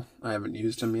know. I haven't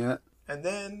used him yet. And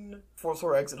then, 4th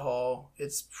floor exit hall.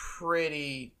 It's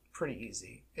pretty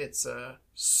easy. It's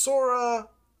Sora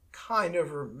kind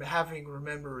of having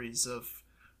memories of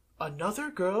another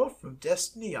girl from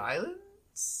Destiny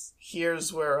Islands.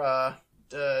 Here's where,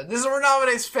 this is where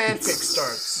Namine's fanfic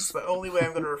starts. It's the only way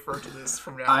I'm going to refer to this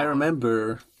from now on. I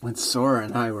remember when Sora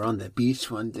and I were on the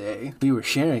beach one day. We were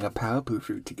sharing a Paopu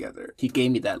fruit together. He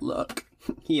gave me that look.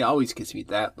 He always gives me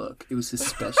that look. It was his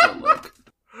special look.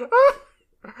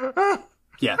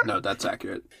 Yeah, no, that's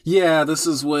accurate. Yeah, this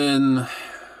is when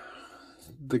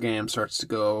the game starts to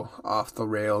go off the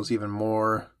rails even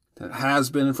more than it has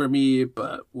been for me,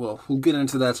 but we'll get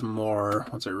into that more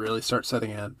once I really start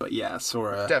setting in. But yeah,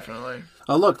 Sora. Definitely.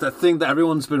 Oh, look, that thing that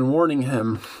everyone's been warning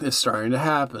him is starting to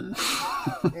happen.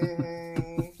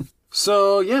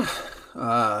 So, yeah,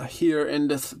 here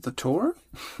endeth the tour.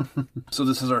 So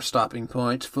this is our stopping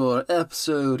point for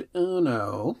episode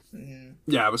 1.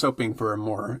 Yeah, I was hoping for a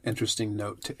more interesting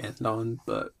note to end on,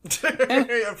 but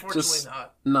unfortunately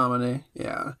not. Nominee,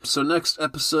 yeah. So next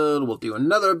episode, we'll do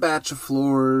another batch of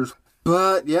floors.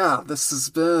 But yeah, this has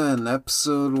been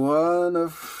episode 1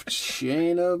 of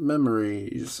Chain of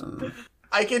Memories. And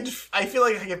I feel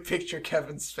like I can picture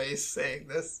Kevin's face saying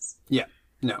this. Yeah.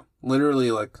 No,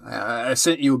 literally, like, I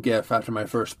sent you a gif after my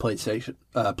first play session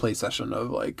of,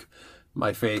 like,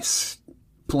 my face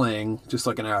playing just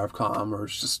like an hour of calm, or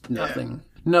it's just nothing. Yeah.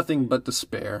 Nothing but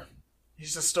despair.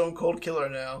 He's a stone cold killer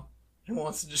now. He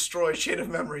wants to destroy Chain of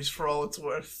Memories for all it's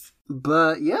worth.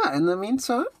 But yeah, in the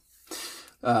meantime,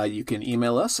 you can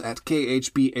email us at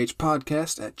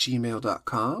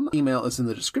khbhpodcast@gmail.com. Email is in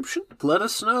the description. Let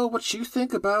us know what you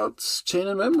think about Chain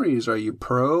of Memories. Are you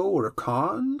pro or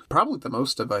con? Probably the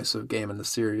most divisive game in the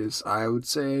series, I would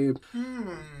say.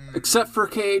 Except for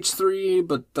KH3,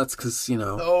 but that's because,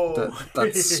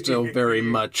 that's still very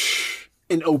much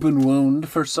an open wound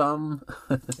for some.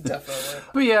 Definitely.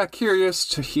 But yeah, curious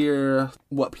to hear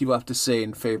what people have to say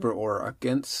in favor or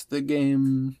against the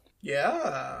game.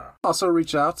 Yeah. Also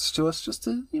reach out to us just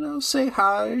to, say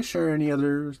hi, share any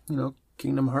other,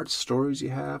 Kingdom Hearts stories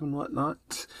you have and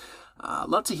whatnot.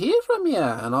 Love to hear from you.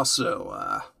 And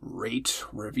also, rate,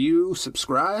 review,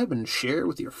 subscribe, and share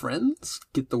with your friends.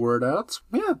 Get the word out.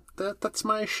 Yeah, that's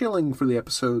my shilling for the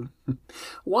episode.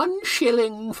 1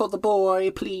 shilling for the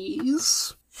boy,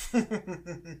 please.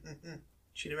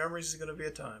 Chain of Memories is going to be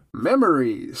a time.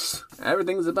 Memories.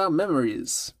 Everything's about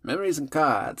memories. Memories and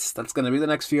cards. That's going to be the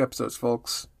next few episodes,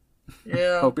 folks.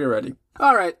 Yeah. Hope you're ready.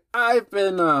 All right. I've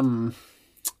been,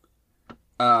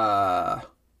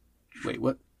 wait,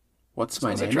 what? What's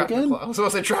my name trapped again? I was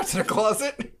supposed to say trapped in a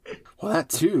closet. Well, that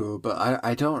too, but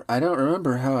I don't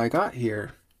remember how I got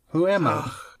here. Who am I?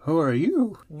 Who are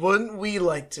you? Wouldn't we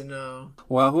like to know?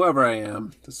 Well, whoever I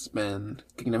am, this has been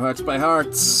Kingdom Hearts by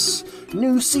Hearts.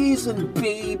 New season,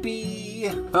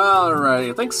 baby!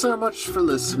 Alrighty, thanks so much for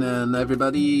listening,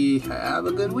 everybody. Have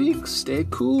a good week. Stay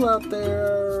cool out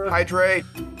there. Hydrate.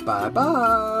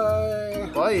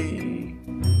 Bye-bye. Bye.